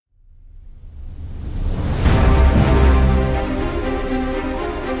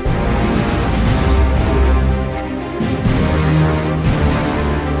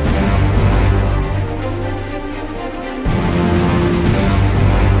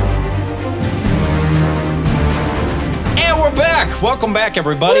Welcome back,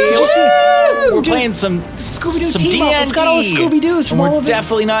 everybody. We're playing some Scooby-Doo some team D&D. up. It's got all the Scooby-Doos from And all we're of it.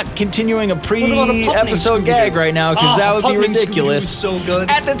 definitely not continuing a What about a pup named pre-episode gag Scooby-Doo? right now, because that would Pup be named ridiculous. Scooby-Doo is so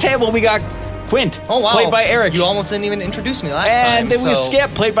good. At the table, we got Quint, Oh, wow. played by Eric. You almost didn't even introduce me last time. And then we Skip,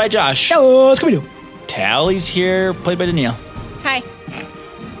 played by Josh. Hello, Scooby-Doo. Tally's here, played by Danielle. Hi.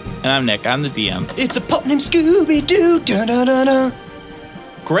 And I'm Nick. I'm the DM. It's a pup named Scooby-Doo. Da-da-da-da.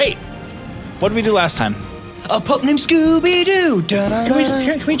 Great. What did we do last time? A pup named Scooby-Doo. Da-da-da.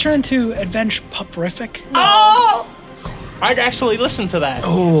 Can we turn to Adventure Pupperific? Oh! I'd actually listen to that.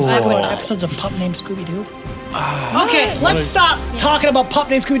 Like what, episodes of Pup Named Scooby-Doo? Okay, let's stop talking about Pup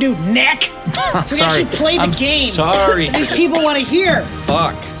Named Scooby-Doo, Nick. We can actually play the I'm game. sorry. These people want to hear.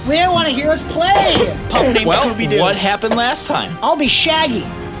 Fuck. They want to hear us play Pup Named Well, Scooby-Doo. what happened last time? I'll be Shaggy.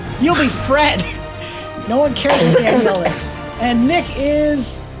 You'll be Fred. No one cares what Danielle is. And Nick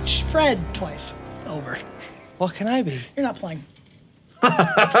is Fred twice over. What can I be? You're not playing.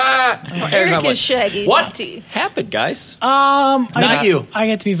 Eric is Shaggy. What T. happened, guys? Not you. I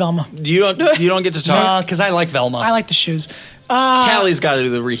get to be Velma. You don't get to talk. Because I like Velma. I like the shoes. Tally's got to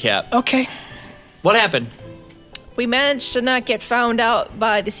do the recap. Okay. What happened? We managed to not get found out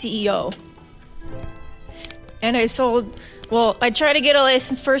by the CEO. And I tried to get a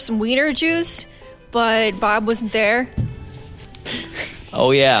license for some wiener juice, but Bob wasn't there.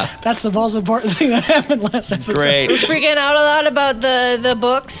 Oh yeah, That's the most important thing that happened last episode. great. Freaking out a lot about the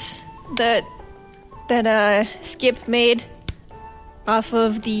books that Skip made off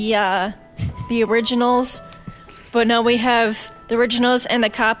of the originals, but now we have the originals and the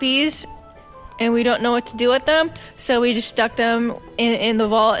copies, and we don't know what to do with them, so we just stuck them in the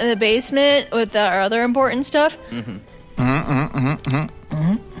vault in the basement with our other important stuff.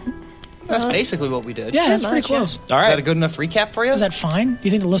 That's basically what we did. Yeah, that's Pretty pretty much, close. All Is that a right. good enough recap for you? Is that fine?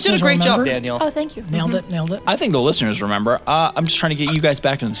 You think the You did listeners a great remember? job, Daniel. Oh, thank you. Nailed it. I think the listeners remember. I'm just trying to get you guys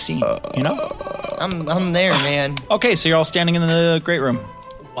back into the scene. You know? I'm there, man. Okay, so you're all standing in the great room.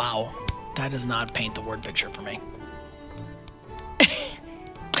 Wow. That does not paint the word picture for me.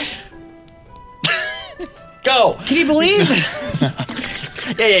 Go. Can you believe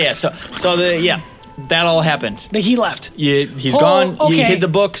Yeah. So that all happened. that he left? He's Oh, gone. You okay. hid the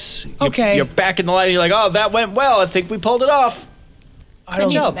books. Okay. You're back in the light. You're like, oh, that went well. I think we pulled it off. I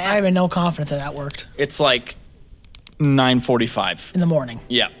need a nap. have no confidence that worked It's like 9:45. in the morning.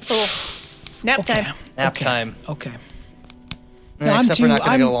 Yeah. Cool. Nap Okay. time. Nap time. Okay. Except we're not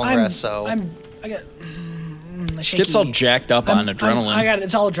going to get a long rest, so. I got. Skip's all jacked up on adrenaline.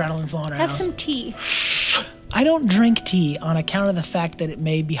 It's all adrenaline flowing right now. Have some tea. I don't drink tea on account of the fact that it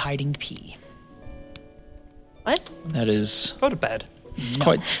may be hiding pee. What? That is Go to bed.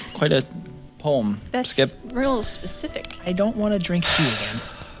 quite a poem. That's Skip. real specific. I don't want to drink tea again.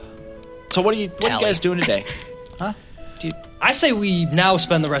 So what are you guys doing today? Huh? I say we now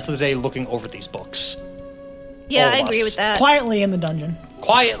spend the rest of the day looking over these books. Yeah, All I of agree us. with that. Quietly in the dungeon.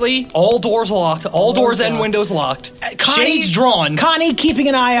 Quietly, all doors locked, all doors and locked. windows locked, Connie- shades drawn. Connie keeping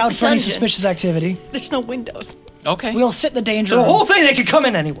an eye out It's a for any dungeon. suspicious activity. There's no windows. Okay. We'll sit in the danger The room. whole thing, they could come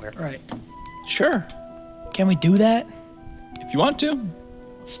in anywhere. Right. Sure. Can we do that? If you want to.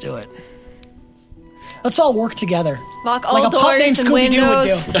 Let's do it. Let's all work together. Lock all Like a pup doors named and Scooby-Doo would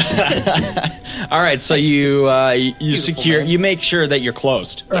windows. do. All right. So you secure. man. You make sure that you're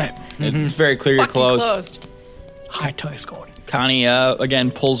closed. Right. It's very clear you're Fucking closed. High toys going. Connie again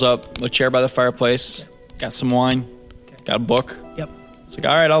pulls up a chair by the fireplace. Got some wine. Got a book. Yep. It's like,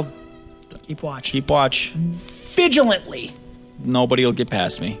 all right, I'll Keep watch. keep watch. Vigilantly. Nobody will get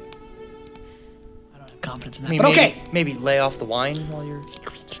past me. I don't have confidence in I that. mean, But okay. Maybe lay off the wine while you're.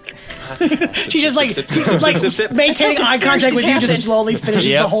 She's just like, sip. maintaining eye contact with you, just happen. slowly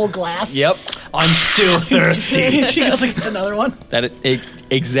finishes Yep. the whole glass. Yep. I'm still thirsty. She goes like, it's another one.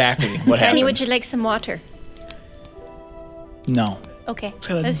 Exactly what Penny, happened. would you like some water? No. Okay. It's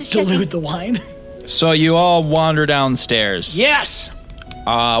going Let's to just dilute checking. the wine. So you all wander downstairs. Yes.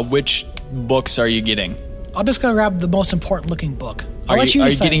 Which books are you getting? I'm just going to grab the most important looking book. I'll Are let you you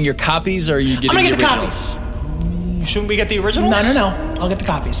decide. getting your copies or are you getting I'm going to get the originals? copies. Shouldn't we get the originals? No. I'll get the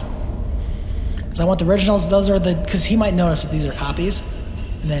copies. Because I want the originals. Those are because he might notice that these are copies,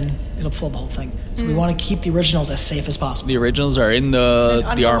 and then it'll fill the whole thing. So we want to keep the originals as safe as possible. The originals are in the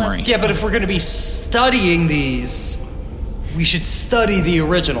On the armory. list. Yeah, but if we're going to be studying these, we should study the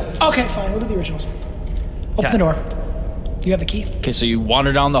originals. Okay, fine. We'll do the originals. Open Okay. the door. Do you have the key? Okay, so you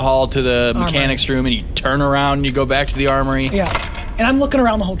wander down the hall to the mechanics room and you turn around and you go back to the armory. Yeah. And I'm looking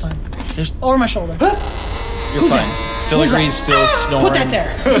around the whole time. There's- Over my shoulder. You're Who's fine. that? Filigree's still snoring. Put that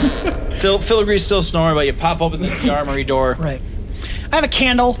there. Filigree's still snoring, but you pop open the armory door. Right. I have a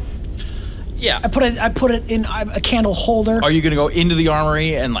candle. Yeah. I put it in a candle holder. Are you going to go into the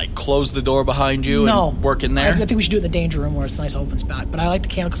armory and like close the door behind you and work in there? I think we should do it in the danger room where it's a nice open spot. But I like the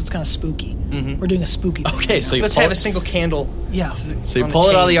candle because it's kind of spooky. We're doing a spooky thing. Okay, right so now. Let's have a single candle. Yeah. So you pull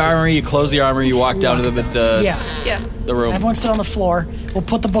it out of the armory, you close the armory, you walk down to the Yeah. the room. Everyone sit on the floor. We'll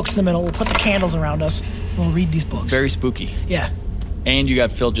put the books in the middle. We'll put the candles around us. And we'll read these books. Very spooky. Yeah. And you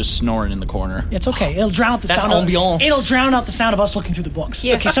got Phil just snoring in the corner. It's okay. It'll drown out the That's sound. ambiance. It'll drown out the sound of us looking through the books.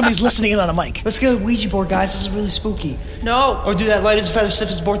 Yeah. Okay, somebody's listening in on a mic. Let's get a Ouija board, guys. This is really spooky. No. Or do that light as a feather, stiff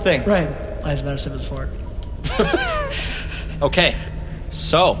as a board thing. Right. Lies better sip as for it. Okay,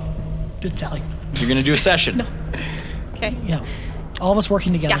 so Good tally. you're going to do a session. Okay. Yeah. All of us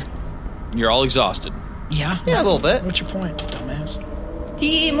working together. You're all exhausted. Yeah. Yeah, a little bit. What's your point, dumbass?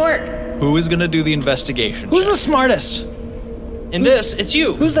 Teamwork. Who is going to do the investigation? Who's check? the smartest? In this, it's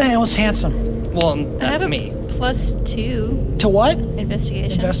you. Who's the most handsome? Well, I have that's a me. +2 To what?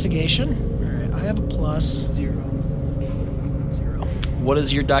 investigation. Investigation. All right. I have a plus 0. What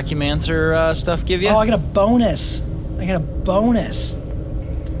does your documancer stuff give you? Oh, I got a bonus.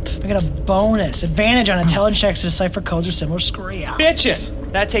 Advantage on intelligence checks to decipher codes or similar screws.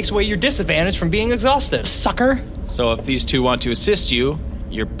 Bitchin'. That takes away your disadvantage from being exhausted. Sucker. So if these two want to assist you,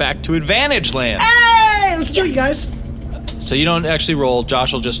 you're back to advantage land. Hey, let's do it, guys. So you don't actually roll.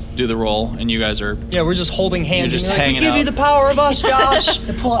 Josh will just do the roll, and you guys are... Yeah, we're just holding hands. You're just and like, hanging we give out. you the power of us, Josh.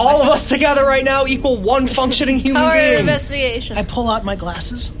 pull out All my- of us together right now equal one functioning human Power being. investigation. I pull out my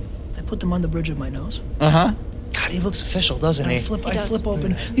glasses. I put them on the bridge of my nose. Uh-huh. God, he looks official, doesn't And he? I flip does.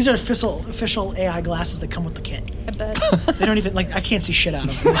 open. These are official AI glasses that come with the kit. I bet. They don't even I can't see shit out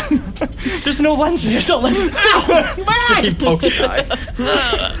of them. There's no lenses. There's still lenses. Ow! My eye! He pokes the eye.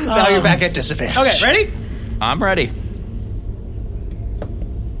 Now you're back at disadvantage. Okay, ready? I'm ready.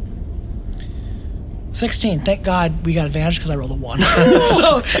 16. Thank God we got advantage because I rolled a 1.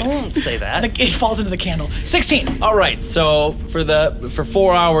 So Don't say that. it falls into the candle. 16. All right, so for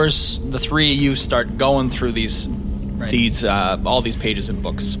 4 hours, the three of you start going through all these pages and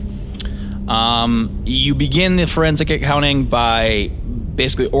books. You begin the forensic accounting by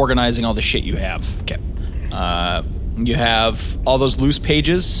basically organizing all the shit you have. Okay. You have all those loose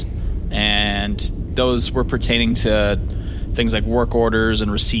pages, and those were pertaining to things like work orders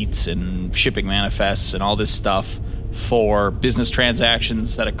and receipts and shipping manifests and all this stuff for business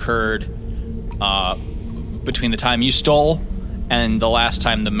transactions that occurred between the time you stole and the last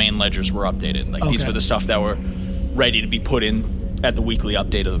time the main ledgers were updated. Like these Okay. were the stuff that were ready to be put in at the weekly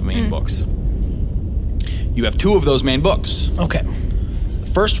update of the main books. You have 2 of those main books. Okay.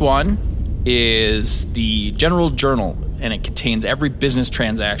 The first one is the General Journal, and it contains every business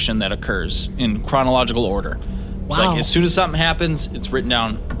transaction that occurs in chronological order. It's Wow. like as soon as something happens, it's written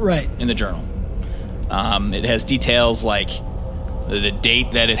down Right. in the journal. It has details like the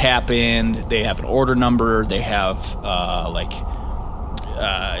date that it happened. They have an order number. They have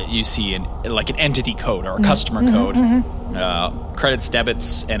you see an entity code or a customer code, credits,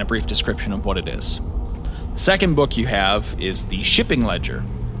 debits, and a brief description of what it is. The second book you have is the shipping ledger.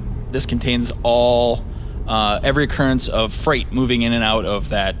 This contains every occurrence of freight moving in and out of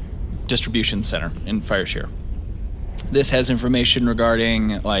that distribution center in Fireshare. This has information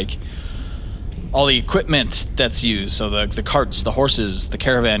regarding like all the equipment that's used, so the carts, the horses, the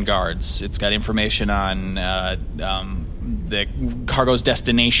caravan guards. It's got information on the cargo's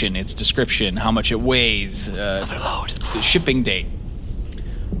destination, its description, how much it weighs, the shipping date.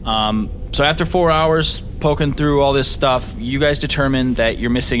 So after 4 hours poking through all this stuff, you guys determine that you're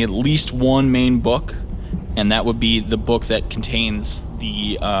missing at least one main book, and that would be the book that contains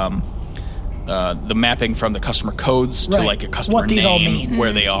the mapping from the customer codes to Right. like a customer What these name, all mean.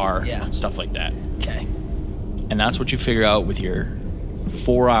 where they are, Yeah. stuff like that. Okay. And that's what you figure out with your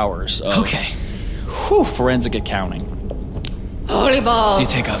 4 hours of Okay. forensic accounting. Holy balls. So you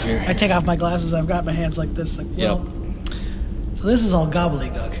take off your... I take off my glasses. I've got my hands like this. Like, Yep. well, so this is all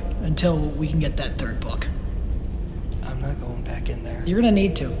gobbledygook until we can get that third book. I'm not going back in there. You're gonna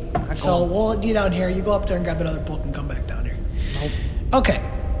need to. So going. we'll get down here. You go up there and grab another book and come back down here. Nope. Okay.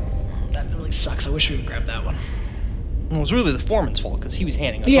 That really sucks. I wish we would grab that one. Well, it was really the foreman's fault because he was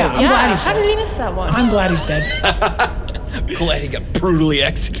handing us Yeah, over. I'm glad Yeah, he's how dead. did he miss that one? I'm glad he's dead. Glad he got brutally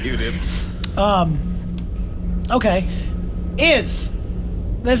executed. Okay.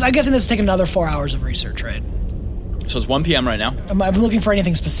 I'm guessing this is taking another 4 hours of research, right? So it's 1 p.m. right now. I'm looking for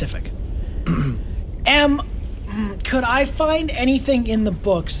anything specific. Could I find anything in the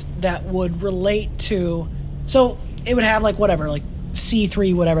books that would relate to... So it would have like whatever, like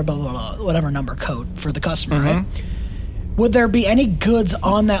C3 whatever, blah, blah, blah, whatever number code for the customer, right? Would there be any goods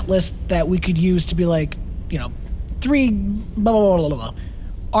on that list that we could use to be like, 3 blah, blah, blah, blah, blah?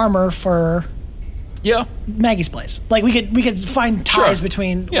 armor for Yeah, Maggie's place. Like we could find ties Sure.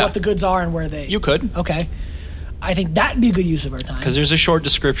 between Yeah. what the goods are and where they. you could. Okay. I think that'd be a good use of our time. Because there's a short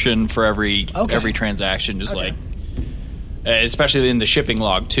description for every transaction, just Okay. like, especially in the shipping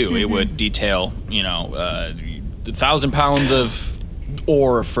log too. It would detail, 1,000 pounds of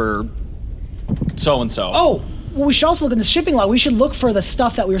ore for so and so. Oh, well, we should also look in the shipping log. We should look for the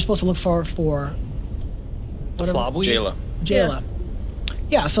stuff that we were supposed to look for whatever. Flobweed? Jayla. Jayla.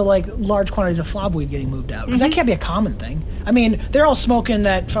 Yeah, so like large quantities of flobweed getting moved out. Because that can't be a common thing. I mean, they're all smoking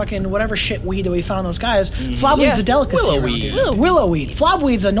that fucking whatever shit weed that we found those guys. Flobweed's a delicacy. around Willowweed. here. Willowweed.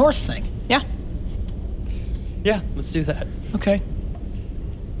 Flobweed's a north thing. Yeah. Yeah, let's do that. Okay.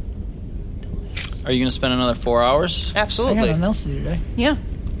 Are you going to spend another 4 hours? I got Absolutely. nothing else to do today. Yeah.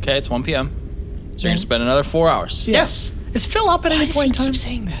 Okay, it's 1 p.m. So you're going to spend another 4 hours. Yes. Is Phil up at any point in time? Keep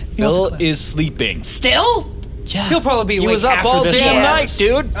saying that. He wants to Phil clap. is sleeping. Still? Yeah. He'll probably be He awake was up after all this damn one. night,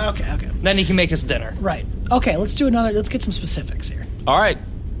 dude. Okay. Then he can make us dinner. Right. Okay, let's get some specifics here. All right.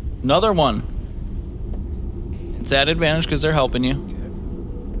 Another one. It's at advantage because they're helping you.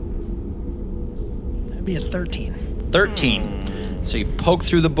 That'd be a 13. 13. So you poke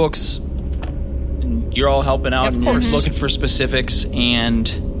through the books. And you're all helping out. Of and course. You're looking for specifics,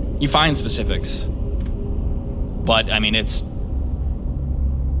 and you find specifics. But, I mean, it's a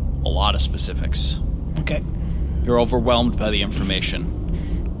lot of specifics. Okay. You're overwhelmed by the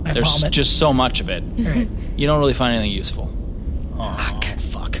information. I There's vomit. just so much of it. Right. You don't really find anything useful.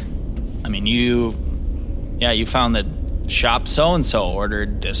 Fuck. I mean, you found that shop so-and-so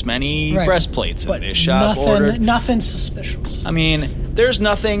ordered this many Right. breastplates, But and this shop ordered... nothing suspicious. I mean, there's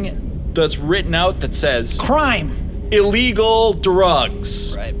nothing that's written out that says Crime. illegal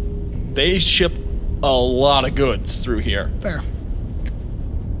drugs. Right. They ship a lot of goods through here. Fair.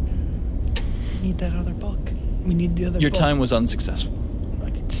 Need that other book. We need the other Your book. time was unsuccessful. I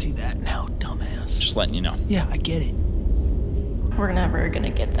can see that now, dumbass. Just letting you know. Yeah, I get it. We're never gonna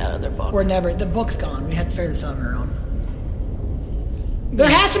get that other book. The book's gone. We had to figure this out on our own. There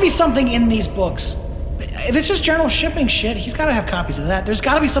has to be something in these books. If it's just general shipping shit, he's got to have copies of that. There's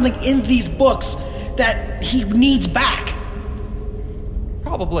got to be something in these books that he needs back.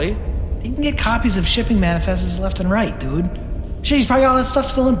 Probably. He can get copies of shipping manifests left and right, dude. Shit, he's probably got all that stuff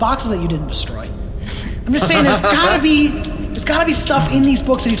still in boxes that you didn't destroy. I'm just saying, there's got to be stuff in these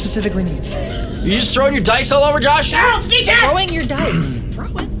books that he specifically needs. You just throwing your dice all over, Josh? Throwing your dice. Throw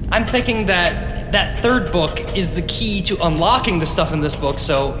it. I'm thinking that third book is the key to unlocking the stuff in this book,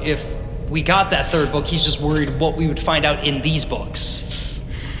 so if we got that third book, he's just worried what we would find out in these books.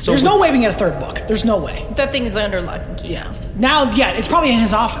 So There's no way we can get a third book. There's no way. That thing's under lock and key now. Now, yeah, it's probably in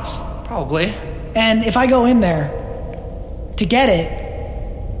his office. Probably. And if I go in there to get it,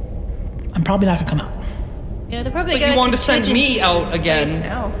 I'm probably not going to come out. Yeah, they're probably But got you wanted to send me contingencies out in again place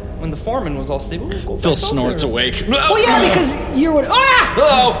now. when the foreman was all stable. We'll go Phil back out snorts there. awake. Well, yeah, because you would. Ah!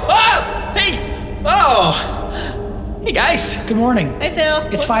 Oh! Ah! Hey! Oh! Hey, guys. Good morning. Hey, Phil.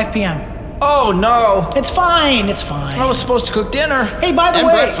 It's 5 p.m. Oh, no. It's fine. It's fine. I was supposed to cook dinner. Hey, by the And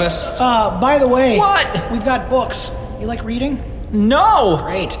way. breakfast. By the way. What? We've got books. You like reading? No.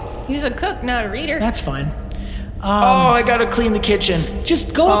 Great. He's a cook, not a reader. That's fine. I gotta clean the kitchen.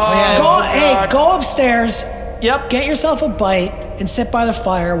 Just go God. go upstairs, Yep. get yourself a bite, and sit by the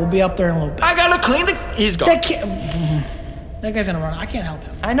fire. We'll be up there in a little bit. I gotta clean the... He's gone. That guy's gonna run. I can't help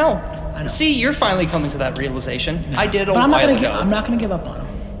him. I know. know. See, you're finally coming to that realization. I did a But I'm while not ago. I'm not gonna give up on him.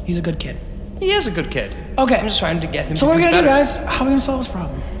 He's a good kid. He is a good kid. Okay. I'm just trying to get him So to what are we be gonna do, better. guys? How are we gonna solve this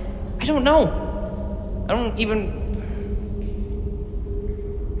problem? I don't know. I don't even...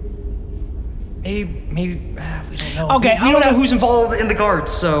 Maybe we don't know. Okay, we don't know who's involved in the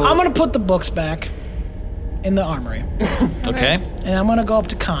guards, so... I'm gonna put the books back in the armory, Okay. and I'm gonna go up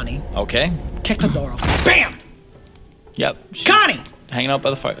to Connie, Okay. kick the door open. Bam! Yep. She's Connie! hanging out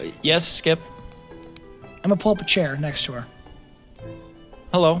by the fire. Yes, Skip. I'm gonna pull up a chair next to her.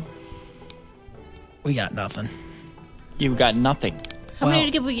 Hello. We got nothing. You got nothing. How well-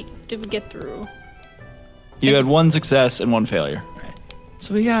 many did we get through? You had one success and one failure.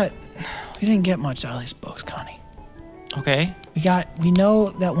 So we didn't get much out of these books, Connie. Okay. We know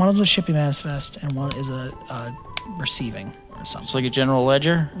that one of them is shipping manifest and one is a receiving or something. It's like a general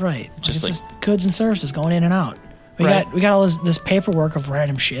ledger. Right. Just It's like- just goods and services going in and out. We Right. got all this paperwork of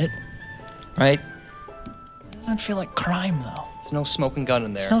random shit. Right. It doesn't feel like crime though. There's no smoking gun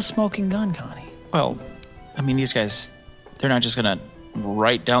in there. It's no smoking gun, Connie. Well, I mean, these guys, they're not just going to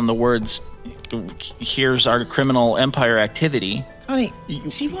write down the words, here's our criminal empire activity. Honey,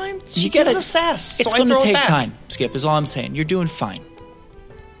 See why I'm... You She get gives it. a sass, It's so I going to throw it take back. time, Skip, is all I'm saying. You're doing fine.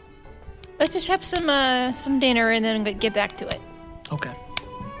 Let's just have some dinner and then get back to it. okay.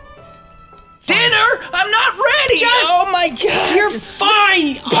 I'm not ready. Oh my god. You're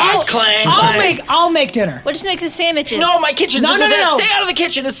fine. Clang, I'll make dinner. We'll just make some sandwiches. No, my kitchen's No, a no, no, disaster. no. Stay out of the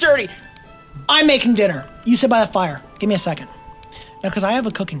kitchen. It's dirty. I'm making dinner. You sit by the fire. Give me a second. Now, because I have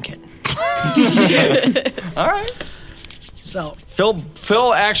a cooking kit. All right. So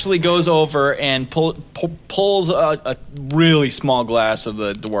Phil actually goes over and pulls a really small glass of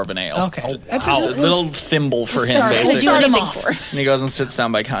the dwarven ale. okay, That's a little thimble for him, start- basically. start him anything off. for. And he goes and sits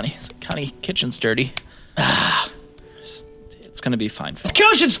down by Connie. He's like, Connie, kitchen's dirty. It's gonna be fine, Phil.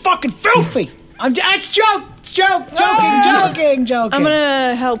 kitchen's fucking filthy. It's joking. I'm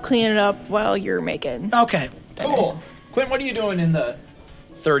gonna help clean it up while you're making. Okay. Cool. Quinn, what are you doing in the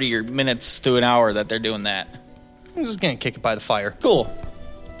 30 or minutes to an hour that they're doing that? I'm just gonna kick it by the fire. Cool.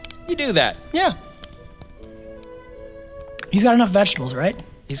 You do that. Yeah. He's got enough vegetables, right?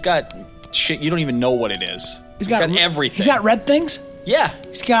 He's got shit you don't even know what it is. He's got everything. He's got red things. Yeah.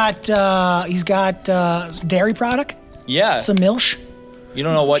 He's got some dairy product, Yeah. some milk. You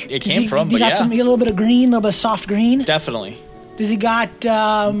don't know what it came from, He but got yeah. a little bit of green, a little bit of soft green. Definitely. Does he got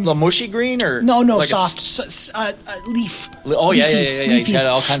A mushy green or no like soft leaf? Oh, yeah. Leafies, He's got leafies.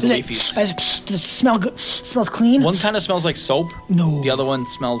 all kinds of Does it- leafies. Does it smell good? Smells clean. One kind of smells like soap. No. The other one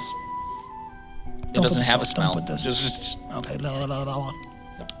smells. It Don't doesn't put the have a soap, smell. don't put this. Just Okay. La, la, la,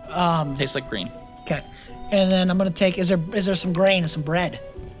 la. tastes like green. Okay. And then I'm gonna take. Is there some grain and some bread?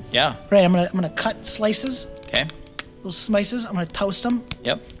 Yeah. Right. I'm gonna cut slices, Okay. little slices. I'm gonna toast them.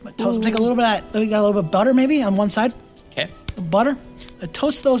 Yep. I'm gonna toast. Take a little bit of that. We got a little bit of butter maybe on one side. Okay. Butter. I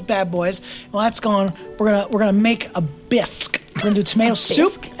toast those bad boys. While that's gone, we're gonna make a bisque. We're gonna do tomato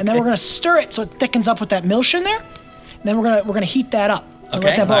soup, and then we're gonna stir it so it thickens up with that milk in there. And then we're gonna heat that up. And Okay,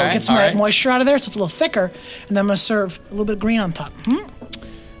 let that boil. alright, Get some of that alright. moisture out of there, so it's a little thicker. And then I'm gonna serve a little bit of green on top. I'm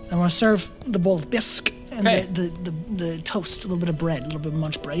gonna serve the bowl of bisque and Okay. the toast, a little bit of bread, a little bit of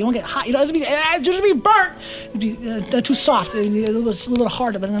munch bread. You don't get hot. You know, it doesn't be burnt. It'd be too soft. A little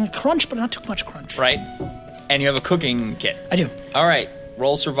hard, but a crunch, but not too much crunch. Right. And you have a cooking kit. I do. All right.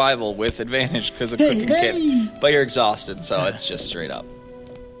 Roll survival with advantage because of cooking kit. But you're exhausted, so it's just straight up.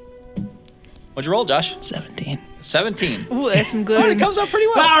 What'd you roll, Josh? 17. 17. Ooh, that's some good. Oh, it comes out pretty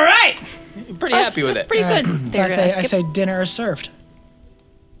well. All right. You're pretty happy with it. Pretty good. So There, I Skip. say dinner is served.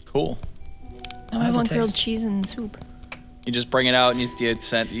 Cool. I How's it want grilled taste? cheese and soup. You just bring it out and you get.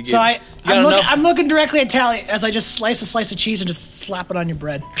 So got enough- I'm looking directly at Tally as I just slice a slice of cheese and just slap it on your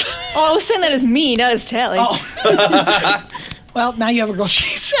bread. Oh, I was saying that as me, not as Tally. Oh. Well, now you have a grilled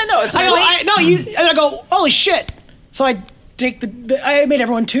cheese. Yeah, no, it's I go, holy shit. So I take I made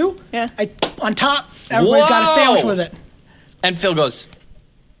everyone two. Yeah. On top, everybody's got a sandwich Whoa. with it. And Phil goes,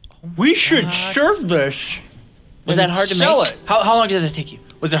 We should serve this. was that hard to make? Sell it. How long did it take you?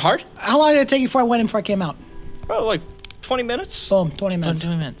 Was it hard? How long did it take you before I went in before I came out? Probably like 20 minutes. Boom, 20 minutes.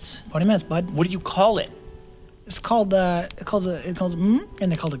 20 minutes. 20 minutes, bud. What do you call it? It's called and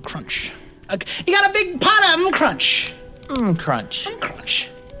they called it crunch. You got a big pot of crunch. Crunch. Crunch.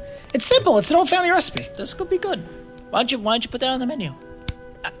 It's simple. It's an old family recipe. This could be good. Why don't you put that on the menu?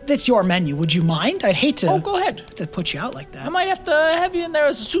 It's your menu. Would you mind? I'd hate to, Oh, go ahead. to put you out like that. I might have to have you in there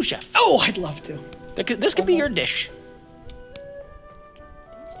as a sous chef. Oh, I'd love to. This could be your dish.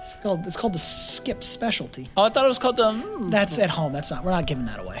 It's called the Skip Specialty. Oh, I thought it was called the. That's at home. That's not. We're not giving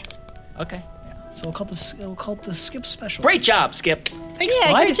that away. Okay. So we'll call it the Skip Specialty. Great job, Skip. Thanks,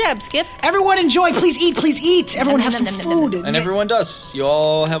 Yeah, bud. good job, Skip. Everyone enjoy. Please eat. Please eat. Everyone have some Nom, nom, nom, nom, food. And everyone does. You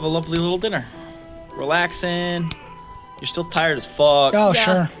all have a lovely little dinner. Relaxing. You're still tired as fuck. Oh,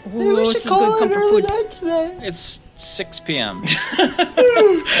 sure. Ooh, it's some good comfort food. It's 6 p.m.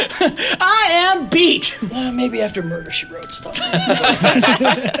 I am beat. Maybe after Murder, She Wrote stuff.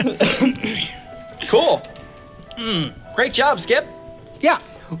 Cool. Great job, Skip. Yeah.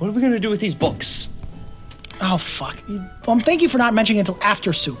 What are we going to do with these books? Oh, fuck. Thank you for not mentioning it until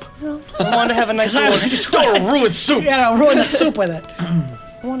after soup. I want to have a nice I little... just Don't ruin soup. Yeah, no, ruin the soup with it.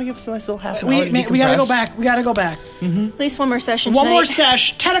 I want to give us a nice little half an We hour to gotta go decompress. back. We gotta go back. At least one more session One tonight. more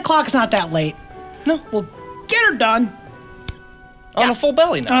sesh. 10 o'clock is not that late. No. We'll get her done On a full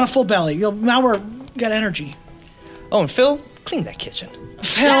belly now. on a full belly. Now we're got energy. Oh, and Phil, clean that kitchen.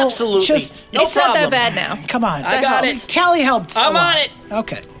 Phil, Absolutely. just No It's not problem. that bad now. come on. I got it. Tally helped. I'm a lot. on it.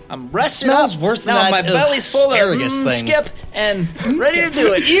 Okay. I'm rested Smells up. worse than now that, my belly's full of asparagus thing. Skip and ready to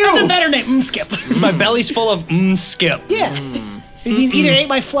do it. That's a better name. Skip. My belly's full of Skip. Yeah. You either ate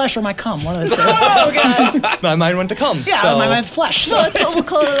my flesh or my cum. One of the two. My mind went to come. Yeah, so my flesh. So that's what we'll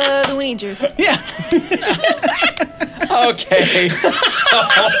call the Winnie juice. Yeah. Okay. So,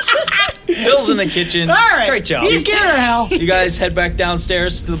 Phil's in the kitchen. All right. Great job. He's getting her hell. You guys head back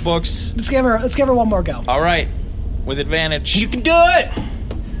downstairs to the books. Let's give her one more go. All right. With advantage. you can do it.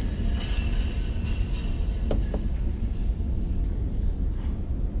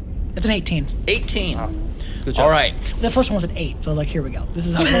 It's an 18. 18. Good job. All right. The first one was an 8, so I was like, here we go. This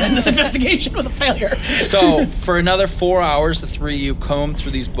is how we're going to end this investigation with a failure. So for another 4 hours, the three of you comb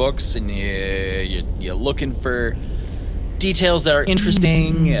through these books, and you're looking for details that are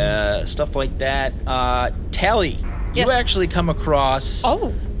interesting, stuff like that. Tally, Yes. you actually come across.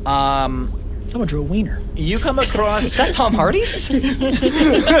 Oh. Someone drew a wiener. You come across. Is that Tom Hardy's? Give me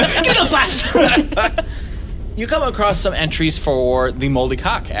those glasses. You come across some entries for the Moldy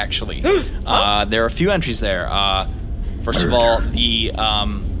Cock, actually. There are a few entries there. First of all, the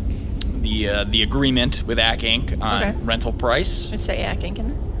agreement with Ack Inc. on Okay. rental price. Let's say Yak Inc. in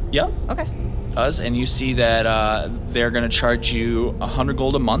there. Yep, Okay. does. And you see that they're going to charge you 100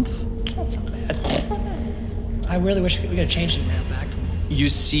 gold a month. That's not bad. I really wish we could have changed it and ran it back. You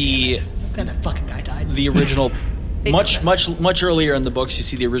see God, that fucking guy died. the original, They much did much earlier in the books. You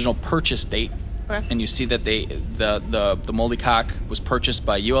see the original purchase date. Okay. And you see that the Moldy Cock was purchased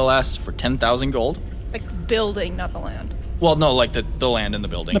by ULS for 10,000 gold. Like building, not the land. Well, no, like the land and the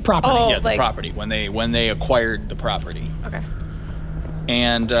building. The property. Oh. Yeah, the like- property when they acquired the property. Okay.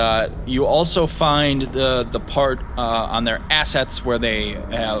 And you also find the part on their assets where they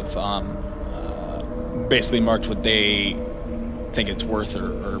have basically marked what they think it's worth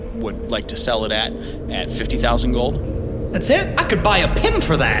or would like to sell it at 50,000 gold. That's it? I could buy a Pim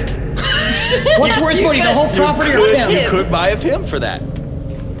for that. What's worth more, the whole property or him? You could buy a Pim for that.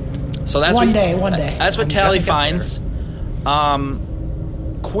 So that's One what, day. That's what I'm Tally gonna get finds.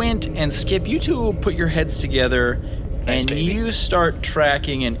 Quint and Skip, you two put your heads together, and baby. you start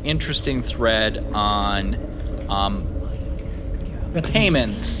tracking an interesting thread on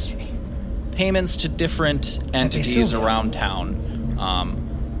payments to different entities Silva. around town.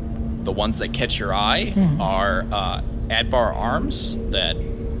 The ones that catch your eye are Adbar Arms, that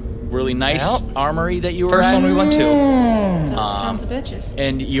really nice Well, armory that you were First at. one we went to. Those sons of bitches.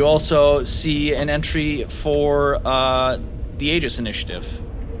 And you also see an entry for the Aegis Initiative,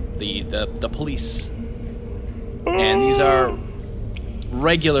 the police. And these are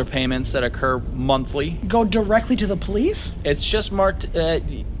regular payments that occur monthly. Go directly to the police? It's just marked.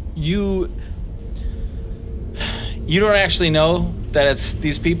 You don't actually know that it's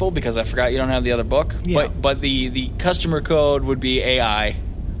these people because I forgot you don't have the other book. Yeah. But the customer code would be AI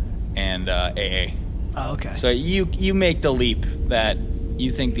and AA. Oh, okay. So you make the leap that you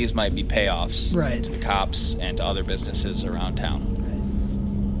think these might be payoffs Right. to the cops and to other businesses around town.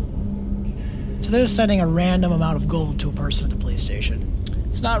 So they're sending a random amount of gold to a person at the police station.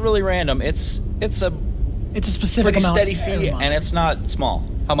 It's not really random. It's a It's a specific pretty amount. steady every fee, month. and it's not small.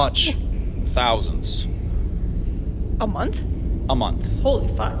 How much? Thousands A month? a month. Holy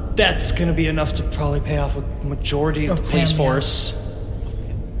fuck. That's gonna be enough to probably pay off a majority of the police Pam, yeah. force.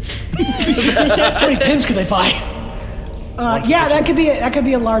 How many pimps could they buy? Yeah, that could be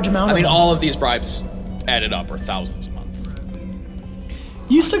a large amount. I mean, of them. all of these bribes added up are thousands a month.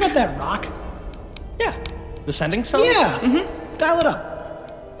 You still got that rock? Yeah. The sending stone? Yeah. Mm-hmm. Dial it up.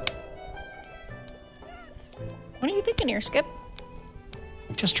 What are you thinking here, Skip?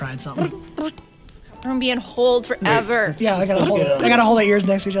 Just trying something. We're gonna be on hold forever. Yeah, I gotta hold our ears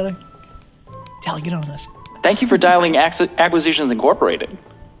next to each other. Tally, get on this. Thank you for dialing Acquisitions Incorporated.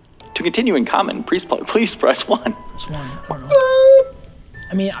 To continue in common, please press 1. It's one. I don't know.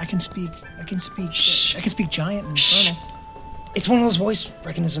 I mean, I can speak. Shh. I can speak giant and Shh. infernal. It's one of those voice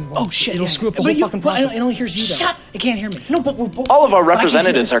recognition ones. Oh shit! It'll yeah. screw up the But whole fucking process. It only hears you though. Shut. It can't hear me. No, but we're both. All of our But I can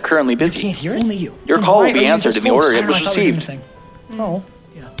representatives hear are currently busy. Can't hear it? Only you. Your Then call why will be are you answered this in the close? order it I don't know, was I thought we were received. doing a thing. Oh,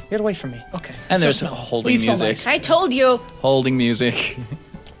 Yeah. get away from me. Okay. And Still there's smell. holding Weed smell music. nice. I told you. Holding music.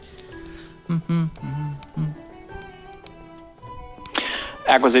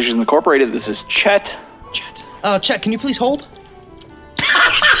 Acquisitions Incorporated, this is Chet. Chet, can you please hold?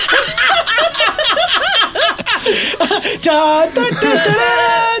 Da, da, da, da, da,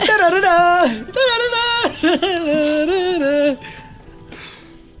 da, da, da, da, da, da, da.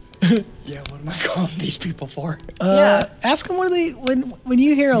 Yeah, what am I calling these people for? Yeah. Ask them when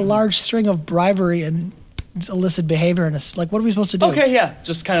you hear a large string of bribery and illicit behavior and it's like, what are we supposed to do? Okay, yeah.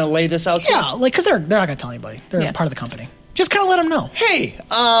 Just kind of lay this out. to you. Yeah, like because they're not gonna tell anybody. They're Yeah. part of the company. Just kind of let them know. Hey,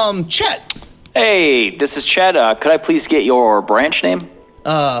 Chet. Hey, this is Chet. Could I please get your branch name?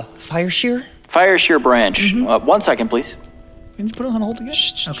 Fire Shear? Fireshear Branch. 1 second, please. Can you put it on hold again?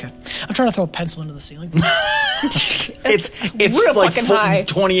 Okay. I'm trying to throw a pencil into the ceiling. It's real like fucking high.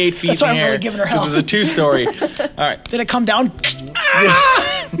 28 feet That's why in I'm the air. really giving her hell. This is a 2-story. All right, Did it come down?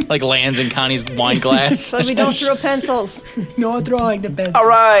 like lands in Connie's wine glass. But we don't throw pencils. No throwing the pencil. All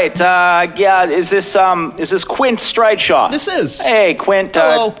right. Yeah. Is this Quint Strideshaw? This is. Hey, Quint.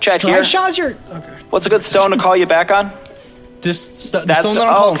 Hello. Chet here. Strideshaw's your... Okay. What's a good stone to call you back on? the stone that I'm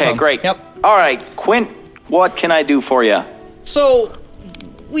calling from. Okay, great. Yep. All right, Quint, what can I do for you? So,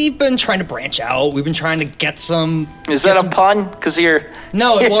 we've been trying to branch out. We've been trying to get some... Is that a pun? Because you're...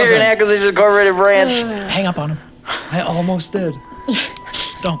 No, it wasn't. You're an Acquisition Incorporated branch. Hang up on him. I almost did.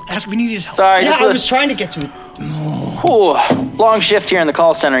 Don't ask. We need his help. Sorry. Yeah, just I was trying to get to it. Ooh, long shift here in the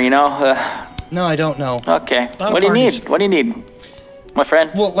call center, you know? No, I don't know. Okay. lot of What do you parties. need? What do you need, my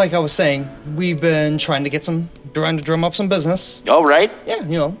friend? Well, like I was saying, we've been trying to drum up some business. Oh, right.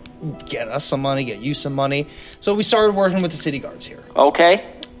 Yeah, get us some money, get you some money. So we started working with the city guards here. Okay.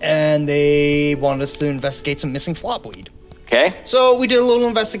 And they wanted us to investigate some missing flopweed. Okay. So we did a little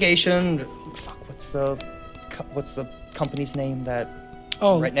investigation. Fuck, what's the company's name that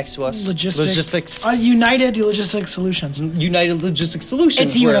right next to us? Logistics. United Logistics Solutions. United Logistics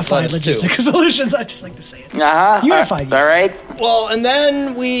Solutions. It's where it Unified led us to. Logistics Solutions. I just like to say it. Uh-huh. Unified. All right. Well, and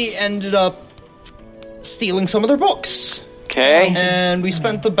then we ended up stealing some of their books. Okay. And we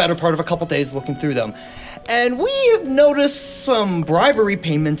spent the better part of a couple days looking through them. And we have noticed some bribery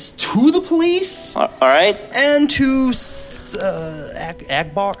payments to the police All right. and to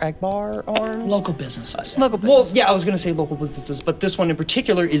Agbar Arms. Local businesses. Local Well, yeah, I was going to say local businesses, but this one in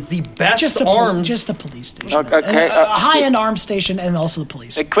particular is the best Just the arms. Just the police station. Okay. And a high-end arms station and also the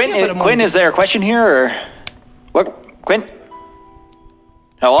police. Quint, Yeah, but I'm Quint, on- is there a question here, or what? Quint?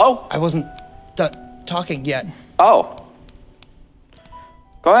 Hello? I wasn't done talking yet. Oh.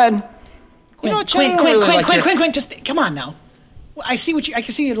 Go ahead. You know what, Chad, I don't really like your- Quint, just come on now. I can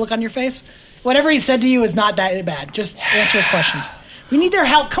see the look on your face. Whatever he said to you is not that bad. Just answer his questions. We need their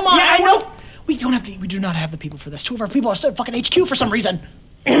help. Come on. Yeah, I know. We do not have the people for this. 2 of our people are still at fucking HQ for some reason.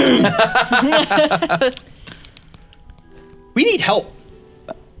 We need help.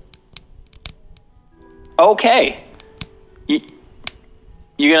 Okay.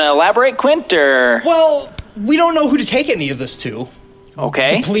 You gonna elaborate, Quint, or? Well, we don't know who to take any of this to.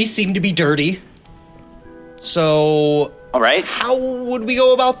 Okay. The police seem to be dirty. So, All right. how would we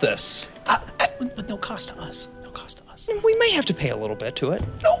go about this? With no cost to us. No cost to us. We may have to pay a little bit to it.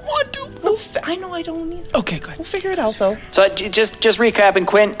 Don't want to. I know I don't either. Okay, good. We'll figure it out, though. So just recapping,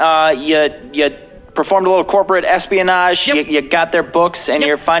 Quint. You performed a little corporate espionage. Yep. You got their books, and Yep.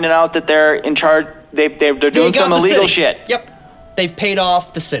 you're finding out that they're in charge. They're doing some illegal shit. Yep. They've paid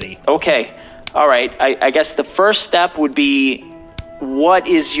off the city. Okay. All right. I guess the first step would be, what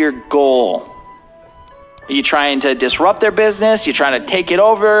is your goal? Are you trying to disrupt their business? You trying to take it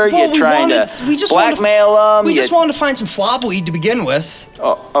over? Well, You trying to blackmail them? We just wanted to find some flopweed to begin with.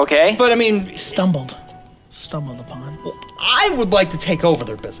 Oh, okay. But, I mean, Stumbled upon. I would like to take over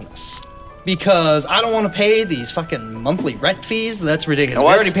their business. Because I don't want to pay these fucking monthly rent fees. That's ridiculous. We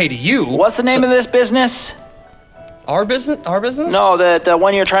What's- already pay to you. What's the name of this business? Our business? Our business? No, the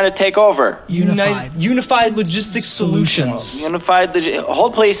one you're trying to take over. Unified Logistics Solutions. Unified.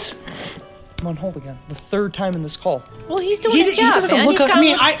 Hold, please. I'm on hold again. The third time in this call. Well, he's doing his job, doesn't man. look He's up- got to I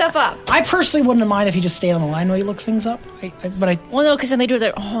mean, look stuff up. I personally wouldn't mind if he just stayed on the line while he looked things up. But Well, no, because then they do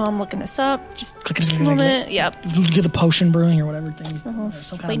their, I'm looking this up. Just click a moment. Yep. get the potion brewing or whatever thing. Some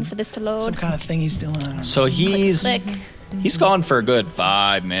Waiting kind for this to load. some kind of thing he's doing. I don't know. So he's Click. gone for a good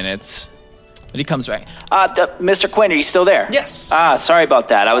 5 minutes, but he comes back. Mr. Quinn, are you still there? Yes. Sorry about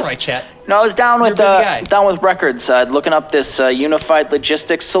that. I was all right, chat. No, I was down with You're a busy guy. down with records, looking up this Unified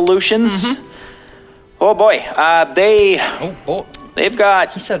Logistics Solutions. Mm-hmm. Oh boy, Oh, boy. they've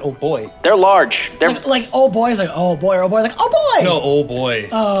got. He said, oh, boy. They're large. They're Like oh boy is like oh boy or oh boy like oh boy. No, oh, boy.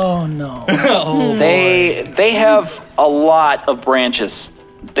 Oh no. they have a lot of branches.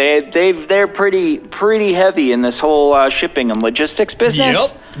 They're pretty heavy in this whole shipping and logistics business.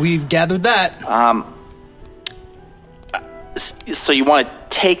 Yep. We've gathered that. So you want to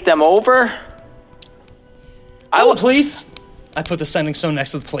take them over? Oh, please. I put the sending stone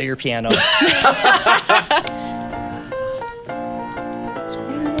next to the player piano. So what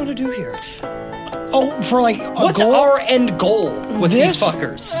do we want to do here? Oh, for like a What's goal? our end goal with This? these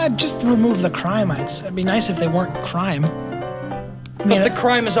fuckers? Just remove the crime. It'd be nice if they weren't crime. I mean, But the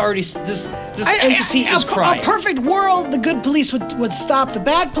crime is already this entity is crime. A perfect world, the good police would stop the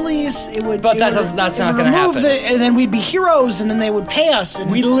bad police. It would. But it that would- doesn't- that's it not would gonna remove happen. and then we'd be heroes, and then they would pay us. And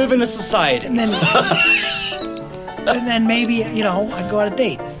We live in a society. and then and then maybe I'd go on a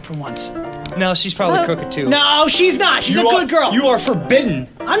date for once. No, she's probably crooked too. No, she's not. She's a good girl. You are forbidden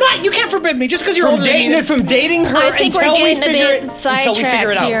I'm not. You can't forbid me just because you're from older than me. dating her I think we're until we getting figure a it bit until we figure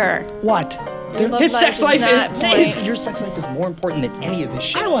sidetracked it out. here. What? Your love His sex life not is point. your sex life is more important than any of this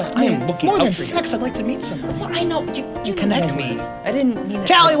shit. I don't want. I am looking more out than for sex. I'd like to meet somebody. you. I know you connect know me. with. I didn't mean it.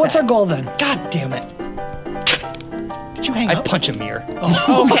 Tally, like what's that. our goal then? God damn it! Did you hang I'd up? punch a mirror.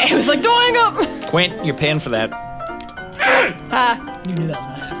 Okay, I was like, don't hang up. Quint, you're paying for that. You knew that was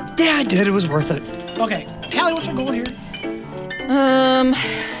going to happen. Yeah, I did. It was worth it. Okay, Tally, what's our goal here?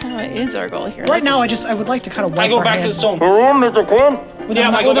 What is our goal here? Right now, I would like to kind of wipe I go our back to the hands stone. with Yeah,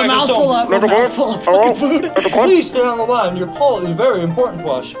 I go a back to mouthful of fucking food. Please stay on the line. Your call is very important to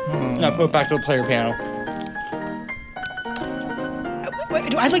us. Now put it back to the player piano.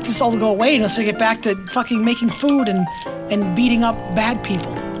 I'd like this all to go away unless we get back to fucking making food and beating up bad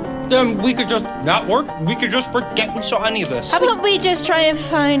people. Then we could just not work. We could just forget we saw any of this. How about we just try and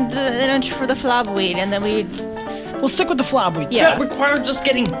find an entry for the flabweed, and then We'll stick with the flabweed. Yeah. That requires just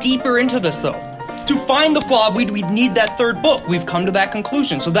getting deeper into this, though. To find the flawweed, we'd need that third book. We've come to that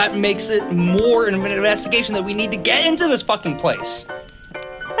conclusion, so that makes it more an investigation that we need to get into this fucking place.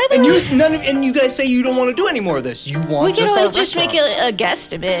 And you guys say you don't want to do any more of this. You want we can just always a just make restaurant. a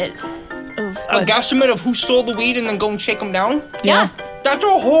guesstimate of A guesstimate of who stole the weed and then go and shake them down? Yeah. That's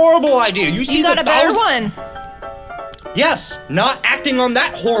a horrible idea. You got a better one. Yes, not acting on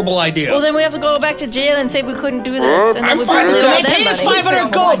that horrible idea. Well, then we have to go back to jail and say we couldn't do this, and then I'm we fine probably with owe that. them Paid us money.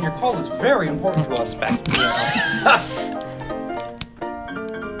 500 gold. Your call is very important to us,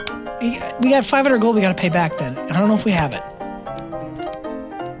 We got 500 gold we got to pay back then. I don't know if we have it.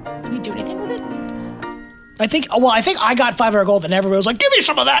 Can you do anything with it? I think I got 500 gold and everybody was like, give me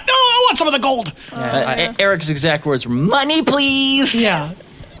some of that. No, I want some of the gold. Eric's exact words were, money, please. Yeah.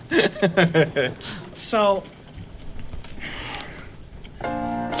 So...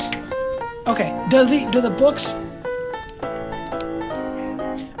 Okay, do the books...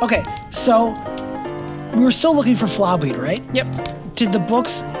 Okay, so we were still looking for flobweed, right? Yep. Did the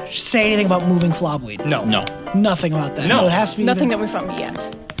books say anything about moving flobweed? No. Nothing about that. No. So it has to be Nothing that we found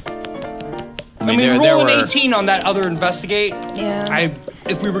yet. I mean, there roll an were- 18 on that other investigate. Yeah.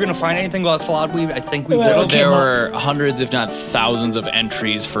 If we were going to find anything about flawweed, I think we would Well, have. okay. There came up. were hundreds, if not thousands, of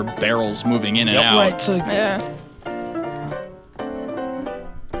entries for barrels moving in and Yep. out. Right, so Yeah.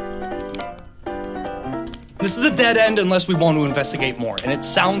 This is a dead end unless we want to investigate more. And it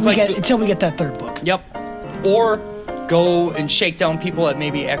sounds like... until we get that third book. Yep. Or go and shake down people at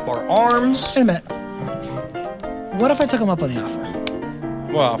maybe Akbar Arms. Wait a minute. What if I took him up on the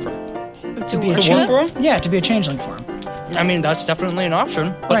offer? What offer? To be a To work for him? Yeah, to be a changeling for him. I mean, that's definitely an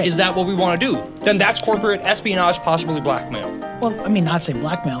option. But Right. is that what we want to do? Then that's corporate espionage, possibly blackmail. Well, I mean, not say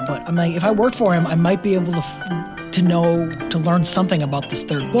blackmail, but I'm like, if I worked for him, I might be able to learn something about this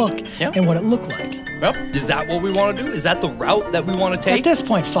third book Yeah. and what it looked like. Well, is that what we want to do? Is that the route that we want to At take? this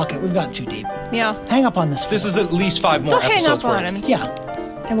point, fuck it, we've gotten too deep. Yeah. Hang up on this. This is at least 5 more Don't hang episodes up on worth. him.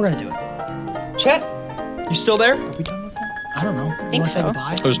 yeah, and we're gonna do it. Chet, you still there? Are we done with that? I don't know. You Think want to say so.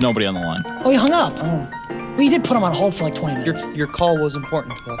 goodbye? There's nobody on the line. Oh, he hung up. Oh, well, you did put him on hold for like 20 minutes. Your call was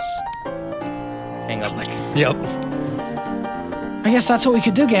important to us. Hang up. Yep. I guess that's what we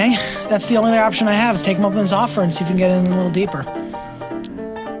could do, gang. That's the only other option I have is take him up on his offer and see if we can get in a little deeper.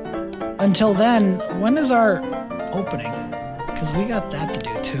 Until then, when is our opening? Because we got that to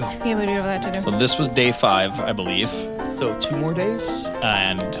do too. Yeah, we do have that to do. So this was day 5, I believe. So 2 more days?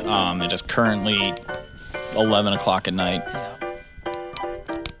 And it is currently 11 o'clock at night.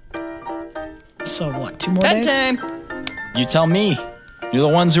 So what? 2 more days? Bedtime. You tell me. You're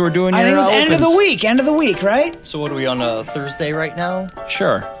the ones who are doing I your think it's end of the opens. week. End of the week, right? So what are we on a Thursday right now?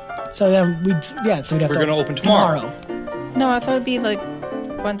 Sure. So then we'd have We're to gonna open tomorrow. No, I thought it'd be like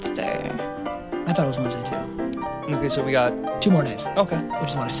Wednesday. I thought it was Wednesday too. Okay, so we got... 2 more days, Okay. which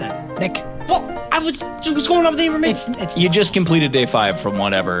is what I said. Nick, Well, I was going off the information. it's You just completed day 5 from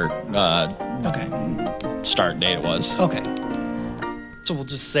whatever okay. start date it was. Okay, So we'll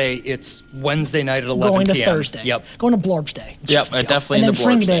just say it's Wednesday night at 11 going to p.m. Thursday. Yep. Going to Blorb's Day. Yep, definitely And then into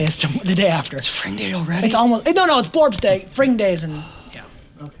Fring Blorb's Day Day. is the day after. Fring Day already? It's almost no, it's Blorb's Day. Fring Days and yeah.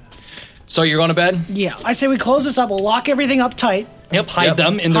 So you're going to bed? Yeah, I say we close this up. We'll lock everything up tight. Yep, hide Yep.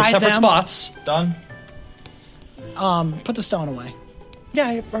 them in their Hide separate them. spots. Done. Put the stone away. Yeah,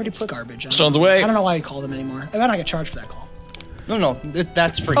 I already It's garbage. Stone's away. I don't know why you call them anymore. I better not get charged for that call. No,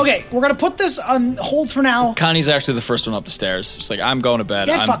 that's free. Okay, we're gonna put this on hold for now. Connie's actually the first one up the stairs. She's like, I'm going to bed.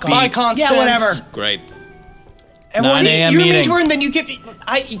 Yeah, I'm fuck off. beat. Bye, Constance. Yeah, whatever. Great. Everyone, 9 a.m. You're meeting. mean to her, and then you get...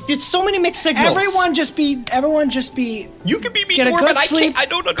 There's so many mixed signals. everyone just be. You can be mean Get to a her, good but I sleep. can't... I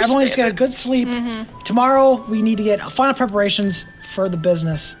don't understand. Everyone just get a good sleep. Mm-hmm. Tomorrow we need to get final preparations for the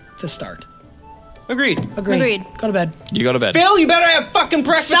business to start. Agreed. Agreed. Go to bed. You go to bed. Phil, you better have fucking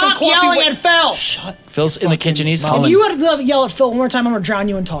breakfast and Stop coffee. yelling with- at Phil. Phil's in the kitchen. He's If humming. you had to yell at Phil one more time, I'm gonna drown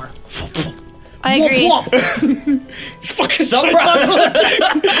you in tar. I agree. Whoop, whoop. It's fucking Some you son of a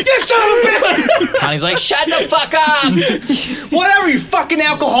bitch! Connie's like, shut the fuck up. Whatever, you fucking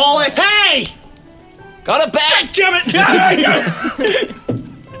alcoholic. Hey! Go to bed. Damn it!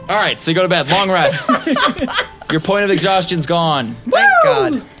 All right, so you go to bed. Long rest. Your point of exhaustion's gone. Thank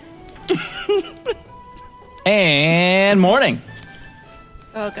God. And morning.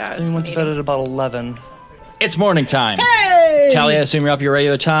 Oh god. I went to bed at about 11. It's morning time. Hey! Tally, I assume you're up your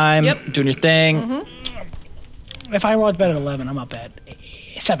regular time. Yep. Doing your thing. Mm-hmm. If I went to bed at 11, I'm up at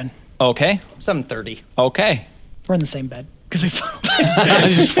 7. Okay. 7:30. Okay. We're in the same bed because we I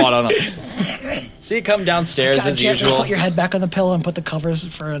just fought on him. So you come downstairs God, as gently usual. Put your head back on the pillow and put the covers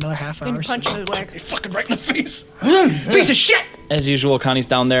for another half hour. And punch him with whack. Fucking right in the face. Piece of shit. As usual, Connie's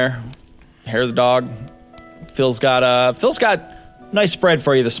down there. Hair of the dog. Phil's got nice spread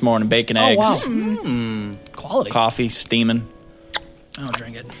for you this morning. Bacon, Oh, eggs, wow. Quality. coffee, steaming. I don't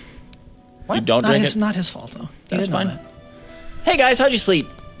drink it. You don't drink it? Not his fault, though. He That's didn't know fine. Hey guys, how'd you sleep?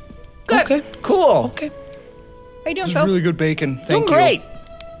 that. Good. Okay. Cool. Okay. How you doing, It's Phil? really good bacon. Thank Doing you. great.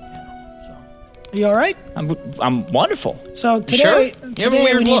 Are you all right? I'm wonderful. So today, sure? You have a today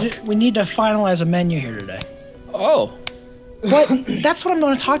weird we look. need to finalize a menu here today. Oh. But that's what I'm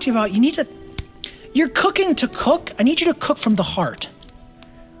going to talk to you about. You're cooking to cook. I need you to cook from the heart.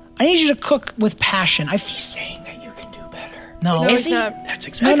 I need you to cook with passion. He's saying that you can do better. No, No, it's not. That's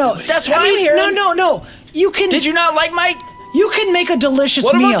exactly No, what that's what what I'm hearing. No. You can. Did you not like my... You can make a delicious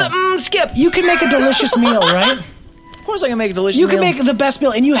What meal. about the skip? You can make a delicious meal, right? Of course I can make a delicious You can meal. make the best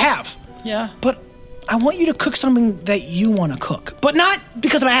meal, and you have. Yeah. But I want you to cook something that you want to cook, but not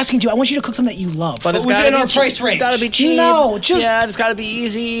because I'm asking you. I want you to cook something that you love. But it's within gotta our be cheap. price range. Gotta be cheap. No, just- Yeah, it's gotta be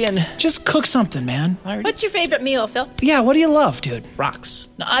easy and... Just cook something, man. What's your favorite meal, Phil? Yeah, what do you love, dude? Rocks.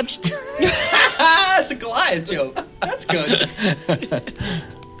 No, I'm just... That's a Goliath joke. That's good.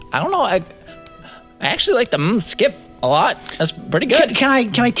 I don't know. I actually like the skip a lot. That's pretty good. Can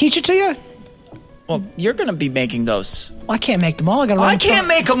I teach it to you? Well, you're gonna be making those. Well, I can't make them all. I got to. I can't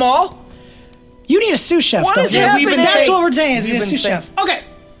make them all. You need a sous chef. What don't is you? happening? That's saying- what we're saying. Is you We've need a been sous saying- chef. Okay,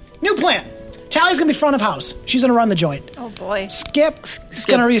 new plan. Tally's gonna be front of house. She's gonna run the joint. Oh boy. Skip's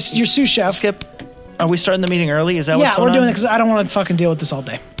gonna be your sous chef. Skip, are we starting the meeting early? Is that what's Yeah, going we're doing on? it because I don't want to fucking deal with this all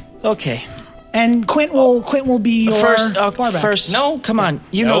day. Okay. And Quint will be your barback. First, No. come on.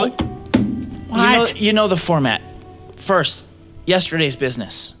 You No. know, What? you know the format. First, yesterday's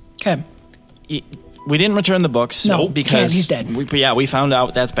business. Okay. We didn't return the books. No, because can't. He's dead. We found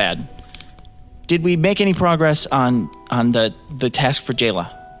out that's bad. Did we make any progress on the task for Jayla?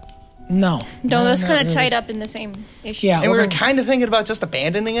 No. No, that's not kind of really. tied up in the same issue. Yeah. And we were gonna- kind of thinking about just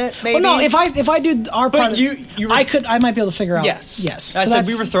abandoning it, maybe. Well, no. If I do our But part, you were- I might be able to figure out. Yes. Yes. I So said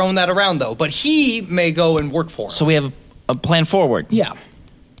that's- we were throwing that around, though. But he may go and work for us. So we have a plan forward. Yeah.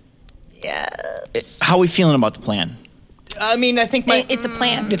 How are we feeling about the plan? I mean, I think my... It's a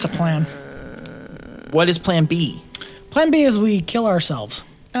plan. It's a plan. What is plan B? Plan B is we kill ourselves.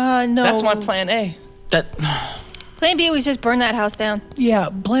 No. That's my plan A. That Plan B was just burn that house down. Yeah.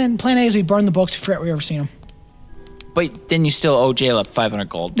 Plan A is we burn the books. We forget we ever seen them. But then you still owe Jayla 500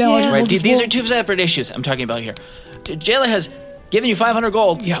 gold. No, Yeah. we'll Right? just- These we'll- are two separate issues I'm talking about here. Jayla has given you 500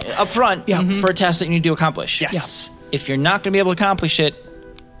 gold Yeah. up front Yeah. for a task that you need to accomplish. Yes. If you're not going to be able to accomplish it,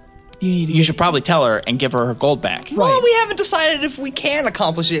 You need to. you should probably tell her and give her gold back. Right. Well, we haven't decided if we can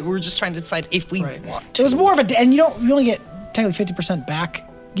accomplish it. We're just trying to decide if we Right. want. It was more of a, and you only get technically 50% back.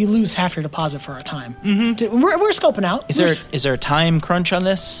 You lose half your deposit for a time. Mm-hmm. We're scoping out. Is there a time crunch on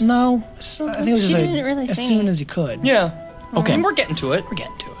this? No, I think it was just She didn't really as say. soon as you could. Yeah. Okay. And we're getting to it. We're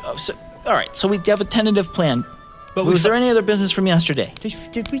getting to it. Oh, so, all right, so we have a tentative plan. But Was there any other business from yesterday?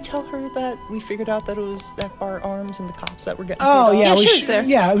 Did we tell her that we figured out that it was Akbar Arms and the cops that were getting Oh paid yeah, off? we she should. was there.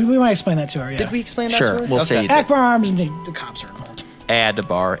 Yeah, we might explain that to her. Yeah. Did we explain that Sure, to her? we'll say you did. Akbar Arms and the cops are involved.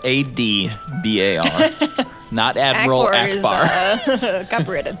 Adbar, A-D-B-A-R. Not Admiral Akbar. Is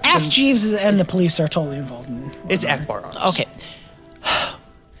copyrighted. Ask Jeeves and the police are totally involved. It's Akbar Arms. Okay, Why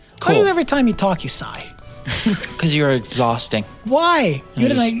cool. do every time you talk you sigh? Because you're exhausting. Why? You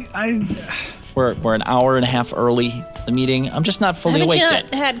just- didn't like We're an hour and a half early to the meeting. I'm just not fully Haven't awake you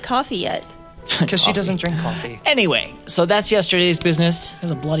yet. not had coffee yet? Because she doesn't drink coffee. Anyway, so that's yesterday's business.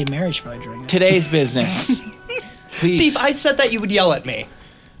 There's a Bloody Mary she probably drinking. Today's business. Please. See, if I said that, you would yell at me.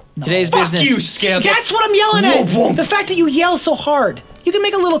 Today's Fuck business. you, Skip. That's what I'm yelling at. Whoa, whoa. The fact that you yell so hard. You can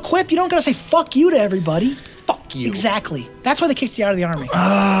make a little quip. You don't gotta say "fuck you" to everybody. Fuck you. Exactly. That's why they kicked you out of the army.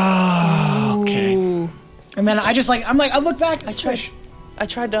 Okay. And then I look back. I swish. I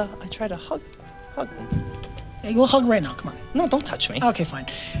tried to hug him. Hey, we'll hug right now. Come on. No, don't touch me. Okay, fine.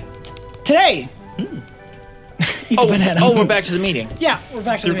 Today. Eat the banana. Oh, we're back to the meeting. Yeah, we're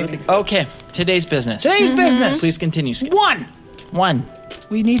back to the meeting. Okay, today's business. Today's business. Please continue, Skip. One.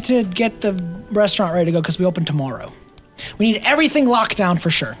 We need to get the restaurant ready to go because we open tomorrow. We need everything locked down for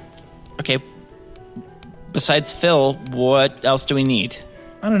sure. Okay. Besides Phil, what else do we need?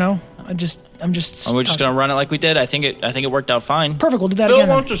 I don't know. I'm just. And we're just gonna run it like we did. I think it worked out fine. Perfect. We'll do that Phil again.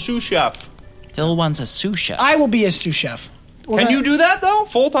 wants a sous chef. Phil wants a sous chef. I will be a sous chef. Can you do that though,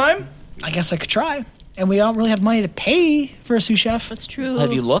 full time? I guess I could try. And we don't really have money to pay for a sous chef. That's true.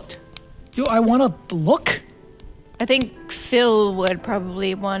 Have you looked? Do I want to look? I think Phil would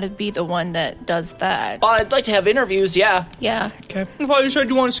probably want to be the one that does that. Well, I'd like to have interviews. Yeah. Yeah. Okay. I thought you said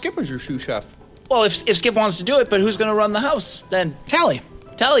you wanted Skip as your sous chef. Well, if Skip wants to do it, but who's going to run the house? Then Tally,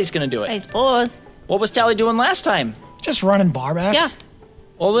 Tally's going to do I it. suppose. What was Tally doing last time? just running bar back. Yeah.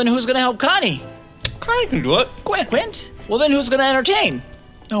 Well, then who's going to help Connie? Connie can do it. Quint. Well, then who's going to entertain?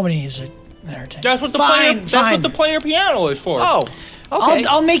 Nobody needs to entertain. That's what the Fine, player. That's fine. what the player piano is for. Oh, okay.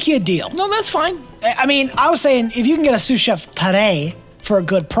 I'll make you a deal. No, that's fine. I mean, I was saying if you can get a sous chef today for a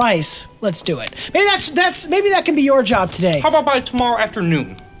good price, let's do it. Maybe maybe that can be your job today. How about by tomorrow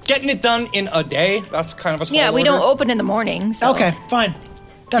afternoon? Getting it done in a day. That's kind of a tall Yeah, we order. don't open in the morning. So. Okay, fine.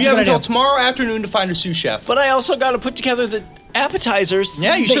 That's You a have good until idea. tomorrow afternoon to find a sous chef. But I also got to put together the appetizers.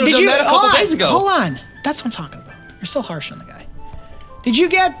 Yeah, you should have Did done you? that a couple days ago. Hold on. That's what I'm talking about. You're so harsh on the guy. Did you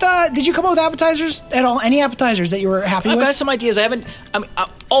come up with appetizers at all? Any appetizers that you were happy I've with? got some ideas. I'm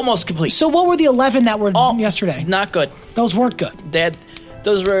almost complete. So what were the 11 that were yesterday? Not good. Those weren't good.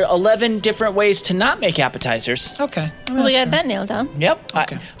 Those were 11 different ways to not make appetizers. Okay. I mean, Well, we that's- got that nailed down. Yep.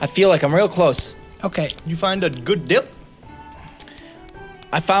 Okay. I feel like I'm real close. Okay. You find a good dip. Oh.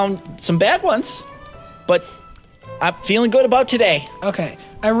 I found some bad ones, but I'm feeling good about today. Okay.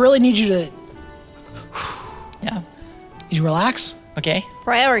 I really need you to Yeah. relax. Okay.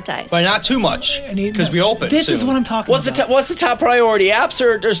 Prioritize. But not too much, I need because we open This is soon. what I'm talking What's about. the top priority? Apps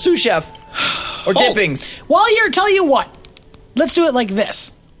or sous chef or dippings? Tell you what, let's do it like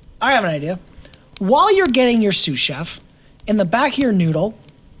this. I have an idea. While you're getting your sous chef, in the back of your noodle,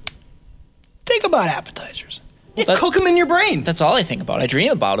 think about appetizers. Yeah, cook them in your brain. That's all I think about. I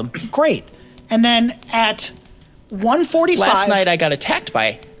dream about them. Great. And then at 1:45, Last night I got attacked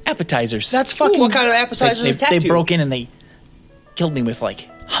by appetizers. that's fucking. Ooh, what kind of appetizers they attacked you? broke in and they killed me with like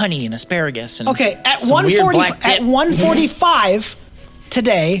honey and asparagus and Okay, at some weird 1:40 black at dip. 1:45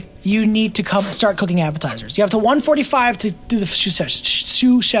 today, you need to start cooking appetizers. You have to 1:45 to do the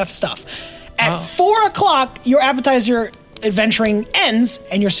sous chef stuff. At 4 o'clock, your appetizer adventuring ends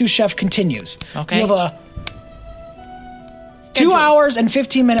and your sous chef continues. Okay. You have a 2 hours and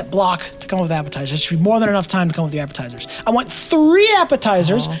 15-minute block to come up with appetizers. There should be more than enough time to come up with the appetizers. I want 3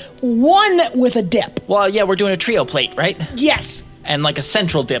 appetizers, 1 with a dip. Well, yeah, we're doing a trio plate, right? Yes. And like a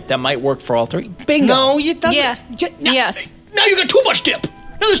central dip that might work for all 3. Bingo. No, it doesn't. Yeah. Yes. Now you got too much dip.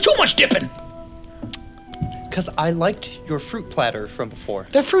 Now there's too much dipping. Because I liked your fruit platter from before.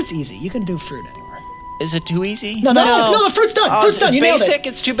 The fruit's easy. You can do fruit anywhere. Is it too easy? No, the fruit's done. Oh, Fruit's done. it's You nailed basic. it.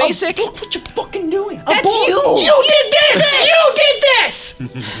 It's too basic. Look what you're fucking doing. That's you. You did this. You did this.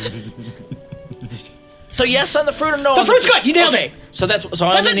 So yes on the fruit or no? The on fruit's good. You nailed okay. it. So that's so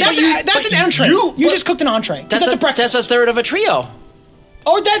That's an entree. You just cooked an entree. That's a breakfast. That's a third of a trio.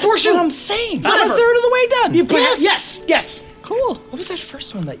 Oh, that works. That's what I'm saying. I'm a Whatever. third of the way done. You yes. Cool. What was that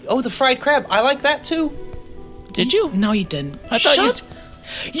first one? The fried crab. I like that too. Did you? No, you didn't. I thought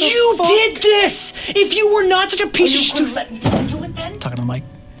You fuck? did this. If you were not such a piece of You shit. couldn't let me do it then. Talking to Mike.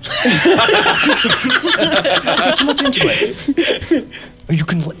 Got too much into it. Are you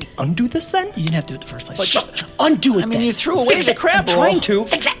gonna let me undo this then? You didn't have to do it in the first place. Undo it. I mean, then. you threw away Fix the it. crab roll. Trying to.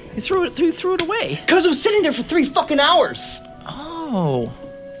 Fix it. You threw it away. Because it was sitting there for 3 fucking hours. Oh,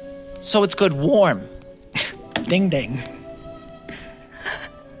 so it's good warm. Ding ding.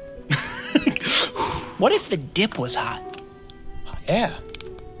 What if the dip was hot? Yeah.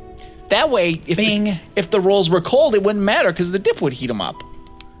 That way, Bing. if the rolls were cold, it wouldn't matter because the dip would heat them up.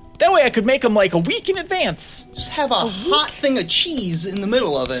 That way, I could make them like a week in advance. Just have a hot thing of cheese in the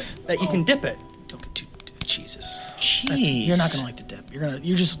middle of it that you can dip it. Don't get too cheeses. Cheese. You're not gonna like the dip.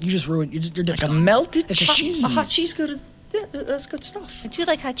 You just ruined your dip's Like a gone. melted It's just cheese. cheese. A hot cheese good. That's good stuff. I do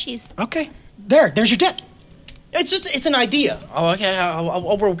like hot cheese. Okay. There's your dip. It's an idea. Oh, okay.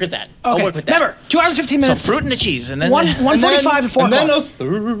 I'll work with that. Okay. I'll work with that. Remember, 2 hours and 15 so minutes. fruit and the cheese, and then 1:45 and 4 and then o'clock. a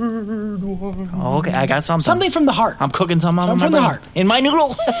third one. Oh, okay, I got something. Something from the heart. I'm cooking something Something from the heart. in my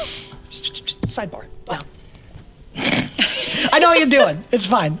noodle. Sidebar. Wow. I know what you're doing. It's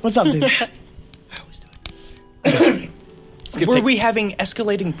fine. What's up, dude? I always do it. Were we having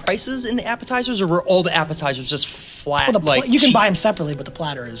escalating prices in the appetizers, or were all the appetizers just flat? Well, you can cheap? buy them separately, but the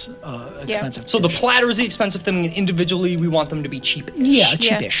platter is expensive. So the platter is the expensive thing, and individually we want them to be cheap. yeah,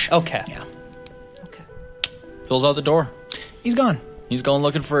 Yeah. cheapish. Okay. Yeah. Okay. Phil's out the door. He's gone. He's going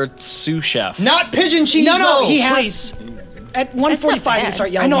looking for a sous chef. Not pigeon cheese. No, though, he please. has. At 1:45, you bad. can start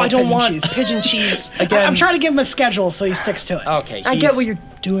I yelling. know. I about don't pigeon want cheese. pigeon cheese again. I'm trying to give him a schedule so he sticks to it. Okay. I get what you're.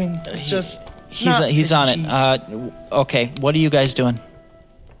 doing? Just He's on it. Jeez. Okay, what are you guys doing?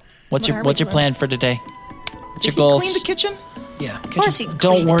 What's What are your we plan for today? What's your Did he goals? clean the kitchen? Yeah. Of course he Don't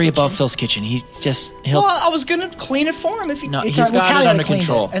cleaned worry the about kitchen. Phil's kitchen. He'll. Well, I was gonna clean it for him if he. No, It's he's all right. got Talia it under cleaned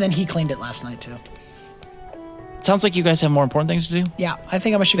control. and then he cleaned it last night too. Sounds like you guys have more important things to do. Yeah, I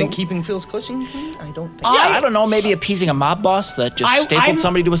think I should Then go. keeping Phil's kitchen clean? I don't think. Yeah, I don't know. Maybe appeasing a mob boss that just stapled I'm-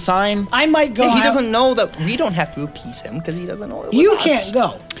 somebody to a sign. I might go. He have- doesn't know that we don't have to appease him because he doesn't know it was You us. can't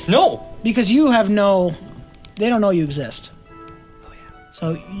go No. because you have no. They don't know you exist.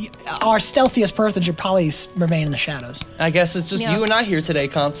 So our stealthiest person should probably remain in the shadows. I guess it's just Yeah. you and I here today,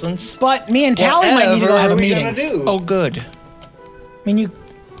 Constance. But me and Tally might need to go have a meeting. Oh, good. I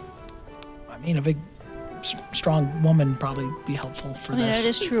mean, a big, strong woman probably be helpful for Yeah, this. that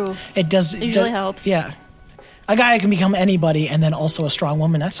is true. It does. It usually helps. Yeah, a guy can become anybody, and then also a strong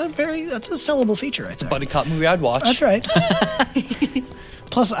woman. That's a sellable feature, right there. Buddy cop movie I'd watch. That's right.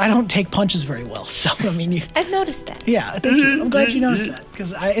 Plus, I don't take punches very well, so I mean, I've noticed that. yeah. Thank you. I'm glad you noticed that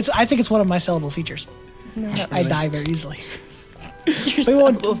because I think it's one of my sellable features. I die very easily.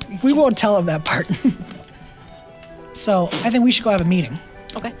 We won't tell him that part. So I think we should go have a meeting.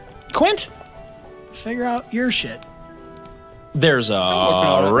 Okay. Quint, figure out your shit. There's working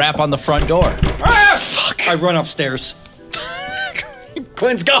on a it. rap on the front door. Fuck! I run upstairs.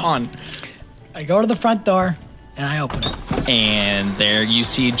 Quinn's gone. I go to the front door and I open it. And there you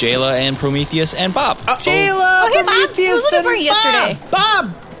see Jayla and Prometheus and Bob. Jayla, Oh, hey, Bob. Prometheus, We were looking and for you yesterday.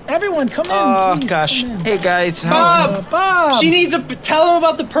 Bob, everyone, come in. Oh, please, gosh. come in. Hey, guys. Bob! Bob. She needs tell him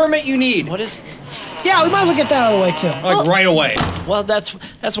about the permit you need. What is... Yeah, we might as well get that out of the way too. Like right away. Well, that's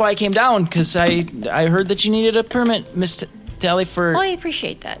why I came down, because I heard that you needed a permit, Miss Tally, for Oh, I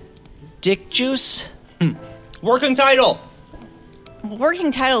appreciate that. dick juice. Working title.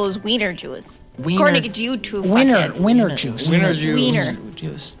 Working title is Wiener Juice. Wiener- According to you two Winner fuckheads. juice. Winner juice. Wiener.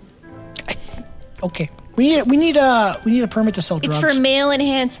 Juice. Okay, we need a permit to sell It's drugs. for male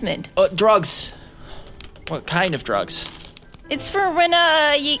enhancement. Drugs. What kind of drugs? It's for when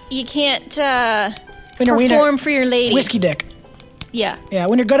you can't Wiener, perform for your lady. whiskey dick. Yeah. Yeah,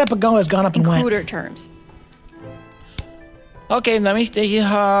 when your gut up and go has gone up and went. Cruder terms. Okay, let me.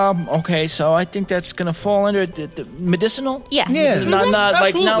 Okay, so I think that's gonna fall under the medicinal. Yeah. Yeah. Not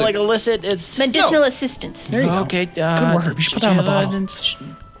Absolutely. like illicit. It's Medicinal assistance. There you go. okay. Good word. We should put that on the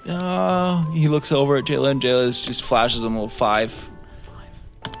bottle. He looks over at Jayla, and Jayla just flashes him a little 5.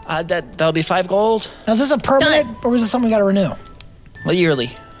 That'll be 5 gold. Now, is this a permanent or is this something we got to renew? Well,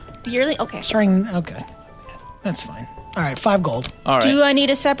 yearly. Yearly? Okay. Starting. Okay, that's fine. All right, 5 gold. All right. Do I need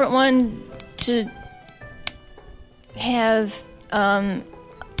a separate one to have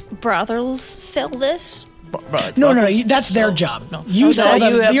brothels sell this? No, that's their job. No. You sell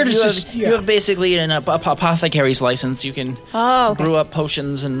them. You have, You're you just. have, you have basically an apothecary's license. You can Oh, okay. brew up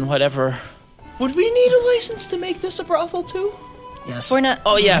potions and whatever. Would we need a license to make this a brothel too? Yes, We're not.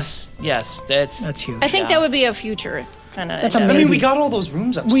 Oh yes, that's that's huge. I think yeah. that would be a future kind of. That's a I Maybe. mean, we got all those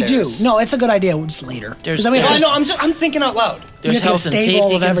rooms we upstairs. do. No, it's a good idea. Just later. There's- 'Cause I mean, I there's- know. I'm thinking out loud. there's have to health and stable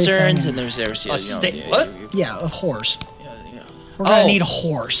safety of everything. concerns, and there's What? yeah, of whores. We're gonna Oh. need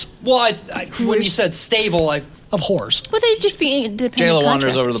whores. Well, when you said stable, I Of whores. Would they just be independent? Jayla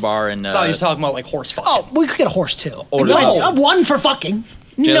wanders contractors? over to the bar and thought you were talking about like horse fucking. Oh, we could get a horse too. Orders Like, one for fucking.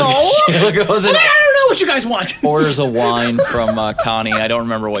 Jayla goes and I don't know what you guys want. orders a wine from Connie. I don't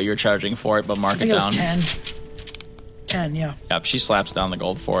remember what you're charging for it, but mark I think it it was down. 10. 10, yeah. Yep, she slaps down the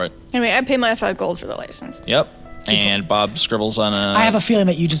gold for it. Anyway, I pay my 5 gold for the license. Yep. And Bob scribbles on a. I have a feeling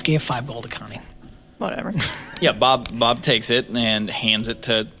that you just gave 5 gold to Connie. Whatever. Yeah, Bob takes it and hands it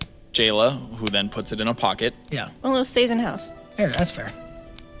to Jayla, who then puts it in a pocket. Yeah. Well, it stays in house. There, that's fair.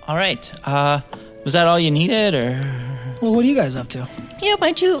 All right. Was that all you needed, or? Well, what are you guys up to? Yeah,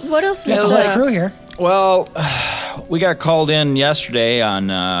 mind you, what else You got is the whole crew here. Well, we got called in yesterday on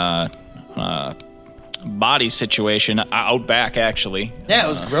body situation out back, actually. Yeah, it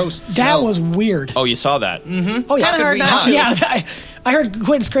was gross. It That smelled. was weird. Oh, you saw that? Oh, yeah. Kinda hard not to. Yeah, I heard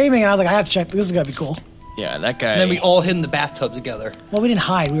Quinn screaming, and I was like, I have to check. This is going to be cool. Yeah, that guy. And then we all hid in the bathtub together. Well, we didn't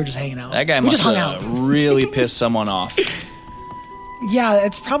hide. We were just hanging out. That guy we must just hung have out. really pissed someone off. Do Yeah,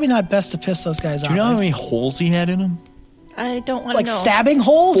 it's probably not best to piss those guys off. you know how many holes he had in him? I don't want to Like know. stabbing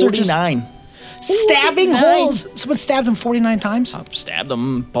holes? Or just 49. stabbing 49. holes? Someone stabbed him 49 times? Stabbed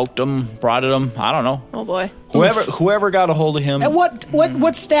him, poked him, prodded him. I don't know. Oh boy. Whoever got a hold of him. And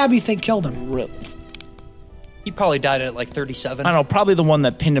what stab you think killed him? He probably died at like 37. I don't know. Probably the one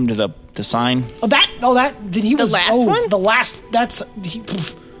that pinned him to the sign. Then he was last one? The last, that's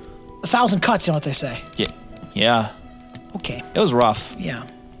 1,000 cuts, you know what they say. Yeah. Okay, It was rough. yeah.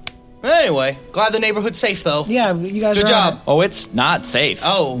 Anyway, glad the neighborhood's safe, though. Yeah, you guys Good are job. Oh, it's not safe.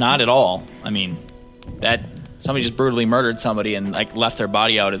 Oh. Not at all. I mean, that somebody just brutally murdered somebody and like left their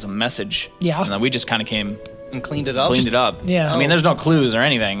body out as a message. Yeah. And then we just kind of came, And cleaned it up. cleaned it up. Yeah. I mean, there's no clues or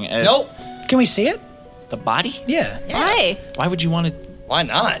anything. It's- Nope. Can we see it? The body? Yeah. Why? Why would you want to? Why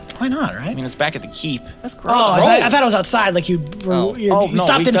not? Why not, right? I mean, it's back at the keep. That's gross. Oh, Roll. I thought it was outside. Like you no,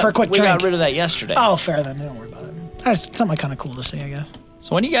 stopped in for a quick we drink. got rid of that yesterday. Oh, fair then. Don't worry about it. That's something kind of cool to see, I guess.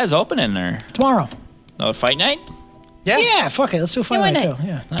 So when are you guys opening or Tomorrow. no fight night? Yeah, fuck it. Let's do a fight why night not? too.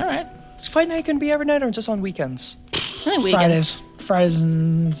 Yeah. All right. Is fight night going to be every night or just on weekends? Only weekends. Fridays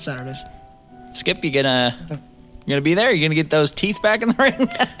and Saturdays. Skip, you gonna be there? You gonna get those teeth back in the ring?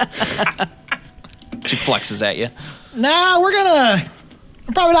 She flexes at you. Nah,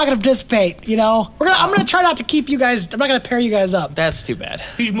 I'm probably not gonna participate. You know, I'm gonna try not to keep you guys. I'm not gonna pair you guys up. That's too bad.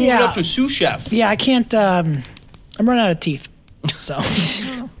 He's moving Yeah. up to sous chef. Yeah, I can't. I'm running out of teeth, so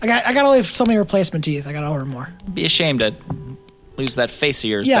I got only so many replacement teeth. I gotta order more. Be ashamed to lose that face of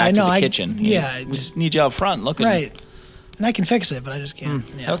yours Yeah, back I know, to the I- kitchen. yeah, we I just need you out front looking. Right, and I can fix it, but I just can't.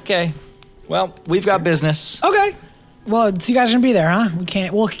 Yeah. Okay. Well, we've got business. Okay. Well, so you guys are gonna be there, huh? We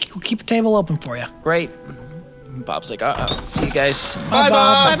can't. We'll keep the table open for you. Great. Bob's like, see you guys. Bye,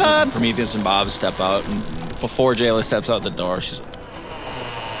 Bob. Bye, Bob. Prometheus and Bob step out, and before Jayla steps out the door, she's like,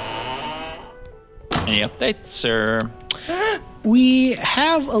 any updates, sir? We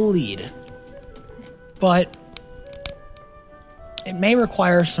have a lead, but it may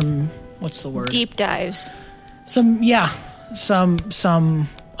require some. What's the word? Deep dives. Some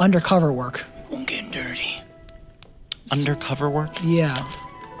undercover work. I'm getting dirty. Undercover work? Yeah.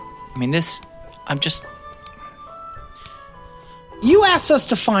 I mean, You asked us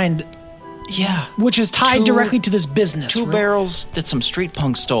to find, yeah. which is tied Two- directly to this business. Two right? barrels that some street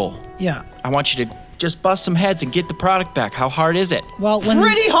punk stole. Yeah. I want you to just bust some heads and get the product back. How hard is it? Well,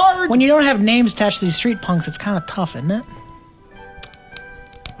 Pretty hard. When you don't have names attached to these street punks, it's kind of tough, isn't it?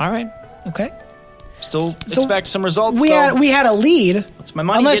 All right. Okay. Still So expect some results. We though. had a lead. What's my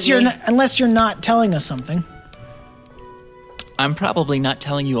money Unless getting you're me? unless you're not telling us something. I'm probably not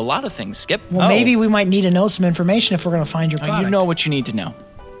telling you a lot of things, Skip. Well, maybe we might need to know some information if we're going to find your product. You know what you need to know.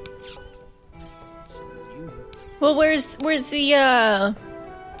 Well, where's the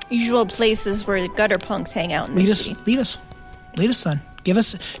usual places where the gutter punks hang out in the Lead city? us then. Give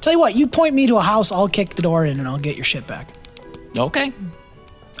us. Tell you what. You point me to a house. I'll kick the door in and I'll get your shit back. Okay.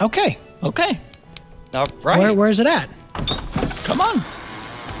 Okay. Okay. All right. Where is it at? Come on.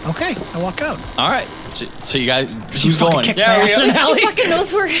 Okay. I walk out. All right. So you guys, She who's fucking going? kicks my ass in an She alley. fucking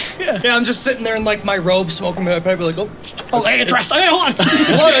knows where. Yeah, I'm just sitting there in like my robe, smoking my pipe, like, oh. Oh, I get dressed. Okay, hold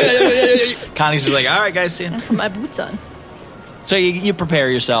on. Connie's just like, all right, guys, see you. Put my boots on. So you prepare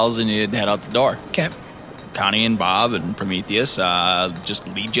yourselves and you head out the door. Okay. Connie and Bob and Prometheus just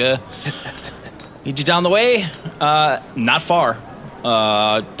lead you down the way. Not far.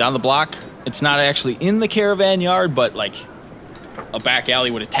 Down the block. It's not actually in the caravan yard, but like a back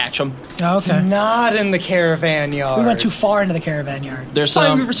alley would attach them. Oh, okay. Not in the caravan yard. We went too far into the caravan yard. There's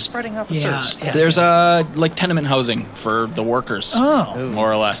Fine, we some. were spreading out the Yeah, search. yeah. There's like tenement housing for the workers. Oh.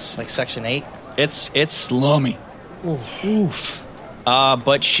 More or less. Like Section 8. It's slummy. Oof.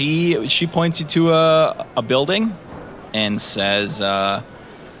 But she points you to a building and says, all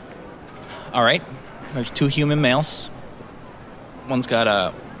right, there's two human males. One's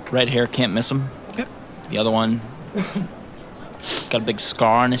got red hair, can't miss him. Okay. The other one got a big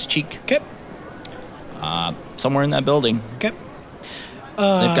scar on his cheek. Okay. Somewhere in that building, Okay.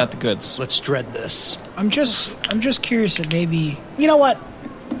 they've got the goods. Let's dread this. I'm just curious that maybe, you know what?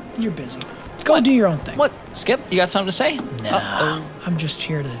 You're busy. Let's go do your own thing. What, Skip? You got something to say? Nah. I'm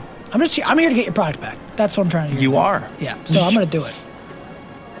here to get your product back. That's what I'm trying to do. You are. Yeah. So I'm going to do it.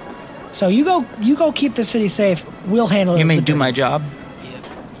 So you go keep the city safe. We'll handle it. You may the do dirty. my job.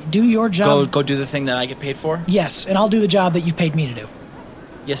 Do your job. Go do the thing that I get paid for. Yes, and I'll do the job that you paid me to do.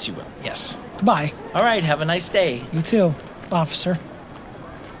 Yes, you will. Yes. Goodbye. All right. Have a nice day. You too, officer.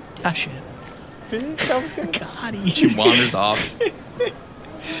 Ah, shit. God, She wanders off.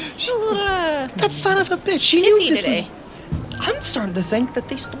 that son of a bitch. She knew Tiffy this today. I'm starting to think that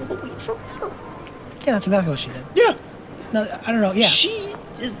they stole the weed from her. was. Yeah, that's exactly what she did. Yeah. No, I don't know. Yeah. She's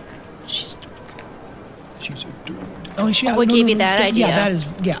a dude. Oh, she. What gave you that idea? Yeah, that is.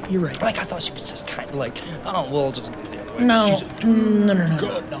 Yeah, you're right. Like, I thought she was just kind of like, oh, we'll just leave it the other way. No, She's a dude.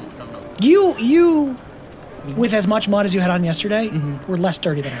 no. You, with as much mud as you had on yesterday, were less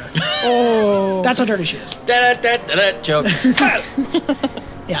dirty than her. Oh, that's how dirty she is. Joke.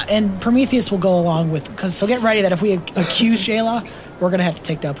 Yeah, and Prometheus will go along with so get ready that if we accuse Jayla, we're gonna have to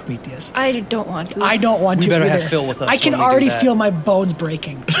take down Prometheus. I don't want to. I don't want We to. better either. have Phil with us I can when we do already that. feel my bones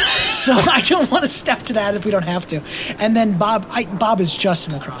breaking, so I don't want to step to that if we don't have to. And then Bob is just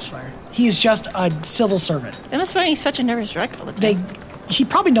in the crossfire. He is just a civil servant. That must make me such a nervous wreck all the time. He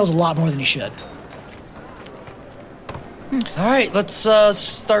probably knows a lot more than he should. All right, let's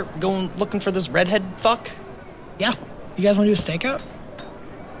start going looking for this redhead fuck. Yeah, you guys want to do a stakeout?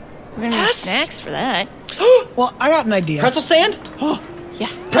 We're gonna need snacks for that. Well, I got an idea. Pretzel stand? Yeah.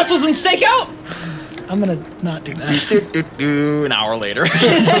 Pretzels and stakeout? I'm gonna not do that. An hour later.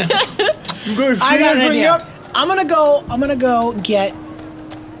 I got an idea. I'm gonna go get.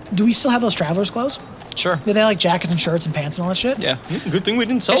 Do we still have those traveler's clothes? Sure. Do they like jackets and shirts and pants and all that shit? Yeah. Good thing we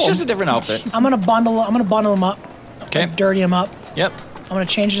didn't sell It's them. just a different outfit. I'm gonna bundle them up. Okay. Dirty them up. Yep. I'm gonna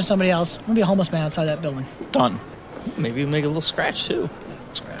change it to somebody else. I'm gonna be a homeless man outside that building. Done. Maybe make a little scratch too.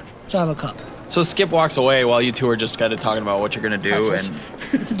 Scratch. So I have a cup. So Skip walks away while you two are just kind of talking about what you're going to do. Pretzels.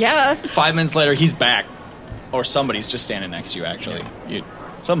 And Yeah. 5 minutes later, he's back. Or somebody's just standing next to you, actually.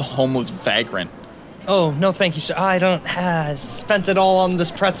 Some homeless vagrant. Oh, no thank you, sir. I don't spent it all on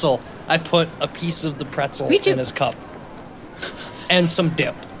this pretzel. I put a piece of the pretzel Me too. in his cup. And some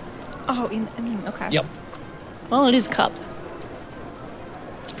dip. Oh, okay. Yep. Well, it is cup.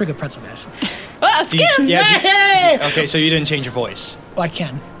 It's a pretty good pretzel, guys. Well, Skip! Yeah, Hey! okay, so you didn't change your voice. Well, I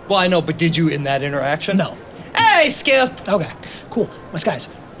can. Well, I know, but did you in that interaction? No. Hey, Skip! Okay. Cool. Well, guys,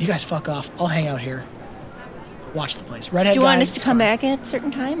 you guys fuck off. I'll hang out here. Watch the place. Redhead Do you want guy, us to come Scar. back at a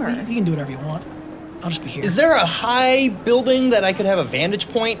certain time, or? You can do whatever you want. I'll just be here. Is there a high building that I could have a vantage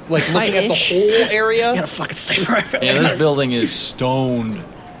point, like looking at the High-ish. whole area? You gotta fucking stay right there. Yeah, this building is stoned.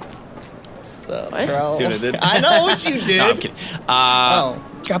 What? What? See what I did? I know what you did. No, I'm kidding. Oh.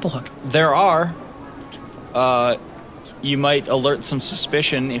 Grapple hook. There are. You might alert some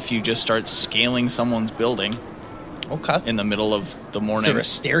suspicion if you just start scaling someone's building Okay. in the middle of the Is morning. there a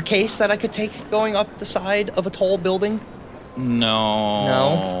staircase that I could take going up the side of a tall building?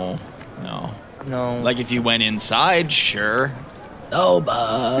 No. No. Like if you went inside, sure.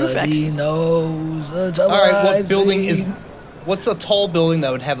 Nobody Roof knows. all right, what building is... What's a tall building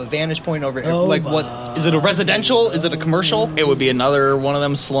that would have a vantage point over it? Like what? Is it a residential? Is it a commercial? It would be another one of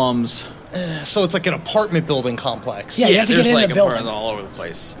them slums. So it's like an apartment building complex. Yeah, you have to there's get in like the building. apartments all over the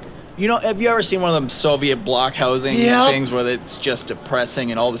place. You know, have you ever seen one of them Soviet block housing Yep. things where it's just depressing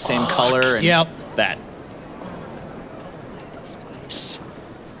and all the same color? And Yep. That.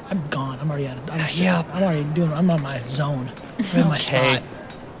 I'm gone. I'm already out of. Yeah. I'm already doing. I'm on my zone. I'm in my Okay. spot.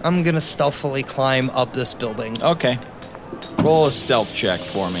 I'm gonna stealthily climb up this building. Okay. Roll a stealth check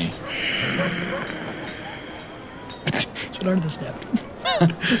for me. Is it under the step?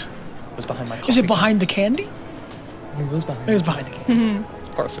 It was behind my Is it behind the candy? It was behind. It was behind the candy.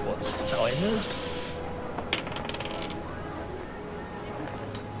 Of course it was. It always is.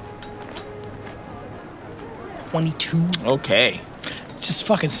 Okay. It's just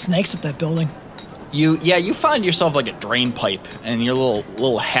fucking snakes up that building. You find yourself like a drain pipe and your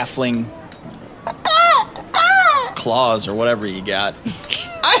little halfling claws or whatever you got.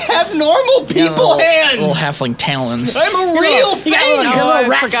 I have normal people hands. Little halfling talons. I'm a real You got a little, thing. your Oh, little I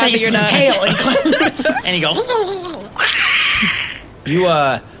rat forgot that face you're and not. tail. And And he goes.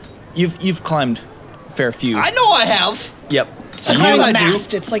 You've climbed a fair few. I know I have. Yep. it's I like know climbing what a I do.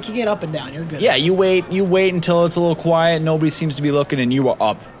 mast. It's like you get up and down. You're good. Yeah, you wait until it's a little quiet, nobody seems to be looking, and you are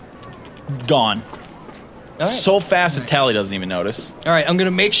up. Gone. All right. So fast that Tally doesn't even notice. All right, I'm gonna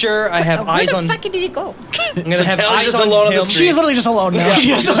make sure I have Where eyes the on. fuck did he go? I'm gonna So have Tally's eyes just on alone on the him. street. She is literally just alone now. Yeah, She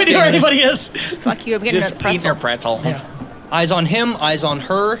has no just idea where standing. anybody is. Fuck you, I'm getting Just another eating her pretzel. pretzel. Yeah. Eyes on him. Eyes on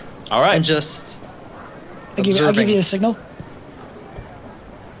her. All right. And just. I'll give Observing. you the signal.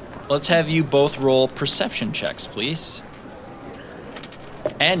 Let's have you both roll perception checks, please.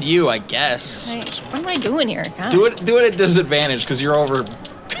 And you, I guess. Hey, what am I doing here? God. Do it at disadvantage because you're over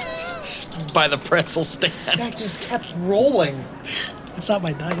by the pretzel stand. That just kept rolling. It's not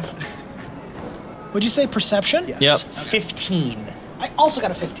my dice. Would you say perception? Yes. Yep. 15. I also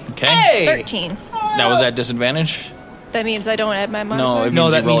got a 15. Okay. Hey. 13. That was at disadvantage? That means I don't add my No, modifier? it No,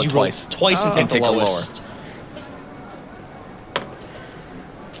 means that you roll means it you roll twice. twice and Oh. take the Take the lowest.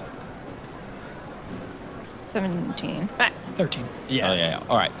 17. 13. Yeah. Oh, yeah.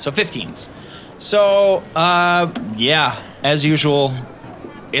 All right. So 15s. So, yeah, as usual,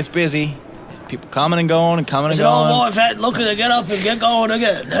 it's busy. People coming and going and coming and Is it all going. boy fat looking to get up and get going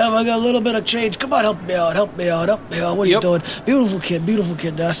again? Have I got a little bit of change? Come on, help me out, help me out, help me out. What are you Yep. doing? Beautiful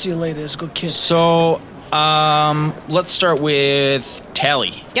kid. I'll see you later. It's a good kid. So, let's start with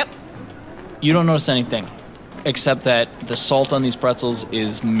Tally. Yep. You don't notice anything except that the salt on these pretzels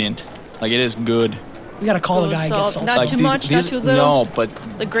is mint. Like, it is good. We gotta call the guy and get Salt. salt. Not too much, not too little. No, but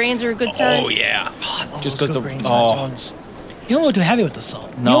The grains are a good size. oh yeah, just those because good the grain-sized ones. You don't go too heavy with the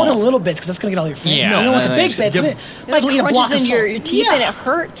salt. No. You want the little bits because that's gonna get all your fat. Yeah, you don't want the big and bits. it's- Might as well eat a block crunches of in salt. your teeth yeah. and it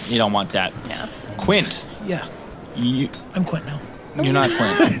hurts. you don't want that. No. Quint, Yeah, you, I'm Quint now. you're not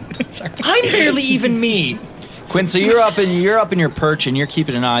Quint. Sorry. I'm barely even me. Quint, so you're up in your perch and you're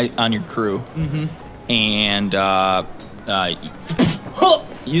keeping an eye on your crew, and you.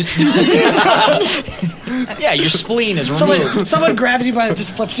 Yeah, your spleen is removed. Someone grabs you by the,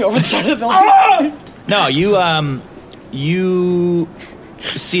 just flips you over the side of the building. No, you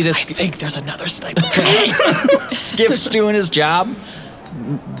see this. I think there's another sniper. Skip's doing his job.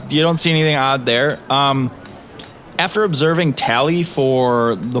 You don't see anything odd there. After observing Tally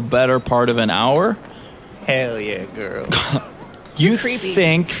for the better part of an hour, Hell yeah, girl. you creepy.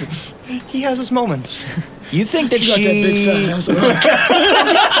 think He has his moments. you think that She got that big she. fat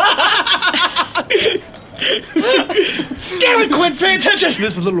Damn it, Quint, pay attention.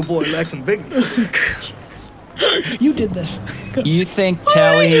 This little boy lacks some big. You did this. You think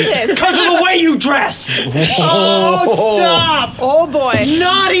Tally? Yes. Because of the way you dressed. Oh, stop. Oh boy.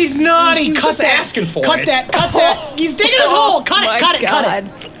 Naughty. She was Cut just that. asking for cut it. that. He's digging his hole. Cut My it. Cut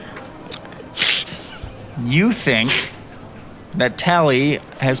God. it. You think that Tally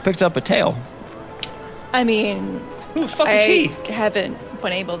has picked up a tail? I mean, Who the fuck is he? I haven't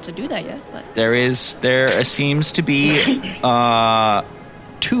been able to do that yet. But There seems to be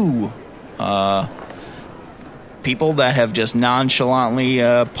two people that have just nonchalantly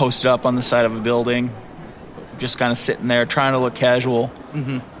posted up on the side of a building, just kind of sitting there trying to look casual.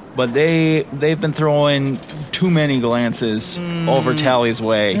 Mm-hmm. But they've been throwing too many glances over Tally's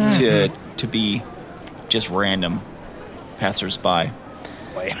way to be just random passersby.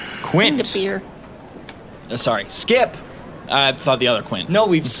 the Quint, beer. sorry, Skip. I thought the other Quint. No,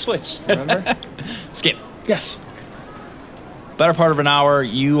 we've switched, remember? Skip. Yes. Better part of an hour,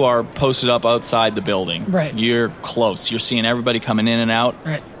 you are posted up outside the building. Right. You're close. You're seeing everybody coming in and out.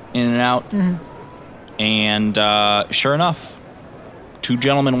 Right. In and out. Mm-hmm. And sure enough, two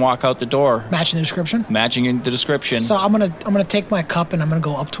gentlemen walk out the door, Matching the description. matching in the description. So I'm gonna take my cup and I'm gonna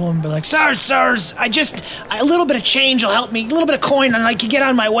go up to him and be like, sirs, a little bit of change will help me, a little bit of coin, and like you get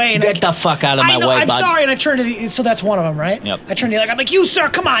on my way. And Get the fuck out of my I know, way, I'm bud. sorry, and I turn to the. So that's one of them, right? Yep. I turn to the other. I'm like, you sir,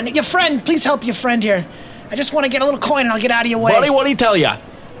 come on, your friend, please help your friend here. I just want to get a little coin and I'll get out of your way. Buddy, what'd he tell ya?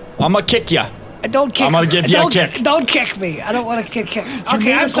 I'm gonna kick ya. Don't kick. I'm gonna give you a don't- kick. Don't kick me. I don't want to get kicked. Okay,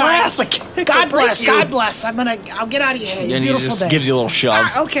 made I'm a sorry. glass, a kick God will break bless. you. God bless. I'll get out of here. And he Beautiful just day. gives you a little shove.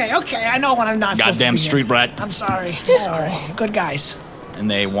 Okay. I know when I'm not. supposed to Goddamn be street here. rat. I'm sorry. Sorry. Good guys.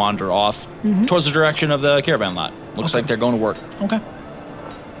 And they wander off Mm-hmm. towards the direction of the caravan lot. Looks like they're going to work. Okay.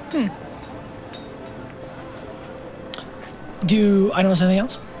 Do I notice anything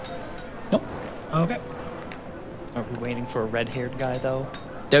else? Nope. Okay. Are we waiting for a red-haired guy, though?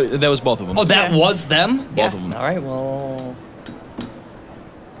 That was both of them. Oh, that Yeah. was them? Both of them. All right, well...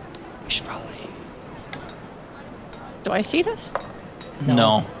 We should probably... Do I see this?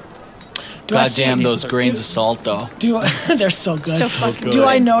 No. Do I see- Goddamn those grains of salt, though. They're so good. So fucking Do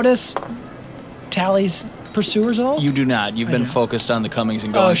I notice Tally's pursuers at all? You do not. You've been do. focused on the comings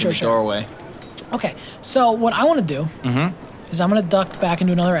and goings sure, of the sure. doorway. Okay. So what I want to do is I'm going to duck back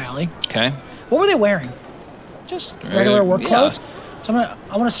into another alley. Okay. What were they wearing? Just Regular work yeah. clothes. So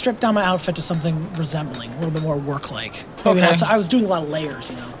I want to strip down my outfit to something resembling a little bit more work-like. Maybe Okay. not so- I was doing a lot of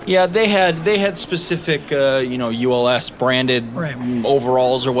layers, Yeah, they had specific, ULS branded Right.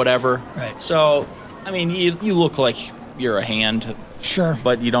 overalls or whatever. Right. So, I mean, you look like you're a hand, Sure.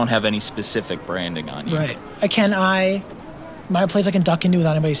 but you don't have any specific branding on you. Right. My place I can duck into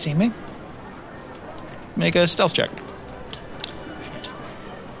without anybody seeing me? Make a stealth check.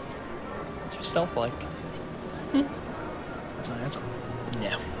 Stealth-like. That's a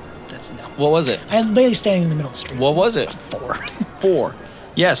no. That's no. What was it? I'm literally standing in the middle of the street. What was it? 4. 4.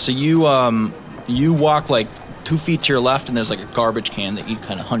 Yeah. So you walk like 2 feet to your left, and there's like a garbage can that you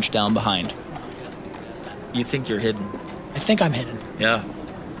kind of hunch down behind. You think you're hidden? I think I'm hidden. Yeah.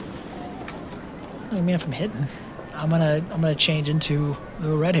 What do you mean if I'm hidden? I'm gonna change into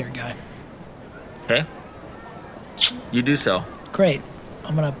the red-haired guy. Okay. You do so. Great.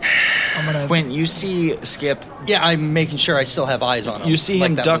 I'm gonna. Quint, you see Skip. Yeah, I'm making sure I still have eyes on him. You see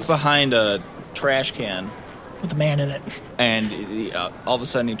Like him that duck was- behind a trash can, with a man in it. and all of a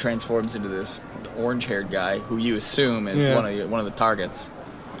sudden he transforms into this orange-haired guy who you assume is one of the targets.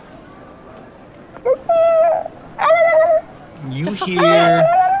 You hear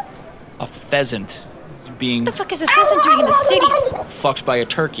a pheasant being What the fuck is a pheasant doing in the city? fucked by a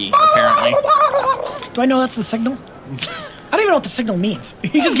turkey, apparently. Do I know that's the signal? I don't even know what the signal means.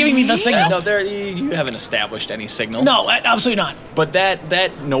 He's just giving me the signal. No, you haven't established any signal. No, absolutely not. But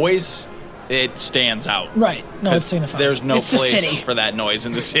that noise, it stands out. Right. No, it signifies. There's no it's the place city. for that noise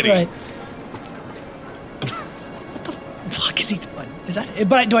in the city. Right. What the fuck is he doing? Is that?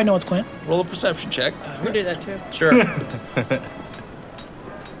 But do I know it's Quint? Roll a perception check. We do that too. Sure.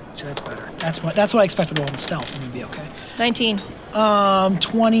 So that's better. That's what I expected to roll in stealth, and you'd be okay. 19.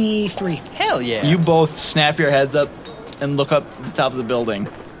 23. Hell yeah. You both snap your heads up and look up the top of the building.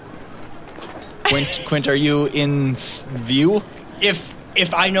 Quint, are you in view?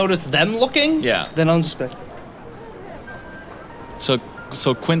 If I notice them looking, Yeah. then I'll just be like,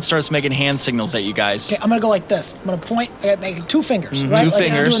 So Quint starts making hand signals at you guys. Okay, I'm gonna go like this. I'm gonna point. I got make 2 fingers, right? Two like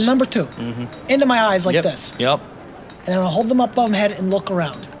fingers. I'm doing number 2 into my eyes like Yep. this, Yep. and then I'm gonna hold them up above my head and look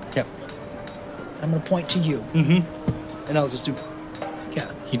around. yep. I'm gonna point to you. And I'll just do Yeah.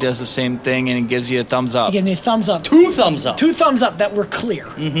 He does the same thing and he gives you a thumbs up. He gives me a thumbs up. 2 thumbs up. 2 thumbs up that we're clear.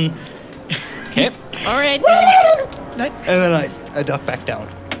 Okay. All right. Then. That- And then I duck back down.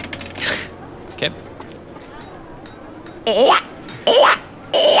 Okay.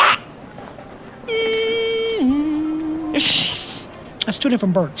 That's 2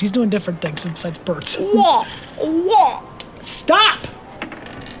 different birds. He's doing different things besides birds. Stop!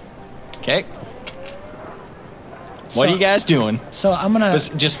 Okay. What are you guys doing? So I'm gonna.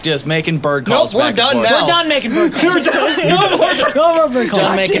 Just making bird calls. Nope, we're back and done forth. now. We're done making bird calls. No more bird calls.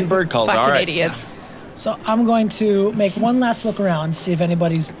 Just making bird calls. Fucking All right. idiots. So I'm going to make one last look around, see if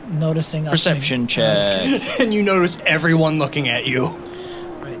anybody's noticing us. Perception check. And you notice everyone looking at you.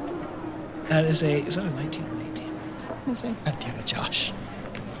 Right. That is a 19 or 18? Let's see. God damn it, Josh.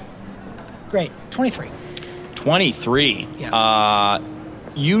 Great. 23. 23. Yeah.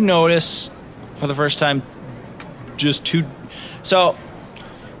 You notice for the first time just 2. So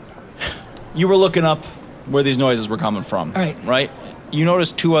you were looking up where these noises were coming from. Right. Right? You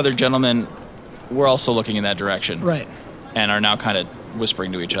notice 2 other gentlemen were also looking in that direction. Right. And are now kind of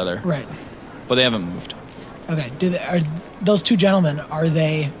whispering to each other. Right. But they haven't moved. Okay. Are those 2 gentlemen, are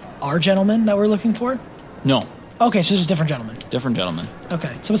they our gentlemen that we're looking for? No. Okay, so just different gentlemen. Different gentlemen.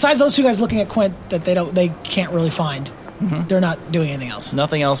 Okay. So besides those 2 guys looking at Quint that they can't really find, they're not doing anything else.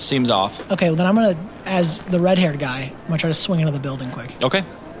 Nothing else seems off. Okay, well then I'm gonna, as the red-haired guy, I'm gonna try to swing into the building quick. Okay.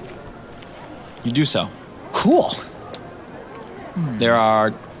 You do so. Cool. There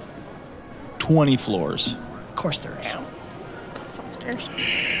are 20 floors. Of course there is. It's on stairs.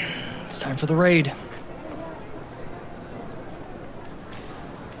 It's time for the raid.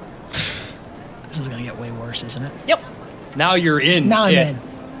 This is gonna get way worse, isn't it? Yep. Now you're in. Now I'm it. in.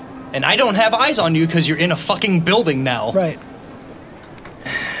 And I don't have eyes on you because you're in a fucking building now. Right.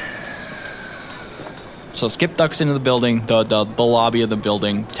 So Skip ducks into the building, the lobby of the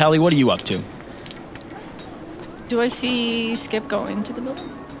building. Tally, what are you up to? Do I see Skip go into the building?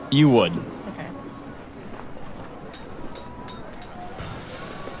 You would. Okay.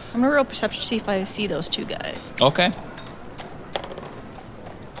 I'm gonna roll perception to see if I see those 2 guys. Okay.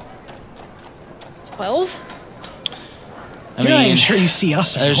 12. I You're not mean, even sure you see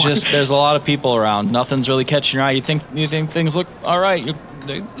us anymore. there's a lot of people around. Nothing's really catching your eye. You think things look all right.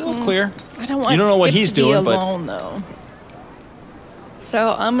 They look clear. I don't want You don't know what Skip he's to be doing, but- alone, though.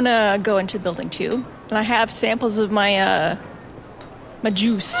 So I'm gonna go into building 2, and I have samples of my my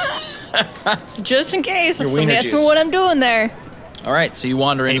juice, so just in case Your somebody wiener asks me juice. what I'm doing there. All right, so you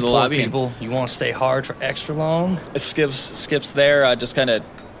wander into the Poor lobby. people, you want to stay hard for extra long? And Skip's there, just kind of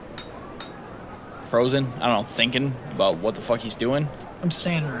frozen. I don't know, thinking about what the fuck he's doing. I'm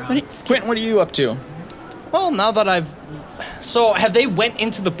staying around. Quentin, what are you up to? Well, now that I've... So, have they went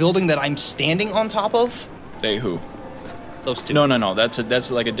into the building that I'm standing on top of? They who? Those 2. No.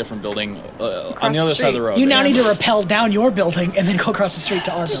 That's like a different building on the the other side of the street. road. You now It's- need to rappel down your building and then go across the street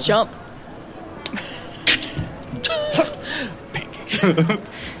to our Just building. jump.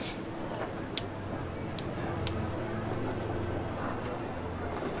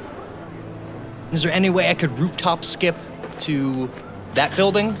 Is there any way I could rooftop skip to that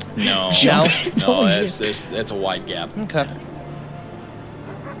building? No, Jump. no, Holy that's a wide gap. Okay.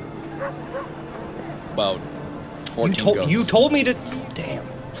 About 14 goes. You told me to... Damn.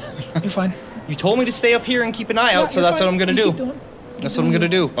 You're fine. You told me to stay up here and keep an eye out, so You're that's fine. what I'm going to You do. keep doing it. That's what I'm going to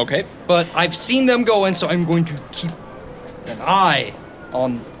do. Okay. But I've seen them go in, so I'm going to keep an eye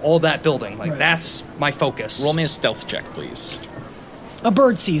on all that building. Like, Right. that's my focus. Roll me a stealth check, please. A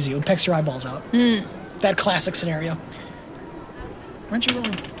bird sees you and pecks your eyeballs out. That classic scenario. Why don't you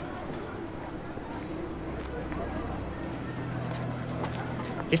roll?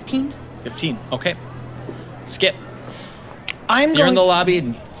 15? 15. Okay. Skip. I'm You're going. in the lobby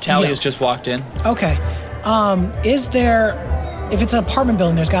and Tally Yeah. has just walked in. Okay. Is there if it's an apartment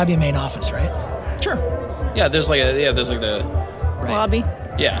building, there's got to be a main office, right? Sure. Yeah, there's like the Lobby.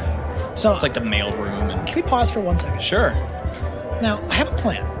 yeah. So It's like the mail room and can we pause for 1 second? sure. Now, I have a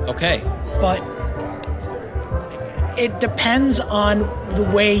plan, Okay. but it depends on the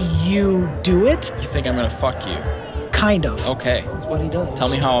way you do it, You think I'm gonna fuck you? kind of. Okay. That's what he does. Tell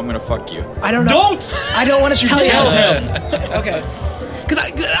me how I'm gonna fuck you. I don't know. Don't! I don't want to tell you. tell him. Okay. Because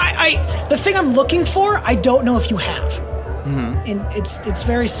I the thing I'm looking for, I don't know if you have. Mm-hmm. And it's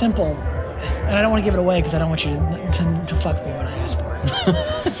very simple, and I don't want to give it away because I don't want you to fuck me when I ask for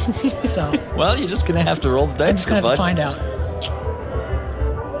it. So Well, you're just gonna have to roll the dice. I'm just gonna have to bud. find out.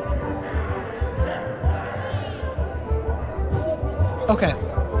 Okay.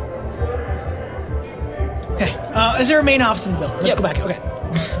 Okay. Is there a main office in the building? Let's Yep. go back. Okay.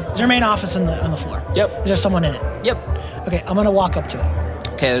 Is there a main office on the floor? Yep. Is there someone in it? Yep. Okay, I'm gonna walk up to it.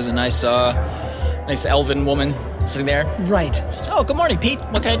 Okay, there's a nice elven woman sitting there. Right. Oh, good morning, Pete.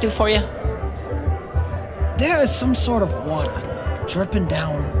 What can I do for you? There is some sort of water dripping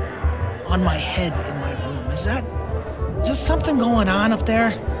down on my head in my room. Is there something going on up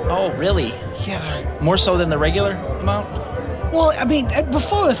there? Oh, really? Yeah. More so than the regular amount? Well, I mean,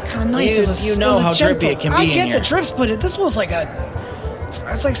 before it was kind of nice. You- It was you it know was a how gentle, drippy it can be I in get here. the drips, but this was like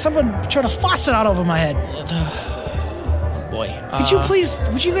it's like someone tried to faucet out over my head. Oh, boy. Could you please?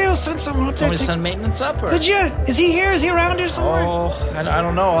 Would you be able to send someone up there? Want me to send maintenance up? Or? Could you? Is he here? Is he around here somewhere? Oh, I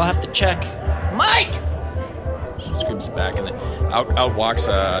don't know. I'll have to check. Mike! She screams it back, and then out walks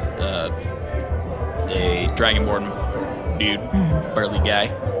a Dragonborn dude, burly guy.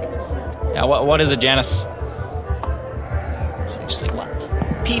 Yeah, what is it, Janice? She's like,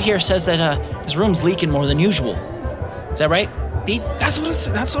 what? Pete here says that his room's leaking more than usual. Is that right, Pete? That's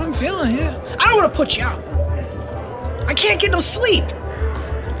what I'm feeling. Yeah. I don't want to put you out. I can't get no sleep.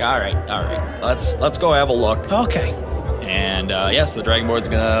 All right. Let's go have a look. Okay. And yes, the Dragonborn's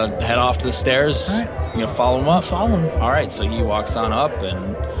gonna head off to the stairs. All right. You gonna follow him up? Follow him. All right, so he walks on up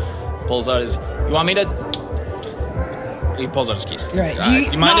and pulls out his. You want me to? He pulls out his keys. Right.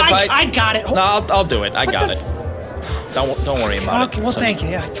 You mind if I got it. No, I'll do it. I What got the it. Don't worry about Okay. it. Well, So- thank you.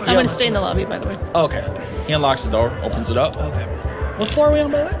 Yeah. I'm gonna stay in the lobby, by the way. Okay. He unlocks the door, opens it up. Okay. What floor are we on,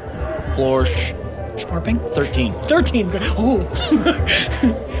 by the way? Floor Schmarping? 13, 13. Good. Ooh.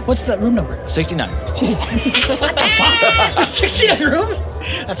 What's the room number? 69. There's 69 rooms?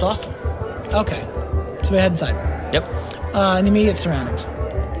 That's awesome. Okay. So we head inside. Yep. In the immediate surroundings.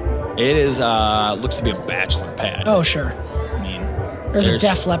 It is. Looks to be a bachelor pad. Oh, sure. I mean, There's a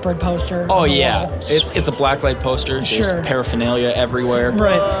Def Leppard poster. Oh on the yeah, wall. it's a blacklight poster. Sure. There's paraphernalia everywhere.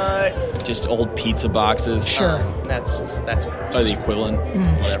 Right. Just old pizza boxes. Sure. That's Or the equivalent.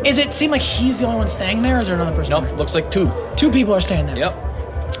 Whatever. Is it seem like he's the only one staying there, or is there another person? Nope. there? Looks like two. Two people are staying there. Yep.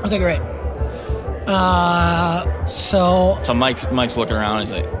 Okay, great. So So Mike's looking around.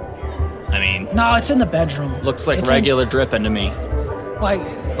 He's like, I mean, no, it's in the bedroom. looks like It's regular dripping to me. Like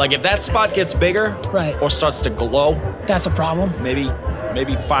Like if that spot gets bigger, Right. or starts to glow, that's a problem. maybe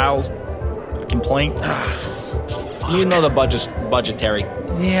file a complaint. You know the budgetary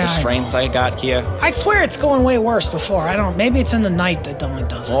Yeah. restraints I got here. I swear it's going way worse before. I don't. Maybe it's in the night that only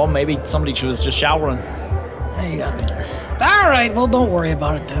does it. Well, maybe somebody was just showering. There you go. All right. Well, don't worry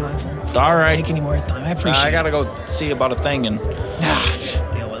about it then. I won't All right. take any more time. I appreciate I gotta it. go see about a thing, and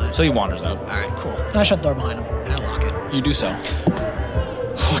Deal with it. so he wanders out. All right. Cool. And I shut the door behind him and I lock it. You do so.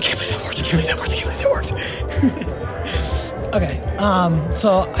 Oh, I can't believe that worked. I can't believe that worked. I can't believe that worked. Okay.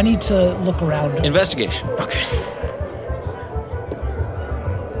 So I need to look around. Investigation. Okay.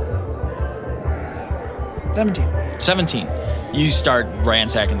 17. You start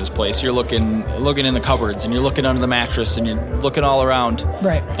ransacking this place. You're looking in the cupboards, and you're looking under the mattress, and you're looking all around.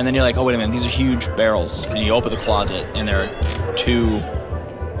 Right. And then you're like, oh, wait a minute, these are huge barrels. And you open the closet, and there are two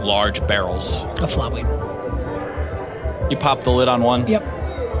large barrels. A flopweed. You pop the lid on one. Yep.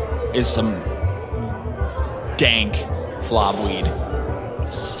 Is some dank flobweed.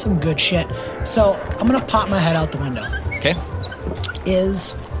 Some good shit. So I'm gonna pop my head out the window. Okay.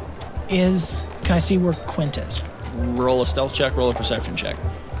 Can I see where Quint is? Roll a stealth check, roll a perception check.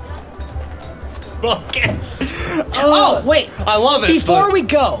 Okay. Oh, wait. I love it. Before but-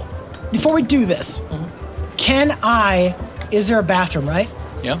 we do this, is there a bathroom, right?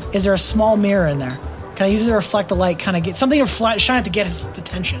 Yeah. Is there a small mirror in there? Can I use it to reflect the light, kind of get something to shine it to get his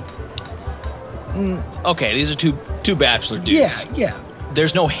attention? Okay, these are two bachelor dudes. Yeah.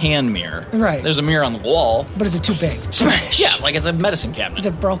 There's no hand mirror. Right. There's a mirror on the wall. But is it too big? Smash! Yeah, like it's a medicine cabinet. Is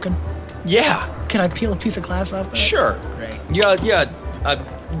it broken? Yeah, Can I peel a piece of glass off? That? sure. Right. Yeah, a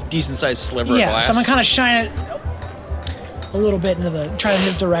decent sized sliver of Yeah, glass. so I'm gonna kind of shine it a little bit try in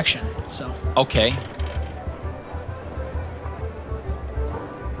his direction. So Okay.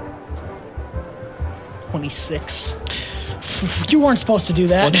 26. You weren't supposed to do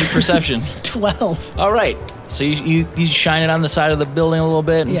that. What's your perception? 12. All right. So you shine it on the side of the building a little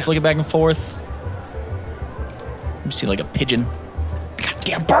bit and Yeah. flick it back and forth. You see like a pigeon.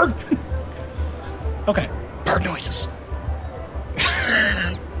 Goddamn bird. Okay. Bird noises.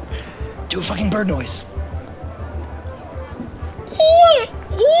 Do a fucking bird noise.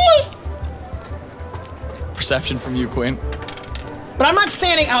 Perception from you, Quinn. But I'm not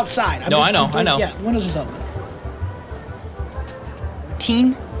standing outside. No, I know. Yeah, windows is open.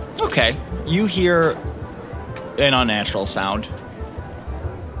 Teen. Okay. You hear an unnatural sound.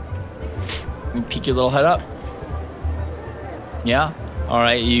 You peek your little head up. Yeah. All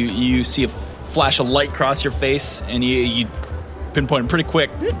right. You see a flash of light cross your face, and you pinpoint it pretty quick.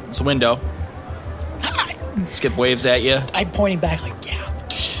 It's a window. Skip waves at you. I'm pointing back like, yeah.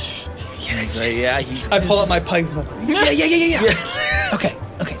 He's like, yeah. He's. I pull up my pipe. Yeah. Okay.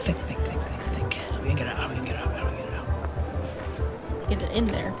 Think. We can get it out. Get it in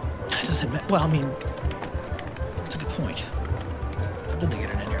there. It doesn't matter. Well, I mean, that's a good point. How did they get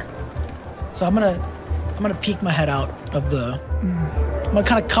it in here? So I'm gonna peek my head out of the. I'm gonna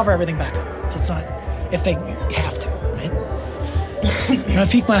kind of cover everything back up, so it's not if they have to, right? I'm gonna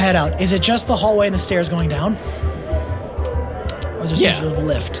peek my head out. Is it just the hallway and the stairs going down, or is there some sort of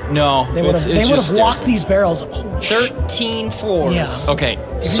lift? No. They would have just walked stairs. these barrels up. Holy shit. 13 floors. Yeah. Okay,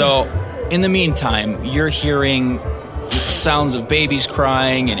 so in the meantime, you're hearing sounds of babies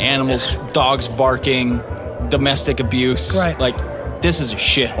crying and animals, dogs barking, domestic abuse. Right. Like, this is a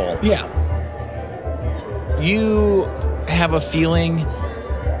shithole. Yeah. You have a feeling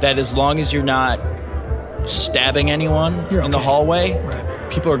that as long as you're not stabbing anyone You're in the okay. hallway,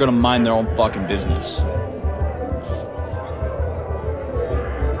 Right. people are going to mind their own fucking business.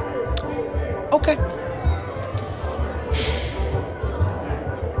 Okay.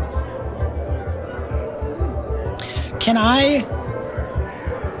 Can I?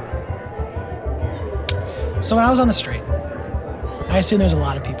 So when I was on the street, I assume there's a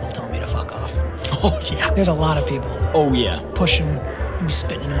lot of people telling me to fuck off. Oh, yeah. There's a lot of people Oh, yeah. pushing, maybe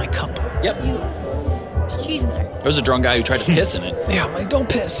spitting into my cup. Yep. There's cheese in there. There was a drunk guy who tried to piss in it, Yeah, I'm like, don't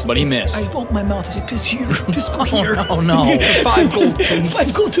piss. but he missed. I open my mouth. I say, piss here, piss go here. Oh, no. 5 gold piece.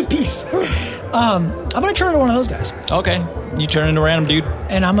 5 gold to piece. I'm gonna turn into one of those guys, Okay. You turn into a random dude.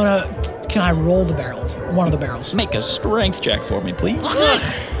 and I'm gonna. Can I roll the barrel? One of the barrels. Make a strength check for me, please.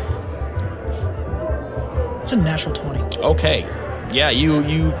 It's a natural 20. Okay. Yeah,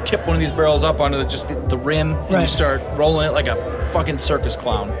 you tip one of these barrels up onto just the rim, and you Right. start rolling it like a fucking circus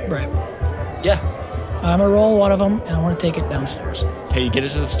clown. Right. Yeah. I'm gonna roll one of them, and I want to take it downstairs. Hey, you get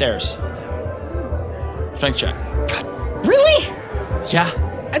it to the stairs. Strength check. Really? Yeah.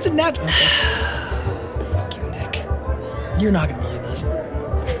 That's a natural. Okay. Fuck you, Nick. You're not gonna believe this.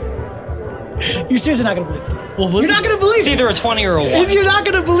 You're seriously not gonna believe it. Well, You're not gonna believe It's it. either a 20 or a 1. You're not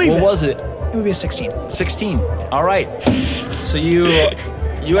gonna believe What it. was it? It would be a 16. 16. All right. So you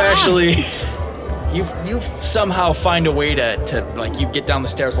actually you somehow find a way to like you get down the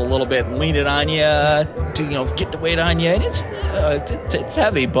stairs a little bit and lean it on you to get the weight on you, and it's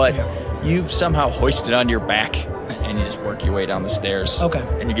heavy, but you somehow hoist it on your back and you just work your way down the stairs. Okay.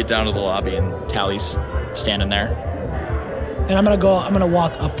 And you get down to the lobby and Tally's standing there. And I'm gonna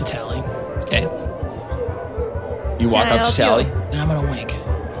walk up to Tally, Okay. You walk Can I up to help Tally. you? and I'm gonna wink.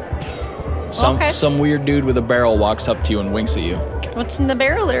 Okay. Some weird dude with a barrel walks up to you and winks at you. What's in the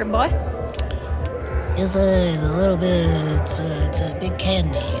barrel there, boy? It's a little bit. It's a big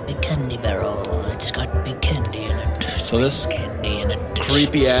candy barrel. It's got big candy in it. So this Candy in it.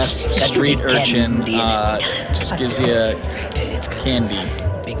 creepy ass It's got street big urchin candy in it. just gives you a It's got candy.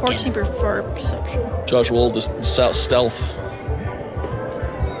 big 14 for perception. Josh, roll the stealth.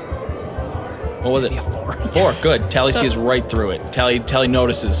 What was it? Be a 4. 4. Good. Tally sees right through it. Tally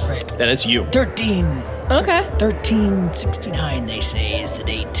notices Right. that it's you. 13. Okay. 1369. They say is the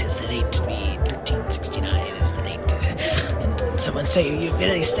date. Is the date to be 1369? Is the date. And someone say you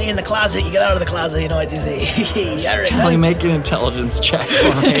better stay in the closet. You get out of the closet. You know what you say? All right. Tally, make an intelligence check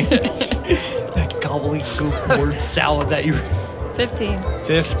for me. That gobbledygook word salad that you... 15.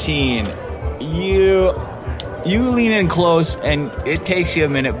 15. You lean in close, and it takes you a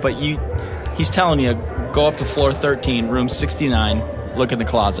minute, but he's telling you, go up to floor 13, room 69, look in the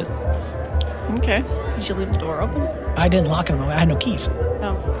closet. Okay. Did you leave the door open? I didn't lock them. I had no keys.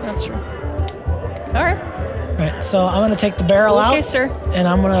 Oh, that's true. All right. Right. So I'm gonna take the barrel out. Okay, sir. And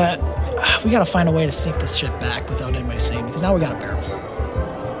I'm gonna. We gotta find a way to sink this shit back without anybody seeing, because now we got a barrel.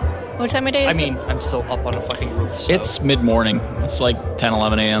 What time of day is I it? mean, I'm still up on a fucking roof, so... It's mid-morning. It's like 10,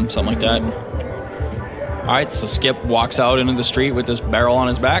 11 a.m., something like that. All right, so Skip walks out into the street with this barrel on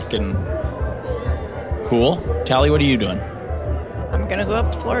his back, and Cool. Tally, what are you doing? I'm gonna go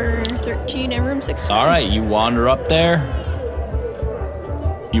up to floor 13 in room 16. All right, you wander up there.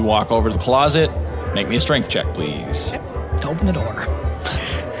 You walk over to the closet. Make me a strength check, please. To open the door.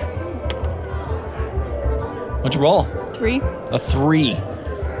 What'd you roll? 3. A 3.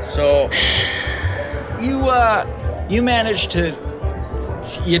 So you manage to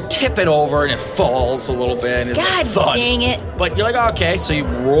tip it over and it falls a little bit. And it's God like thud. dang it. But you're like, okay, so you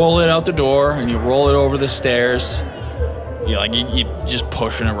roll it out the door and you roll it over the stairs. You just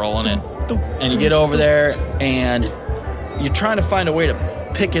pushing and rolling it. And you get over there and you're trying to find a way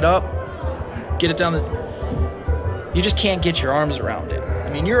to pick it up, get it down you just can't get your arms around it. I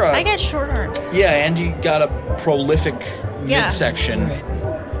mean, I got short arms. Yeah, and you got a prolific Yeah. midsection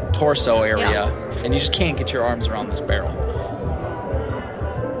Right. torso area, Yeah. and you just can't get your arms around this barrel.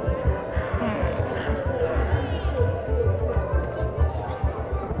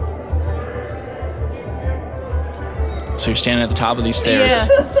 So you're standing at the top of these stairs.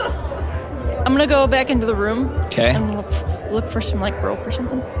 Yeah. I'm gonna go back into the room. Okay. And look for some like rope or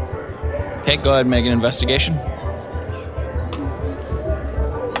something. Okay, go ahead and make an investigation.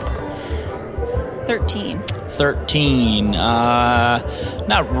 13. 13.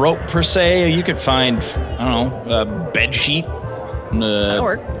 Not rope per se. You could find, I don't know, a bed sheet. That'll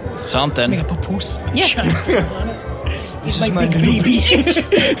work. Something. Make a papoose. Yeah. This is my baby.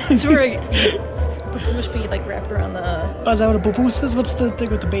 It's where it must be like wrapped around the. Oh, is that what a papoose is? What's the thing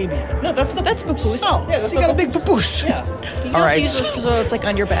with the baby? No, that's the That's papoose. Oh, Yeah, that's so you got a big papoose. papoose. Yeah. You can All also right, use it so it's like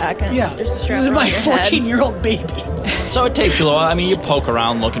on your back and Yeah. there's a strap This is around my your head. 14-year-old baby. So it takes you a little while. I mean, you poke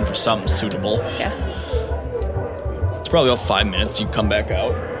around looking for something suitable. Yeah. It's probably about 5 minutes. You come back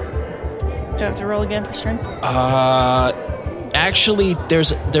out. Do I have to roll again for strength? Actually,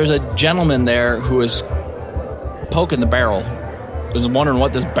 there's a gentleman there who is poking the barrel. Is wondering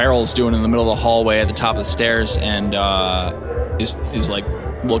what this barrel is doing in the middle of the hallway at the top of the stairs, and is like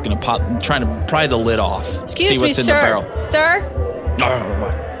looking to trying to pry the lid off. Excuse see me, what's in sir. the barrel. Sir,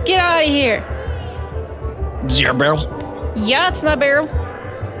 What? get out of here. Is it your barrel? Yeah, it's my barrel.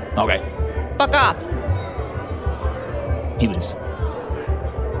 Okay. Fuck off. He leaves. Go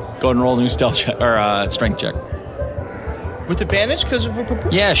ahead and roll a new stealth check or strength check. With advantage because of a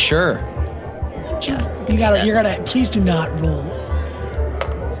papoose? Yeah, sure. You gotta. Please do not roll.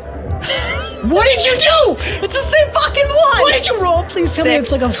 What did you do? It's the same fucking one. What did you roll? Please tell me it's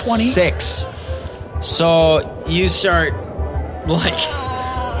 6. like a 20. 6. So you start like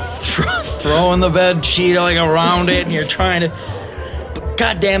throwing the bed sheet like around it, and you're trying to. But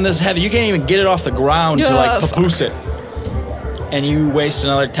goddamn, this is heavy. You can't even get it off the ground to like fuck. papoose it. And you waste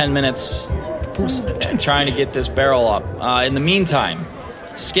another 10 minutes trying to get this barrel up. In the meantime,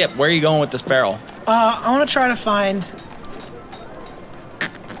 Skip, where are you going with this barrel? I want to try to find.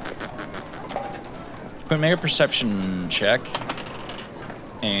 Make a perception check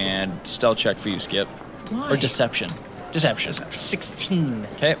and stealth check for you, Skip. Why? Or deception. Deception. 16.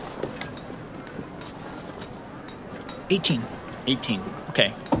 Okay. 18. 18.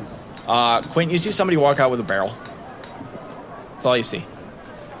 Okay. Quentin, you see somebody walk out with a barrel. That's all you see.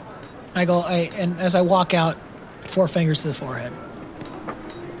 And as I walk out, 4 fingers to the forehead.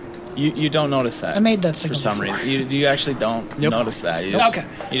 You don't notice that. I made that for signal some before. reason. You actually don't notice that. You just, Okay.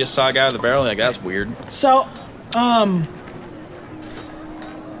 You just saw a guy with a barrel. Like, that's weird. So,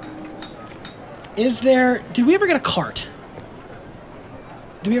 is there? Did we ever get a cart?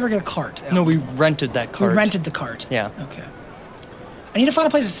 Did we ever get a cart? No, we rented that We cart. rented the cart. Yeah. Okay. I need to find a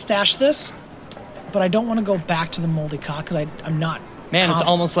place to stash this, but I don't want to go back to the moldy cock because I'm not. Man, it's confident.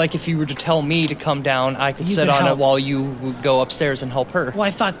 almost like if you were to tell me to come down, I could You sit could on help. it while you would go upstairs and help her. Well,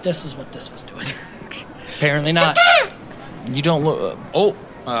 I thought this is what this was doing. Apparently not. You don't look.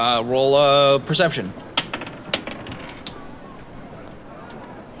 Roll perception.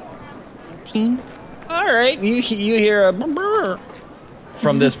 18? All right. You hear a brr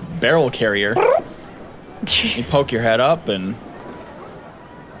from this barrel carrier. You poke your head up and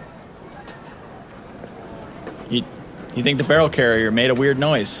you think the barrel carrier made a weird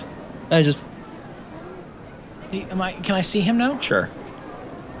noise. I just... Can I see him now? Sure.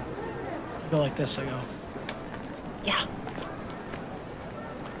 I go like this. I go. Yeah.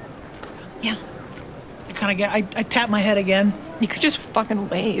 Yeah. I kind of get. I tap my head again. You could just fucking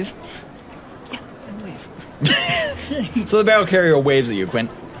wave. And leave. So the barrel carrier waves at you, Quinn.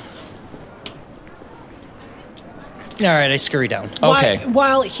 All right, I scurry down. Okay.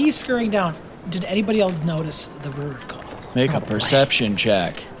 While he's scurrying down, did anybody else notice the bird call? Make a Probably. perception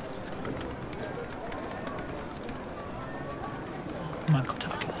check. Come on, go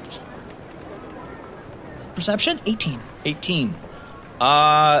talk to that. Perception 18. 18.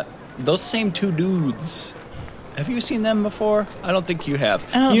 those same two dudes. Have you seen them before? I don't think you have.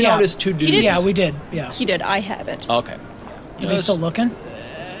 You Yeah. noticed two dudes. did. Yeah, we did. Yeah. He did. I haven't. Okay. Are they still looking?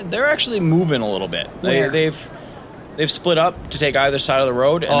 They're actually moving a little bit. Where? They've split up to take either side of the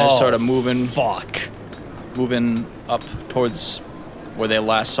road, and they're sort of moving up towards where they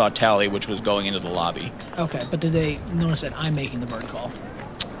last saw Tally, which was going into the lobby. Okay, but did they notice that I'm making the bird call?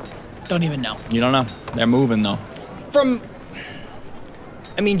 Don't even know. You don't know. They're moving though.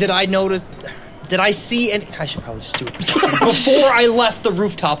 Did I notice? Did I see any? I should probably just do it before I left the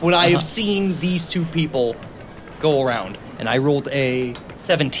rooftop. Would I have seen these two people go around? And I rolled a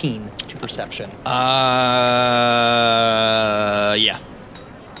 17 to perception. Yeah.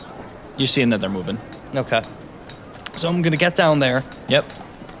 You're seeing that they're moving. Okay. So I'm gonna get down there. Yep.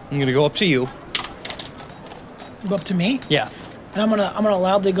 I'm gonna go up to you. Go up to me, Yeah. and I'm gonna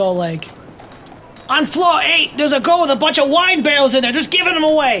loudly go like, on floor 8, there's a girl with a bunch of wine barrels in there, just giving them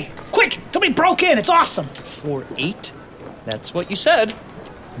away. Quick, somebody broke in. It's awesome. Floor 8. That's what you said.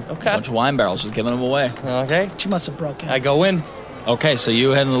 Okay. Bunch of wine barrels, just giving them away. Okay. She must have broke in. I go in Okay, so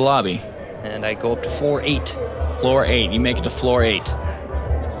you head into the lobby. and I go up to floor 8. Floor 8. You make it to floor 8.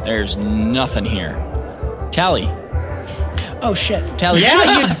 There's nothing here. Tally. Oh shit. Tally.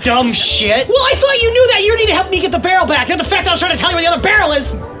 Yeah, you dumb shit. Well, I thought you knew that. You need to help me get the barrel back. And the fact that I was trying to tell you where the other barrel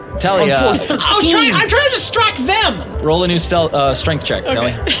is. Tally, I'm trying to distract them. roll a new strength check,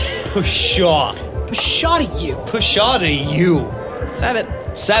 Tally. Pshaw. Shot at you. Pshaw to you. 7.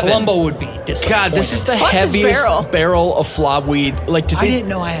 7. Columbo would be disappointed. God, this is the Fuck this heaviest barrel. of flobweed. Like, I didn't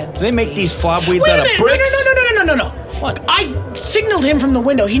know I had. Do they make these flobweeds Wait a out of minute. bricks? No. What? I signaled him from the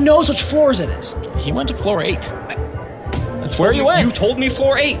window. He knows which floors it is. He went to floor 8. That's where you went. You told me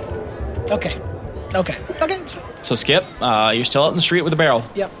floor 8. Okay. It's fine. So, Skip, you're still out in the street with the barrel.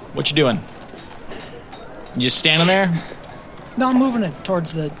 Yep. What you doing? You just standing there? No, I'm moving it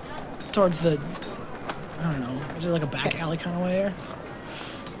towards the. I don't know. Is there like a back alley kind of way there?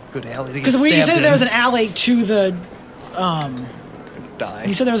 Good alley to get Because you stabbed said in. there was an alley to the. Die.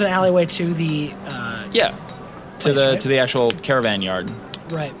 You said there was an alleyway to the. Yeah. Place, right? To the actual caravan yard.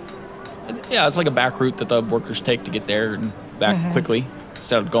 Right. Yeah, it's like a back route that the workers take to get there and back quickly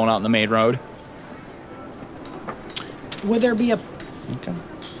instead of going out on the main road. Would there be a? Okay.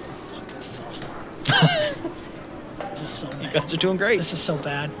 Fuck, this is awful. This is so bad. You guys are doing great. This is so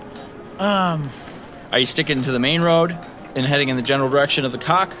bad. Are you sticking to the main road and heading in the general direction of the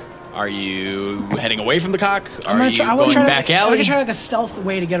cock? Are you heading away from the cock? Are you going back I'm alley? gonna try like a stealth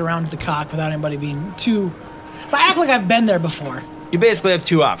way to get around to the cock without anybody being too. But I act like I've been there before. You basically have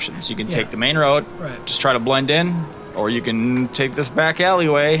two options. You can Yeah. take the main road, Right. just try to blend in, or you can take this back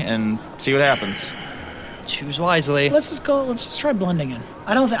alleyway and see what happens. Choose wisely. Let's just go. Let's just try blending in.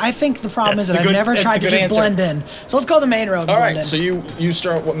 I think the problem That's is that the I've good- never that's tried the to good just answer. blend in. So let's go the main road. And All blend right, in. so you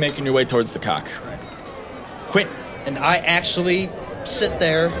start making your way towards the cock. Right. Quint. And I actually sit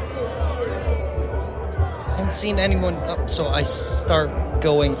there. I haven't seen anyone up, so I start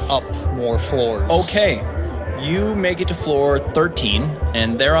going up more floors. Okay. You make it to floor 13,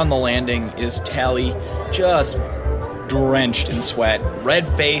 and there on the landing is Tally, just drenched in sweat, red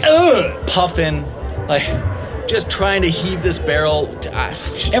face, puffing, like just trying to heave this barrel.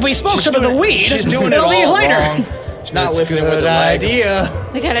 If we smoke She's some of the doing- weed, she's doing it it'll all be later. wrong. She's not That's lifting a with her good legs. idea.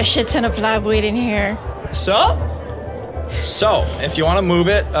 We got a shit ton of flabweed in here. So? So, if you want to move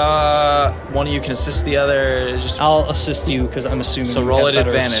it, one of you can assist the other. Just I'll assist you because I'm assuming So you roll have at better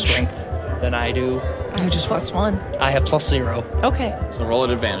advantage. strength than I do. I'm just +1. I have +0. Okay. so roll at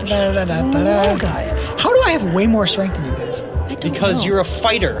advantage. Da-da-da-da-da. guy. How do I have way more strength than you guys? I don't Because know. you're a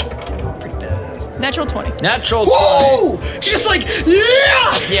fighter. Pretty badass. Natural 20. Natural 20. Whoa! She's just like,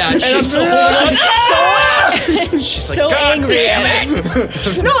 yeah! Yeah, and she's she's like, So God angry. damn it!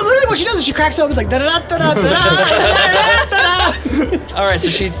 No, literally what she does is she cracks open. It's like da-da-da-da-da-da-da-da-da. All right, so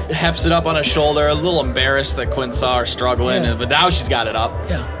she hefts it up on her shoulder, a little embarrassed that Quinn saw her struggling, Yeah. but now she's got it up.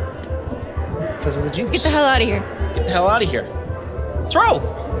 Yeah. Because of the juice. Get the hell out of here. Get the hell out of here. Let's roll.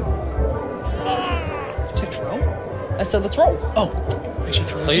 Did you throw? I said let's roll. Oh, actually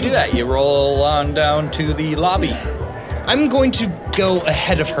throw. So you do that. You roll on down to the lobby. I'm going to go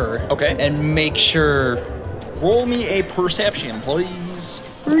ahead of her. Okay. And make sure. Roll me a perception, please.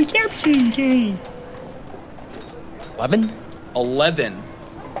 11? 11.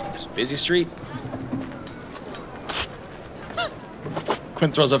 It's a busy street.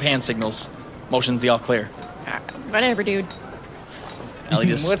 Quinn throws up hand signals. Motions the all clear. Whatever, dude. Ellie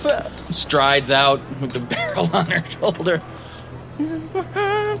just What's up? strides out with the barrel on her shoulder.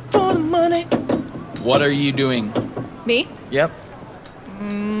 For the money. What are you doing? Me? Yep.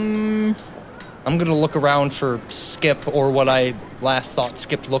 I'm going to look around for Skip or what I last thought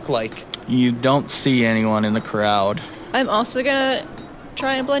Skip looked like. You don't see anyone in the crowd. I'm also gonna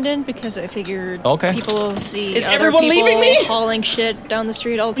try and blend in because I figured Okay. people will see Is other everyone people leaving me? hauling shit down the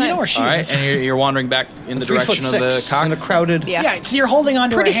street all the You time. know where she All right, is. and you're wandering back in the direction of the 3'6" cock. in a crowded. Yeah. Yeah, so you're holding on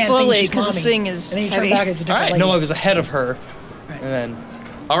to Pretty her hand slowly, thinking she's 'cause mommy. this thing is and then you heavy. turn back, it's a different All right. lady. No, I was ahead of her. Right. And then,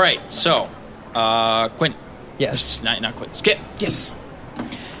 All right, so Quinn, yes. not Quinn, Skip. Yes.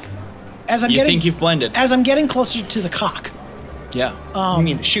 As I'm You getting, think you've blended? as I'm getting closer to the cock, Yeah. You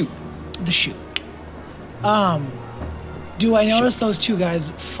mean the shoot? the shoot. Do I notice those two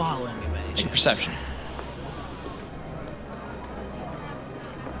guys following me by any Make chance? a perception.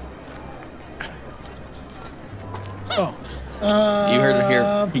 Oh, You heard it here.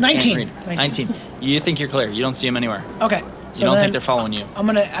 He can't 19. read. 19. You think you're clear. You don't see them anywhere. okay. You don't think they're following you. I'm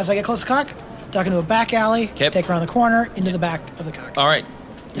gonna, as I get close to the cock, duck into a back alley, Okay. take around the corner, into the back of the cock. All right.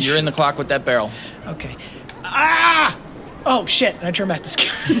 You're in the clock with that barrel. Okay. Ah! Oh shit! And I turn back to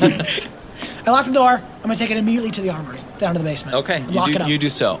Skip. I lock the door. I'm gonna take it immediately to the armory, down to the basement. Okay. Lock You it up. do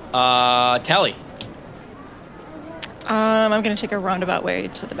so. Tally. I'm gonna take a roundabout way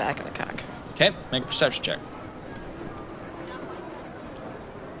to the back of the cock. Okay. Make a perception check.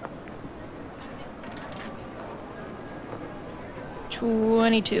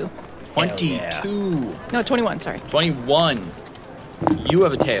 $22. 22. No, 21. Sorry. 21. You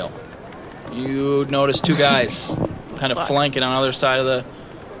have a tail. You notice two guys kind of Fuck. flanking on the other side of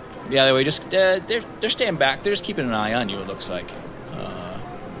the alleyway. Just they're staying back. They're just keeping an eye on you. It looks like,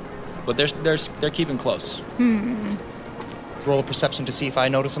 but they're keeping close. Roll a perception to see if I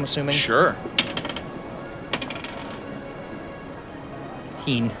notice, I'm assuming. Sure.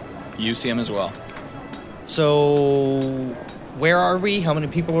 18. You see them as well. So, where are we? How many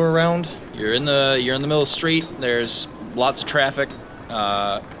people are around? You're in the middle of the street. There's lots of traffic,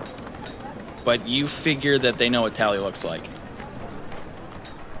 but you figure that they know what Tally looks like.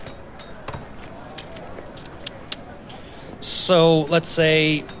 So, let's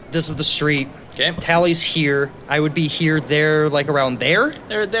say this is the street. Okay. Tally's here. I would be here, there, like around there.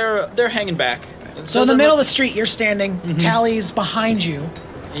 They're hanging back. So in the middle of the street, you're standing. Tally's behind you.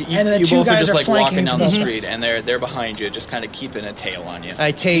 You, And then the you two both guys are just are like flanking walking down the from both street, sides. and they're behind you, just kind of keeping a tail on you.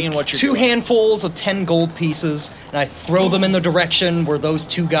 I take seeing what you're two doing. handfuls of 10 gold pieces and I throw them in the direction where those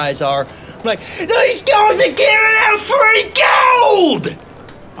two guys are. I'm like, these guys are giving out free gold!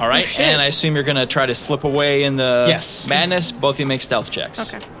 All right, shit. and I assume you're gonna try to slip away in the Yes. madness. Both of you make stealth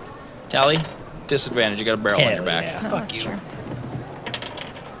checks. Okay. Tally, disadvantage. You got a barrel on Hell your back. yeah. No, Fuck that's you. true.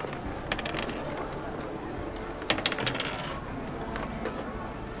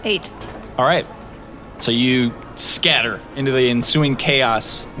 Eight. All right, so you scatter into the ensuing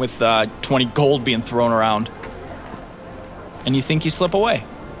chaos with 20 gold being thrown around, and you think you slip away.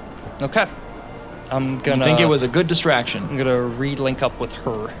 Okay. I'm You gonna think it was a good distraction. I'm gonna re-link up with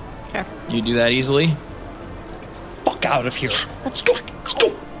her. Okay. You do that easily. Fuck out of here. Let's go. Let's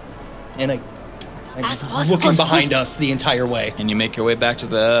go. And I'm Awesome, looking awesome, behind us the entire way. And you make your way back to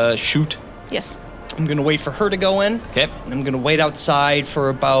the chute. Yes. I'm gonna wait for her to go in. Okay. And I'm gonna wait outside for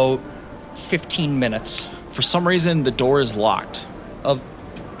about 15 minutes. For some reason, the door is locked. Of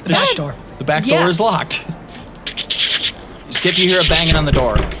The back door. The back Yeah. door is locked. Skip, you hear a banging on the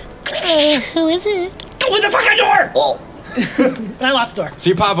door. Who is it? open the fucking door. Oh. And I locked the door. So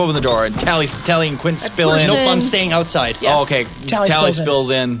you pop open the door, and Tally and Quint spill in. first- Nope, I'm staying outside. Yeah. Oh, okay. Tally Tally spills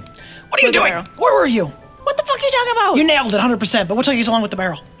spills in. What are you With the doing? barrel. Where were you? What the fuck are you talking about? You nailed it 100%, but what took you so long with the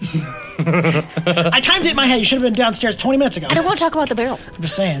barrel? I timed it in my head. You should have been downstairs 20 minutes ago. I don't want to talk about the barrel. I'm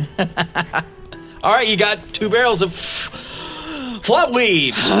just saying. All right, you got 2 barrels of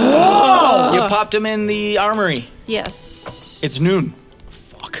flutweed. Whoa! You popped them in the armory. Yes. It's noon.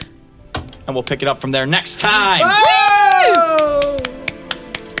 Fuck. And we'll pick it up from there next time. Oh!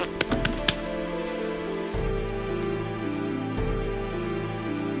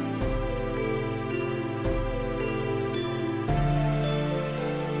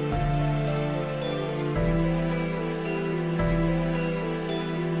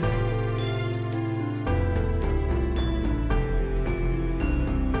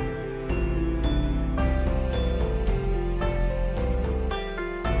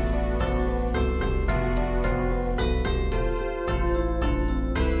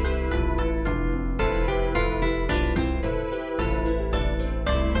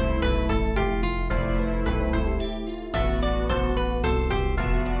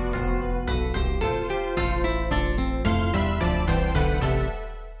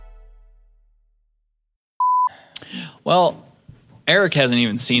 Well, Eric hasn't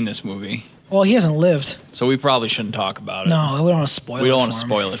even seen this movie, Well, he hasn't lived. so we probably shouldn't talk about it. No, we don't want to spoil it. We don't want to for him.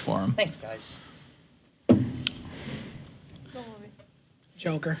 spoil it for him. Thanks, guys.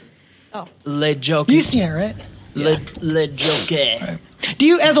 Joker. Le Joker. You've seen it, right? Le Joker. Do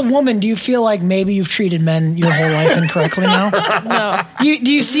you, as a woman, do you feel like maybe you've treated men your whole life incorrectly now? No.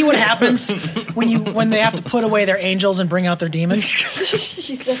 Do you see what happens when they have to put away their angels and bring out their demons?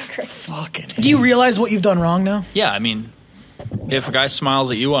 Jesus Christ. Fucking. Do you realize what you've done wrong now? Yeah, I mean, if a guy smiles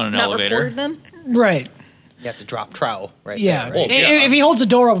at you on an Not elevator, report them? Right. You have to drop trowel right Yeah. there. Right? If he holds the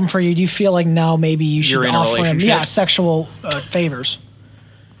door open for you, do you feel like now maybe you should You're in a offer him relationship? sexual favors?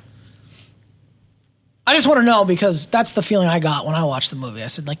 I just want to know because that's the feeling I got when I watched the movie. I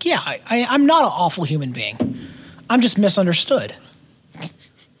said, like, yeah, I'm not an awful human being. I'm just misunderstood.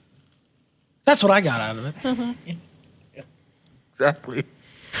 That's what I got out of it. exactly.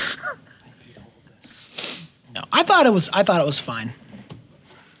 No, I thought it was fine.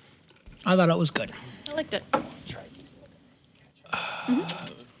 I thought it was good. I liked it.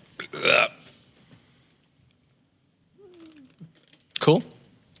 Cool.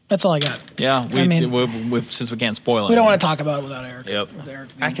 That's all I got. Yeah, since we can't spoil it, We don't want to talk about it without Eric. Yep. With Eric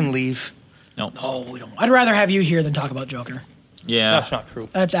I can leave. No. Oh, we don't. I'd rather have you here than talk about Joker. Yeah. That's not true.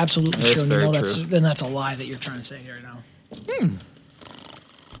 That's absolutely That's true. very You know, true. then that's a lie that you're trying to say right now.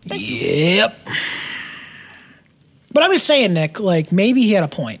 Yep. But I'm just saying, Nick. Like maybe he had a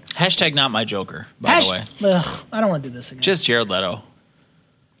point. Hashtag not my Joker. By the way, Ugh, I don't want to do this again. just Jared Leto.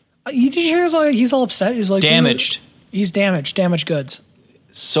 Did you hear? He's all upset. He's like Damaged. He's damaged. Damaged goods.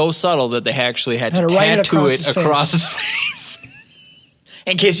 So subtle that they actually had Had to to write it tattoo across it his face. across his face.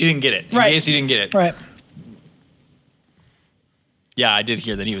 In case you didn't get it. Right. In case you didn't get it. Right. Yeah, I did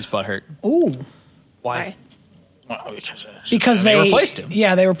hear that he was butthurt. Ooh. Why? Well, Because they replaced him.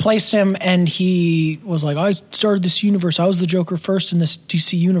 Yeah, they replaced him, and he was like, "I started this universe. I was the Joker first in this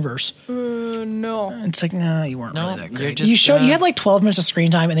DC universe." No. It's like, no, you weren't No, really that you're great. just, You had like 12 minutes of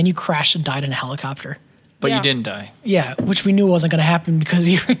screen time, and then you crashed and died in a helicopter. But Yeah. you didn't die. Yeah, which we knew wasn't going to happen because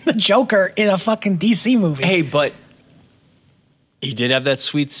you're the Joker in a fucking DC movie. Hey, but he did have that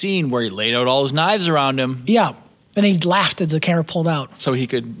sweet scene where he laid out all his knives around him Yeah, and he laughed as the camera pulled out. so he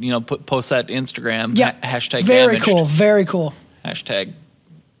could, post that Instagram. Yeah, Hashtag very damaged. cool, very cool. Hashtag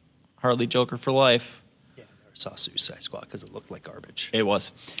Harley Joker for life. Yeah, I never saw Suicide Squad because it looked like garbage. It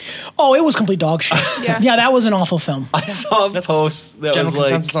was. Oh, it was complete dog shit. Yeah. That was an awful film. I saw a post that General was like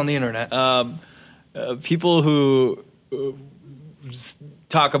consensus on the internet. people who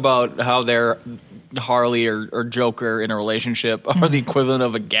talk about how they're Harley or Joker in a relationship are the equivalent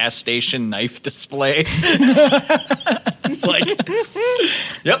of a gas station knife display. It's like,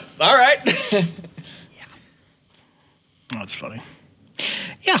 yep, all right. That's funny.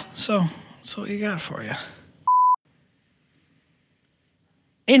 Yeah, so what you got for you.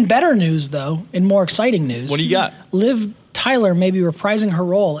 In better news, though, in more exciting news, What do you got? Liv Tyler may be reprising her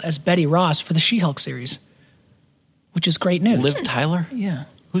role as Betty Ross for the She-Hulk series, which is great news. Liv Tyler? Yeah.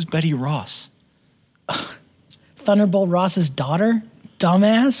 Who's Betty Ross? Thunderbolt Ross's daughter?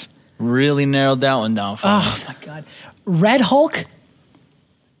 Dumbass? Really narrowed that one down for me. Oh, my God. Red Hulk?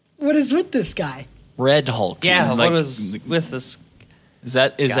 What is with this guy? Red Hulk. yeah, Like, what was with this? is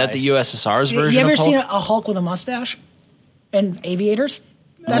that guy? the USSR's version You ever of Hulk? seen a Hulk with a mustache and aviators?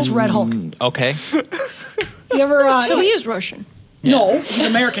 That's Red Hulk. Okay. You ever? So he is Russian. No, he's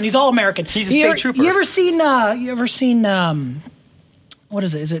American. He's all American. He's a state trooper. You ever seen? What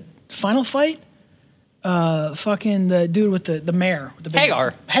is it? Is it Final Fight? Fucking the dude with the mare. With the big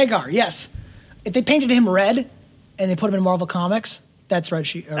Hagar. Hagar. Yes. If they painted him red and they put him in Marvel Comics, that's Red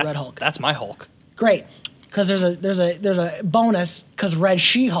Hulk. That's my Hulk. Great. Because there's a bonus because Red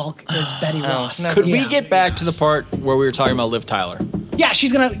She-Hulk is Betty Ross. no. Could we Yeah. get back to the part where we were talking about Liv Tyler? Yeah,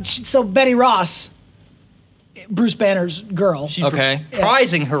 she's gonna. So Betty Ross, Bruce Banner's girl. She's Okay.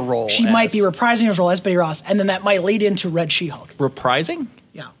 reprising her role. She might be reprising her role as Betty Ross, and then that might lead into Red She-Hulk. Reprising?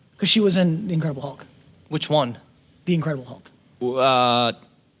 Yeah, because she was in The Incredible Hulk. Which one? The Incredible Hulk.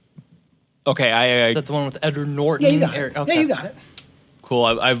 Okay, Is that the one with Edward Norton? Yeah, you got it. Okay. Yeah, you got it. cool.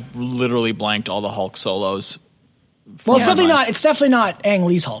 I've literally blanked all the Hulk solos. Well, it's Yeah. definitely not. It's definitely not Ang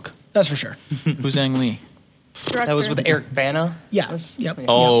Lee's Hulk. That's for sure. Who's Ang Lee? That was with Eric Bana. Yeah. Yep.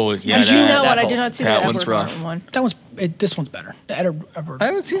 Oh, yeah. Did you that- know what? I Hulk. did not see that the one's Edward rough. Norton one. That one's. This one's better. The Edward. I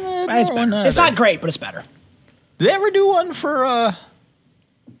haven't seen that. It's better. It's not great, but it's better. Did they ever do one for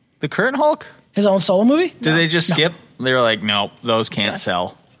the current Hulk? His own solo movie? Did they just No. skip? They were like, nope, those can't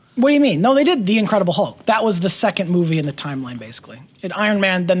sell. What do you mean? No, they did The Incredible Hulk. That was the second movie in the timeline, basically. It Iron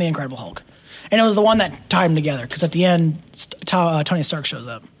Man, then The Incredible Hulk. And it was the one that tied them together, because at the end, Tony Stark shows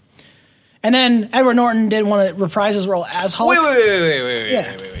up. And then Edward Norton didn't want to reprise his role as Hulk.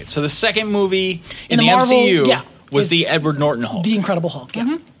 Yeah. Wait. So the second movie in the Marvel, MCU yeah, was is the Edward Norton Hulk. The Incredible Hulk,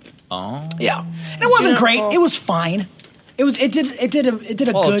 yeah. Oh. Yeah. And it wasn't great. It was fine. It did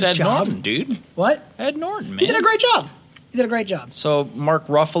a Well, it's good Ed job. Norton, dude. What? Ed Norton, man. He did a great job. He did a great job. So Mark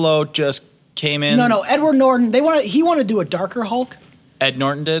Ruffalo just came in. No, Edward Norton. He wanted to do a darker Hulk. Ed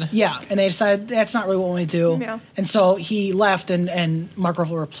Norton did? Yeah, and they decided that's not really what we do. Yeah. And so he left, and Mark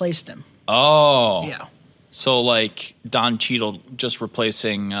Ruffalo replaced him. Oh. Yeah. So, like, Don Cheadle just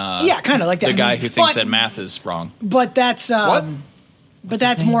replacing Yeah, kind of like that. the guy who thinks But- that math is wrong. But that's What? But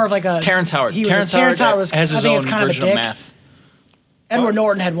that's more of like a Terrence Howard. He was, Terrence Terrence Howard Howard was, has I his think own it's kind of a version of dick. math. Edward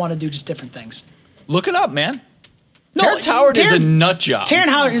Norton had wanted to do just different things. Look it up, man. No, Terrence Howard is Terrence- a nut job.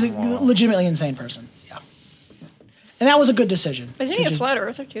 Terrence Howard is a legitimately insane person. Yeah. And that was a good decision. Isn't to he a just- flat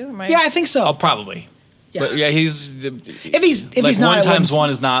earther too? Am I- Yeah, I think so. Oh, probably. Yeah. But yeah, he's if he's like not, one it times wouldn't- one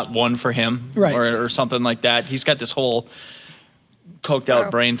is not one for him, Right. or something like that. He's got this whole coked out Wow.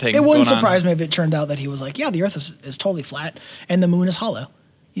 brain thing. It wouldn't going on. surprise me if it turned out that he was like, yeah, the Earth is totally flat and the moon is hollow.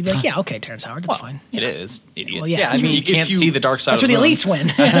 You'd be like, yeah, okay, Terrence Howard, that's fine. It is, idiot. Well, yeah, Yeah, that's I mean, you can't if you- see the dark side. That's of where the moon. elites win.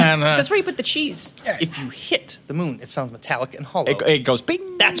 That's where you put the cheese. If you hit the moon, it sounds metallic and hollow. It goes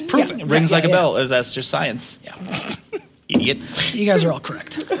bing. That's proven. Yeah. It rings like a Yeah. bell. That's just science. Yeah. Idiot. You guys are all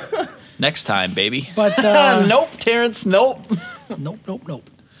correct. Next time, baby. But nope, Terrence. Nope. nope.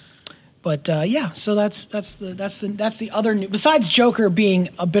 But yeah, so that's the other new. Besides Joker being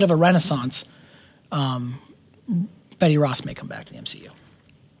a bit of a renaissance, Betty Ross may come back to the MCU.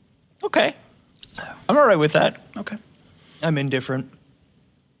 Okay. I'm all right with that. Okay. I'm indifferent.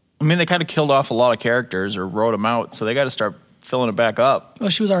 I mean, they kind of killed off a lot of characters or wrote them out, so they got to start filling it back up. Well,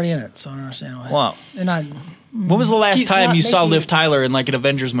 she was already in it, so I don't understand why. Wow. They're not. When was the last He's time not you saw making- Liv Tyler in like an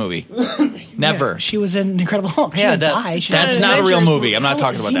Avengers movie? Never. Yeah, she was in The Incredible Hulk. She Yeah, didn't that- die. She's That's an not a real Avengers movie. I'm not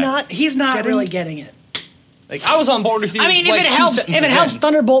talking Is about he that. not? He's not Getting- really getting it. Like I was on board with you. I mean, like, if it two helps, sentences in.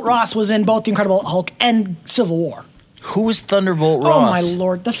 Thunderbolt Ross was in both The Incredible Hulk and Civil War. Who is Thunderbolt Oh Ross? my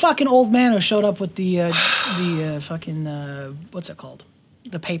lord, the fucking old man who showed up with the fucking what's it called?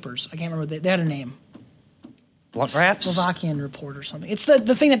 The papers. I can't remember. They had a name. Blunt wraps. Slovakian report or something. It's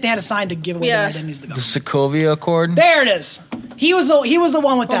the thing that they had to sign to give away their Yeah. identities to the The government. Sokovia Accord? There it is. He was the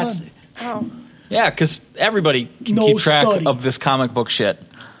one with that. Oh, Yeah, because everybody can No keep track study. of this comic book shit.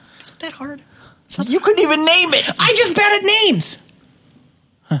 It's not that hard. It's not You couldn't even name it. I just bad at names.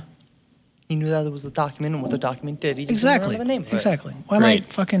 He knew that it was the document and what the document did. He just Exactly. didn't remember the name of it. Exactly. Why am I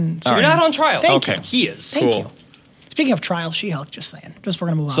Great. fucking? All You're right. not on trial. Thank Okay. you. He is. Thank Cool. you. Speaking of trial, She-Hulk. Just saying. Just we're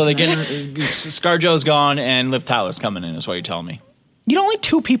gonna move on. So they from get that. ScarJo's gone and Liv Tyler's coming in, is what you're telling me. You know, only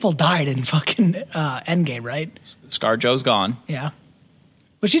 2 people died in fucking Endgame, right? ScarJo's gone. Yeah.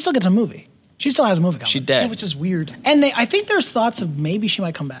 But she still gets a movie. She still has a movie coming. She dead. Which is weird. And I think there's thoughts of maybe she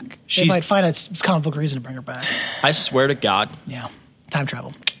might come back. They She's- might find a comic book reason to bring her back. I swear to God. Yeah. Time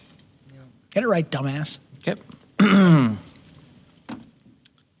travel. Get it right, dumbass. Yep.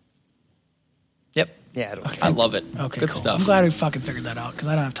 Yep. Yeah, I don't I love it. Okay, Good cool. stuff. I'm glad we fucking figured that out because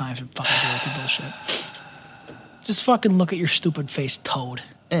I don't have time to fucking deal with your bullshit. Just fucking look at your stupid face, Toad.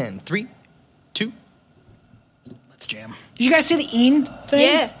 And 3, 2. Let's jam. Did you guys see the Een thing?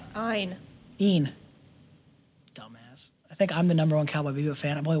 yeah. Fine. Een. Dumbass. I think I'm the #1 Cowboy Bebop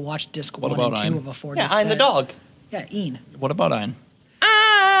fan. I've only watched disc What 1 about and 2 Ein? of a 4 Yeah, I'm the dog. Yeah, Een. What about Ein?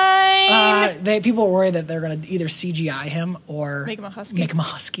 People were worried that they're going to either CGI him or Make him a husky. Make him a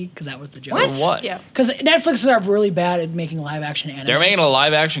husky because that was the joke. What? Yeah. Because Netflix are really bad at making live action anime. They're making a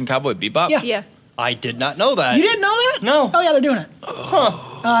live action Cowboy Bebop? Yeah. Yeah. I did not know that. You didn't know that? No. Oh yeah, they're doing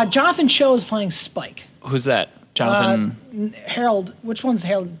it. Jonathan Cho is playing Spike. Who's that? Jonathan. Harold. Which one's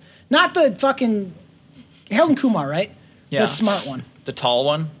Harold? Not the fucking Harold and Kumar, right? Yeah. The smart one. The tall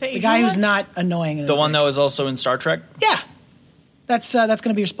one? The guy who's not annoying. and The one a that was also in Star Trek? dick. Yeah. That's going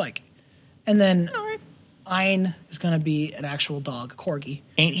to be your Spike. And then All right. Ein is going to be an actual dog, a corgi.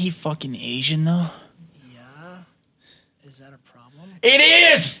 Ain't he fucking Asian, though? Yeah. Is that a problem? It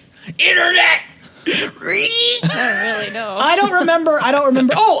is! Internet! I don't really know. I don't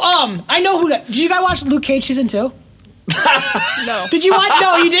remember. Oh, I know who that. Did you guys watch Luke Cage season 2? No. Did you watch?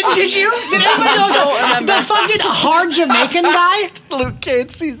 No, you didn't. Did you? Did anybody know? don't remember. The fucking hard Jamaican guy. Luke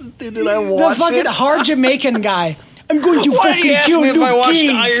Cage season 2, did I The fucking hard Jamaican guy. I'm going to Why did fucking you ask kill me if Luke I watched Cage.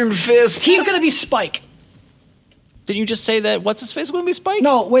 Iron Fist? He's gonna be Spike. Didn't you just say that what's his face going to be Spike?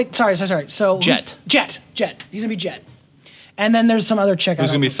 No, wait. Sorry. So Jet. Jet. He's gonna be Jet. And then there's some other chick.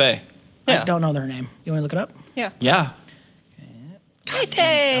 Who's going to be Faye? I don't know their name. You want to look it up? Yeah. Yeah. Hey,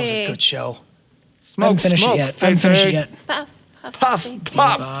 That was a good show. I Smoke, haven't finished smoke, it yet. I haven't finished it yet. Puff,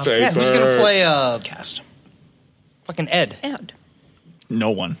 pop. Yeah, who's going to play Cast. fucking Ed? And No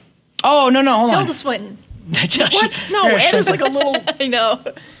one. Oh no! Hold on. Tilda Swinton. What? No, Ed is like a little... I know.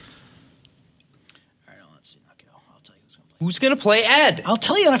 Let's see. Okay, I'll tell you who's gonna play. Who's going to play Ed? I'll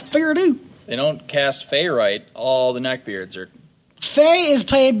tell you when I figure it out. They don't cast Faye right. All the neckbeards are. Faye is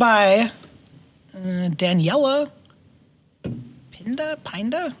played by Daniela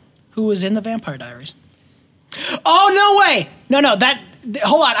Pinda, who was in the Vampire Diaries. Oh, no way! No,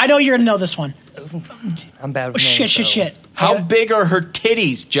 hold on. I know you're going to know this one. I'm bad with Shit. How big are her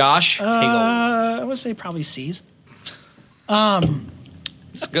titties, Josh? I would say probably C's.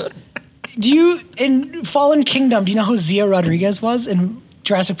 It's good. In Fallen Kingdom, do you know who Zia Rodriguez was in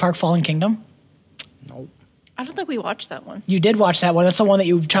Jurassic Park Fallen Kingdom? No. I don't think we watched that one. You did watch that one. That's the one that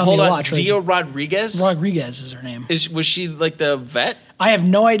you told me to watch. Zia Rodriguez? Rodriguez is her name. Was she like the vet? I have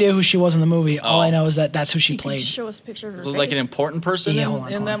no idea who she was in the movie. All I know is that's who she You can played. just show us a picture of her Was face. like an important person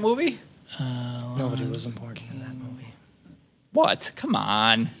in that movie? Nobody was important in that movie. What? Come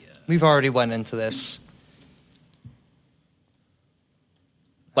on. We've already went into this.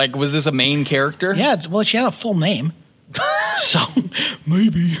 Like, was this a main character? Yeah, well, she had a full name. So,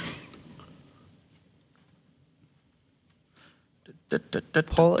 maybe.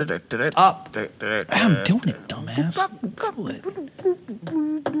 Pull it up. I'm doing it, dumbass.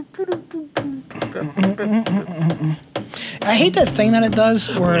 I hate that thing that it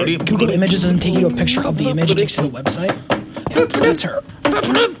does where Google Images doesn't take you to a picture of the image, it takes you to the website. That's her.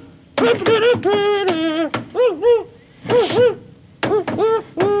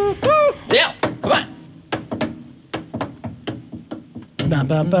 Yeah, come on.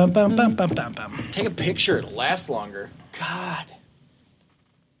 Bum. Take a picture. It'll last longer. God.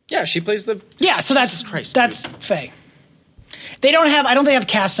 Yeah, she plays the... Yeah, so that's Faye. I don't think they have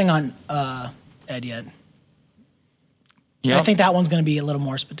casting on Ed yet. Yeah. I think that one's going to be a little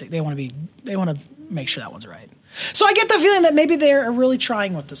more specific. They want to make sure that one's right. So I get the feeling that maybe they're really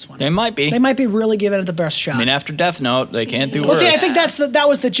trying with this one. They might be. They might be really giving it the best shot. I mean, after Death Note, they can't do Well, worse. see, I think that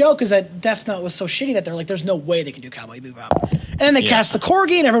was the joke, is that Death Note was so shitty that they're like, there's no way they can do Cowboy Bebop. And then they cast the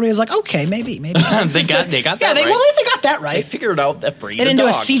Corgi, and everybody was like, okay, maybe. they got that Yeah, right. they got that They right. figured out that breed They didn't of do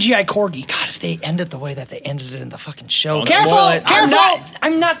a dog. CGI Corgi. God, if they ended the way that they ended it in the fucking show. Don't Careful, spoil it. careful.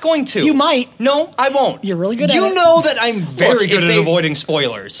 I'm not going to. You might. No, I won't. You're really good at You it. know that I'm very Look, if good at they- avoiding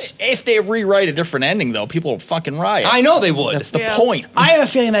spoilers. If they rewrite a different ending, though, people will fucking riot. I know they would. That's the Yeah. point. I have a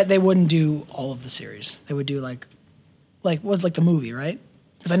feeling that they wouldn't do all of the series. They would do like what's like the movie, right?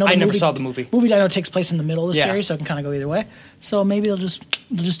 Because I know I never saw the movie. Movie I know takes place in the middle of the Yeah. series, so it can kind of go either way. So maybe they'll just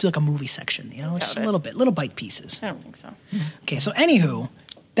do like a movie section, just a Doubt it. little bit, little bite pieces. I don't think so. Okay, so anywho,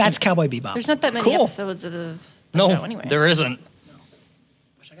 that's Cowboy Bebop. There's not that many Cool. episodes of the show No, anyway. there isn't.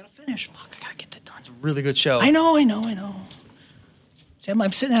 Which I gotta finish. Fuck, I gotta get that done. It's a really good show. I know. See,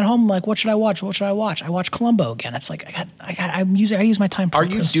 I'm sitting at home like, what should I watch? What should I watch? I watch Columbo again. It's like I use my time. Are you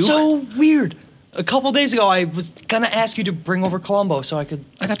properly. Duke? So weird. A couple days ago, I was gonna ask you to bring over Columbo so I could.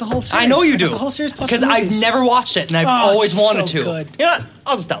 I got the whole series. I know you I got do. the whole series plus because the I've movies. never watched it and I've Oh, always it's wanted so to. good. You know what?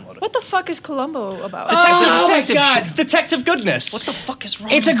 I'll just download it. What the fuck is Columbo about? Oh, my Detective God. It's detective goodness. What the fuck is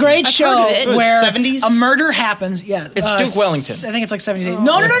wrong? It's a great I've show heard of it. where 70s? a murder happens. Yeah, It's Duke Wellington. I think it's like 70s. Oh.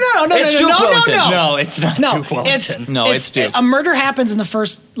 No. It's Duke Wellington. No, it's not Duke Wellington. No, it's Duke. A murder happens in the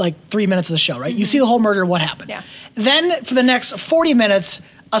first 3 minutes of the show, right? You see the whole murder, what happened. Yeah. Then for the next 40 minutes,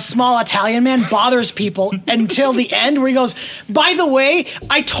 a small Italian man bothers people until the end, where he goes, "By the way,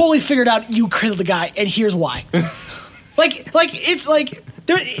 I totally figured out you killed the guy, and here's why." It's like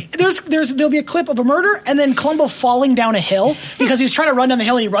there'll be a clip of a murder, and then Columbo falling down a hill because he's trying to run down the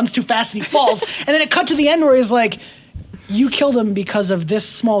hill and he runs too fast and he falls, and then it cut to the end where he's like, "You killed him because of this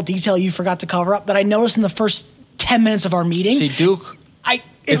small detail you forgot to cover up that I noticed in the first 10 minutes of our meeting." See, Duke.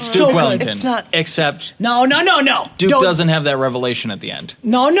 It's Duke so Wellington. good. It's not- Except No. Duke Don't- doesn't have that revelation at the end.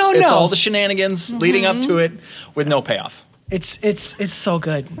 No. It's all the shenanigans leading up to it with no payoff. It's so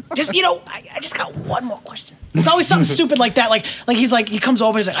good. Just I just got one more question. It's always something stupid like that. Like he comes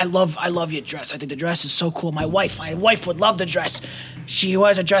over and he's like, I love your dress. I think the dress is so cool. My wife would love the dress. She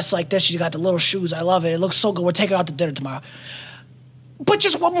wears a dress like this. She's got the little shoes. I love it. It looks so good. We're taking her out to dinner tomorrow. But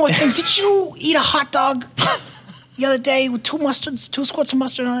just one more thing. Did you eat a hot dog the other day with 2 squirts of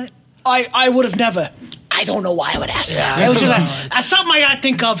mustard on it? I would have never. I don't know why I would ask that. It was just that's something I gotta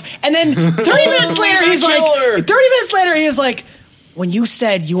think of. And then 30 minutes later, he's like, when you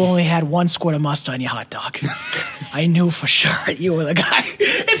said you only had 1 squirt of mustard on your hot dog, I knew for sure you were the guy.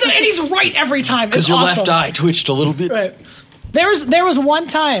 And he's right every time. It's Your awesome. left eye twitched a little bit. Right. There was one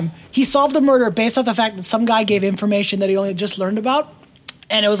time he solved the murder based off the fact that some guy gave information that he only just learned about.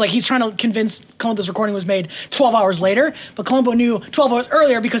 And it was like he's trying to convince Columbo this recording was made 12 hours later, but Columbo knew 12 hours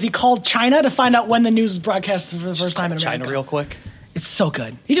earlier because he called China to find out when the news was broadcast for the first time in America. China real quick. It's so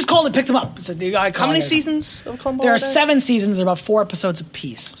good. He just called and picked him up. It's How many seasons of Columbo? There are are there? 7 seasons. There are about 4 episodes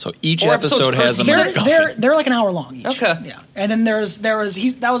apiece. So each 4 episodes episode per has a season? MacGuffin. They're like an hour long each. Okay. Yeah. And then that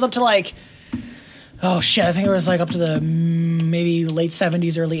was up to oh shit, I think it was like up to the maybe late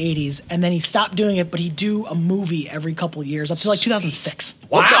 70s, early 80s, and then he stopped doing it, but he'd do a movie every couple years up to like 2006.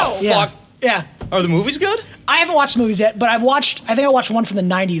 Wow. Yeah. Fuck. Yeah. Are the movies good? I haven't watched movies yet, but I think I watched one from the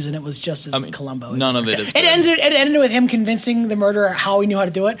 90s, and it was just as Columbo. none of it is It good. ended with him convincing the murderer how he knew how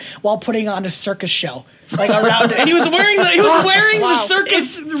to do it while putting on a circus show. Like around it. And he was wearing the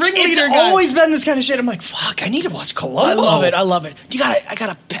circus ringleader It's guy. always been this kind of shit. I'm like, fuck, I need to watch Columbo. I love it. I love it. I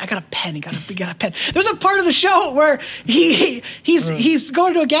got a pen. You got a pen. There's a part of the show where he's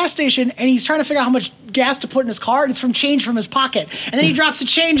going to a gas station and he's trying to figure out how much gas to put in his car, and it's from change from his pocket. And then he drops the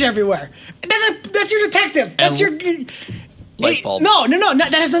change everywhere. That's your detective. That's your Light bulb. No.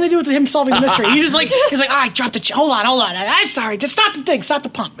 That has nothing to do with him solving the mystery. He's like, I dropped the. Hold on. I'm sorry. Just stop the thing. Stop the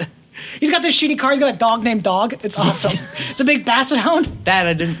pump. He's got this shitty car. He's got a dog named Dog. It's awesome. It's a big basset hound. That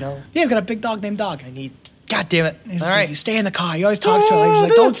I didn't know. Yeah, he's got a big dog named Dog. God damn it. He's All just right. like, you stay in the car. He always talks to her like, he's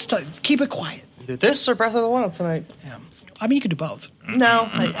like, don't keep it quiet. Either this or Breath of the Wild tonight. Yeah. I mean, you could do both. No.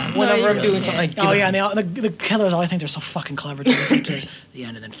 Whenever I'm doing something, I give Oh it- yeah, and the killers. I think they're so fucking clever to get to the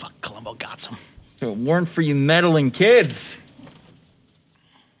end, and then fuck Columbo got some. If it weren't for you meddling kids.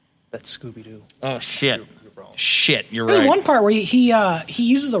 That's Scooby-Doo. Oh, shit. Shit, you're There's right. one part where he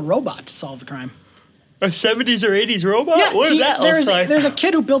uses a robot to solve the crime. A 70s or 80s robot? Yeah, What is that? there's a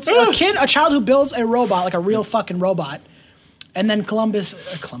kid who builds a child who builds a robot, like a real fucking robot, and then Columbo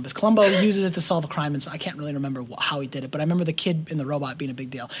uses it to solve a crime. And so I can't really remember how he did it, but I remember the kid in the robot being a big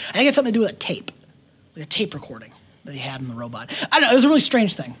deal. I think it's something to do with a tape, like a tape recording that he had in the robot. I don't know. It was a really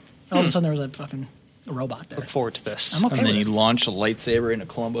strange thing. All of a sudden, there was a robot there. Look forward to this. I'm okay And then with he it. launched a lightsaber into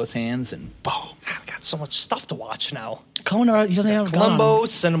Columbo's hands, and boom. I've got so much stuff to watch now. Columbo, he doesn't have a gun on him. Columbo,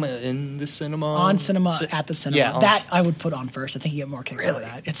 cinema in the cinema. On cinema, at the cinema. Yeah, that I would put on first. I think you get more kick out of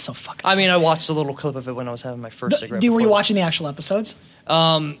that. It's so fucking. I mean, I watched a little clip of it when I was having my first cigarette. Were you before watching the actual episodes? Yes.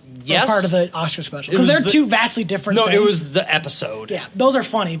 Or part of the Oscar special? It Because was they're the- two vastly different No, things. it was the episode. Yeah, those are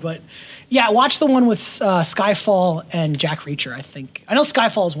funny, but yeah, watch the one with Skyfall and Jack Reacher, I think. I know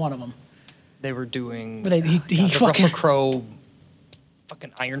Skyfall is one of them. They were doing. But he the fucking. Russell Crowe,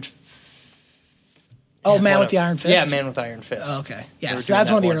 fucking Iron. Oh, Man with whatever. the Iron Fist? Yeah, Man with the Iron Fist. Oh, okay. Yeah, They were so doing that's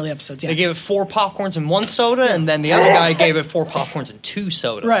that one of the early episodes, yeah. They gave it 4 popcorns and 1 soda, and then the other guy gave it 4 popcorns and 2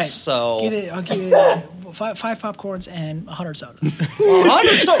 sodas. Right. So I'll give it five popcorns and 100 soda.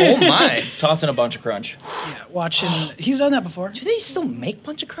 100 soda. Oh my! Tossing a bunch of crunch. Yeah, watching. He's done that before. Do they still make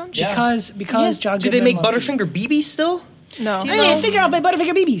Bunch of Crunch? Because John Do they Goodman make loves to- Butterfinger BBs still? No. Hey, figure out my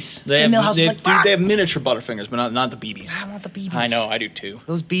Butterfinger BBs. They and have, Milhouse they, is like, dude, "Fuck." they have miniature Butterfingers, but not the BBs. I want the BBs. I know, I do too.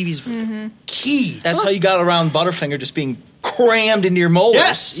 Those BBs were key. That's how you got around Butterfinger just being crammed into your molars.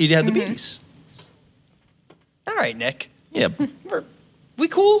 Yes. You had the BBs. All right, Nick. Yeah. We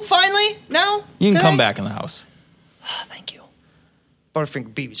cool finally now? You can Today? come back in the house. Oh, thank you.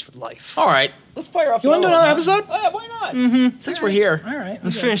 Butterfinger BBs for life. All right. Let's fire off. You want to do another episode? Why not? Since we're here. All right.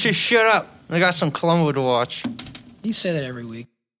 Let's finish this shit up. I got some Columbo to watch. You say that every week.